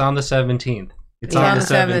 It's on the 17th. It's on the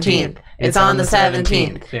 17th. It's on the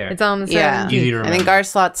 17th. There. It's on the 17th. Yeah. Easy to I remember. think our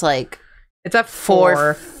slot's like It's at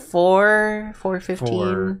 4 4. 4:15.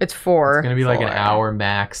 Four. It's 4. It's gonna be like an 4. hour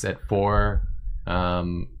max at 4.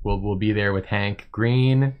 We'll be there with Hank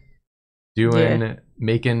Green,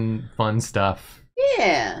 making fun stuff.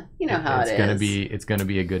 Yeah, you know how It's gonna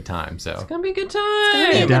be a good time. So It's gonna be a good gonna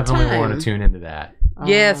time. be you a good definitely time. want to tune into that.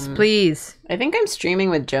 Yes, please. I think I'm streaming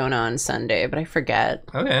with Jonah on Sunday, but I forget.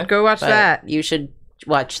 Okay. Go watch But that. you should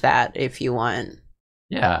watch that if you want.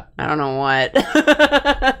 Yeah, I don't know what.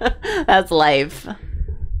 That's life.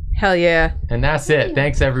 Hell yeah. and that's it.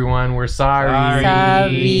 Thanks everyone. We're sorry. Sorry.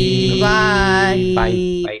 Sorry. Bye.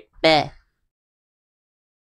 Bye. Bye. Bye.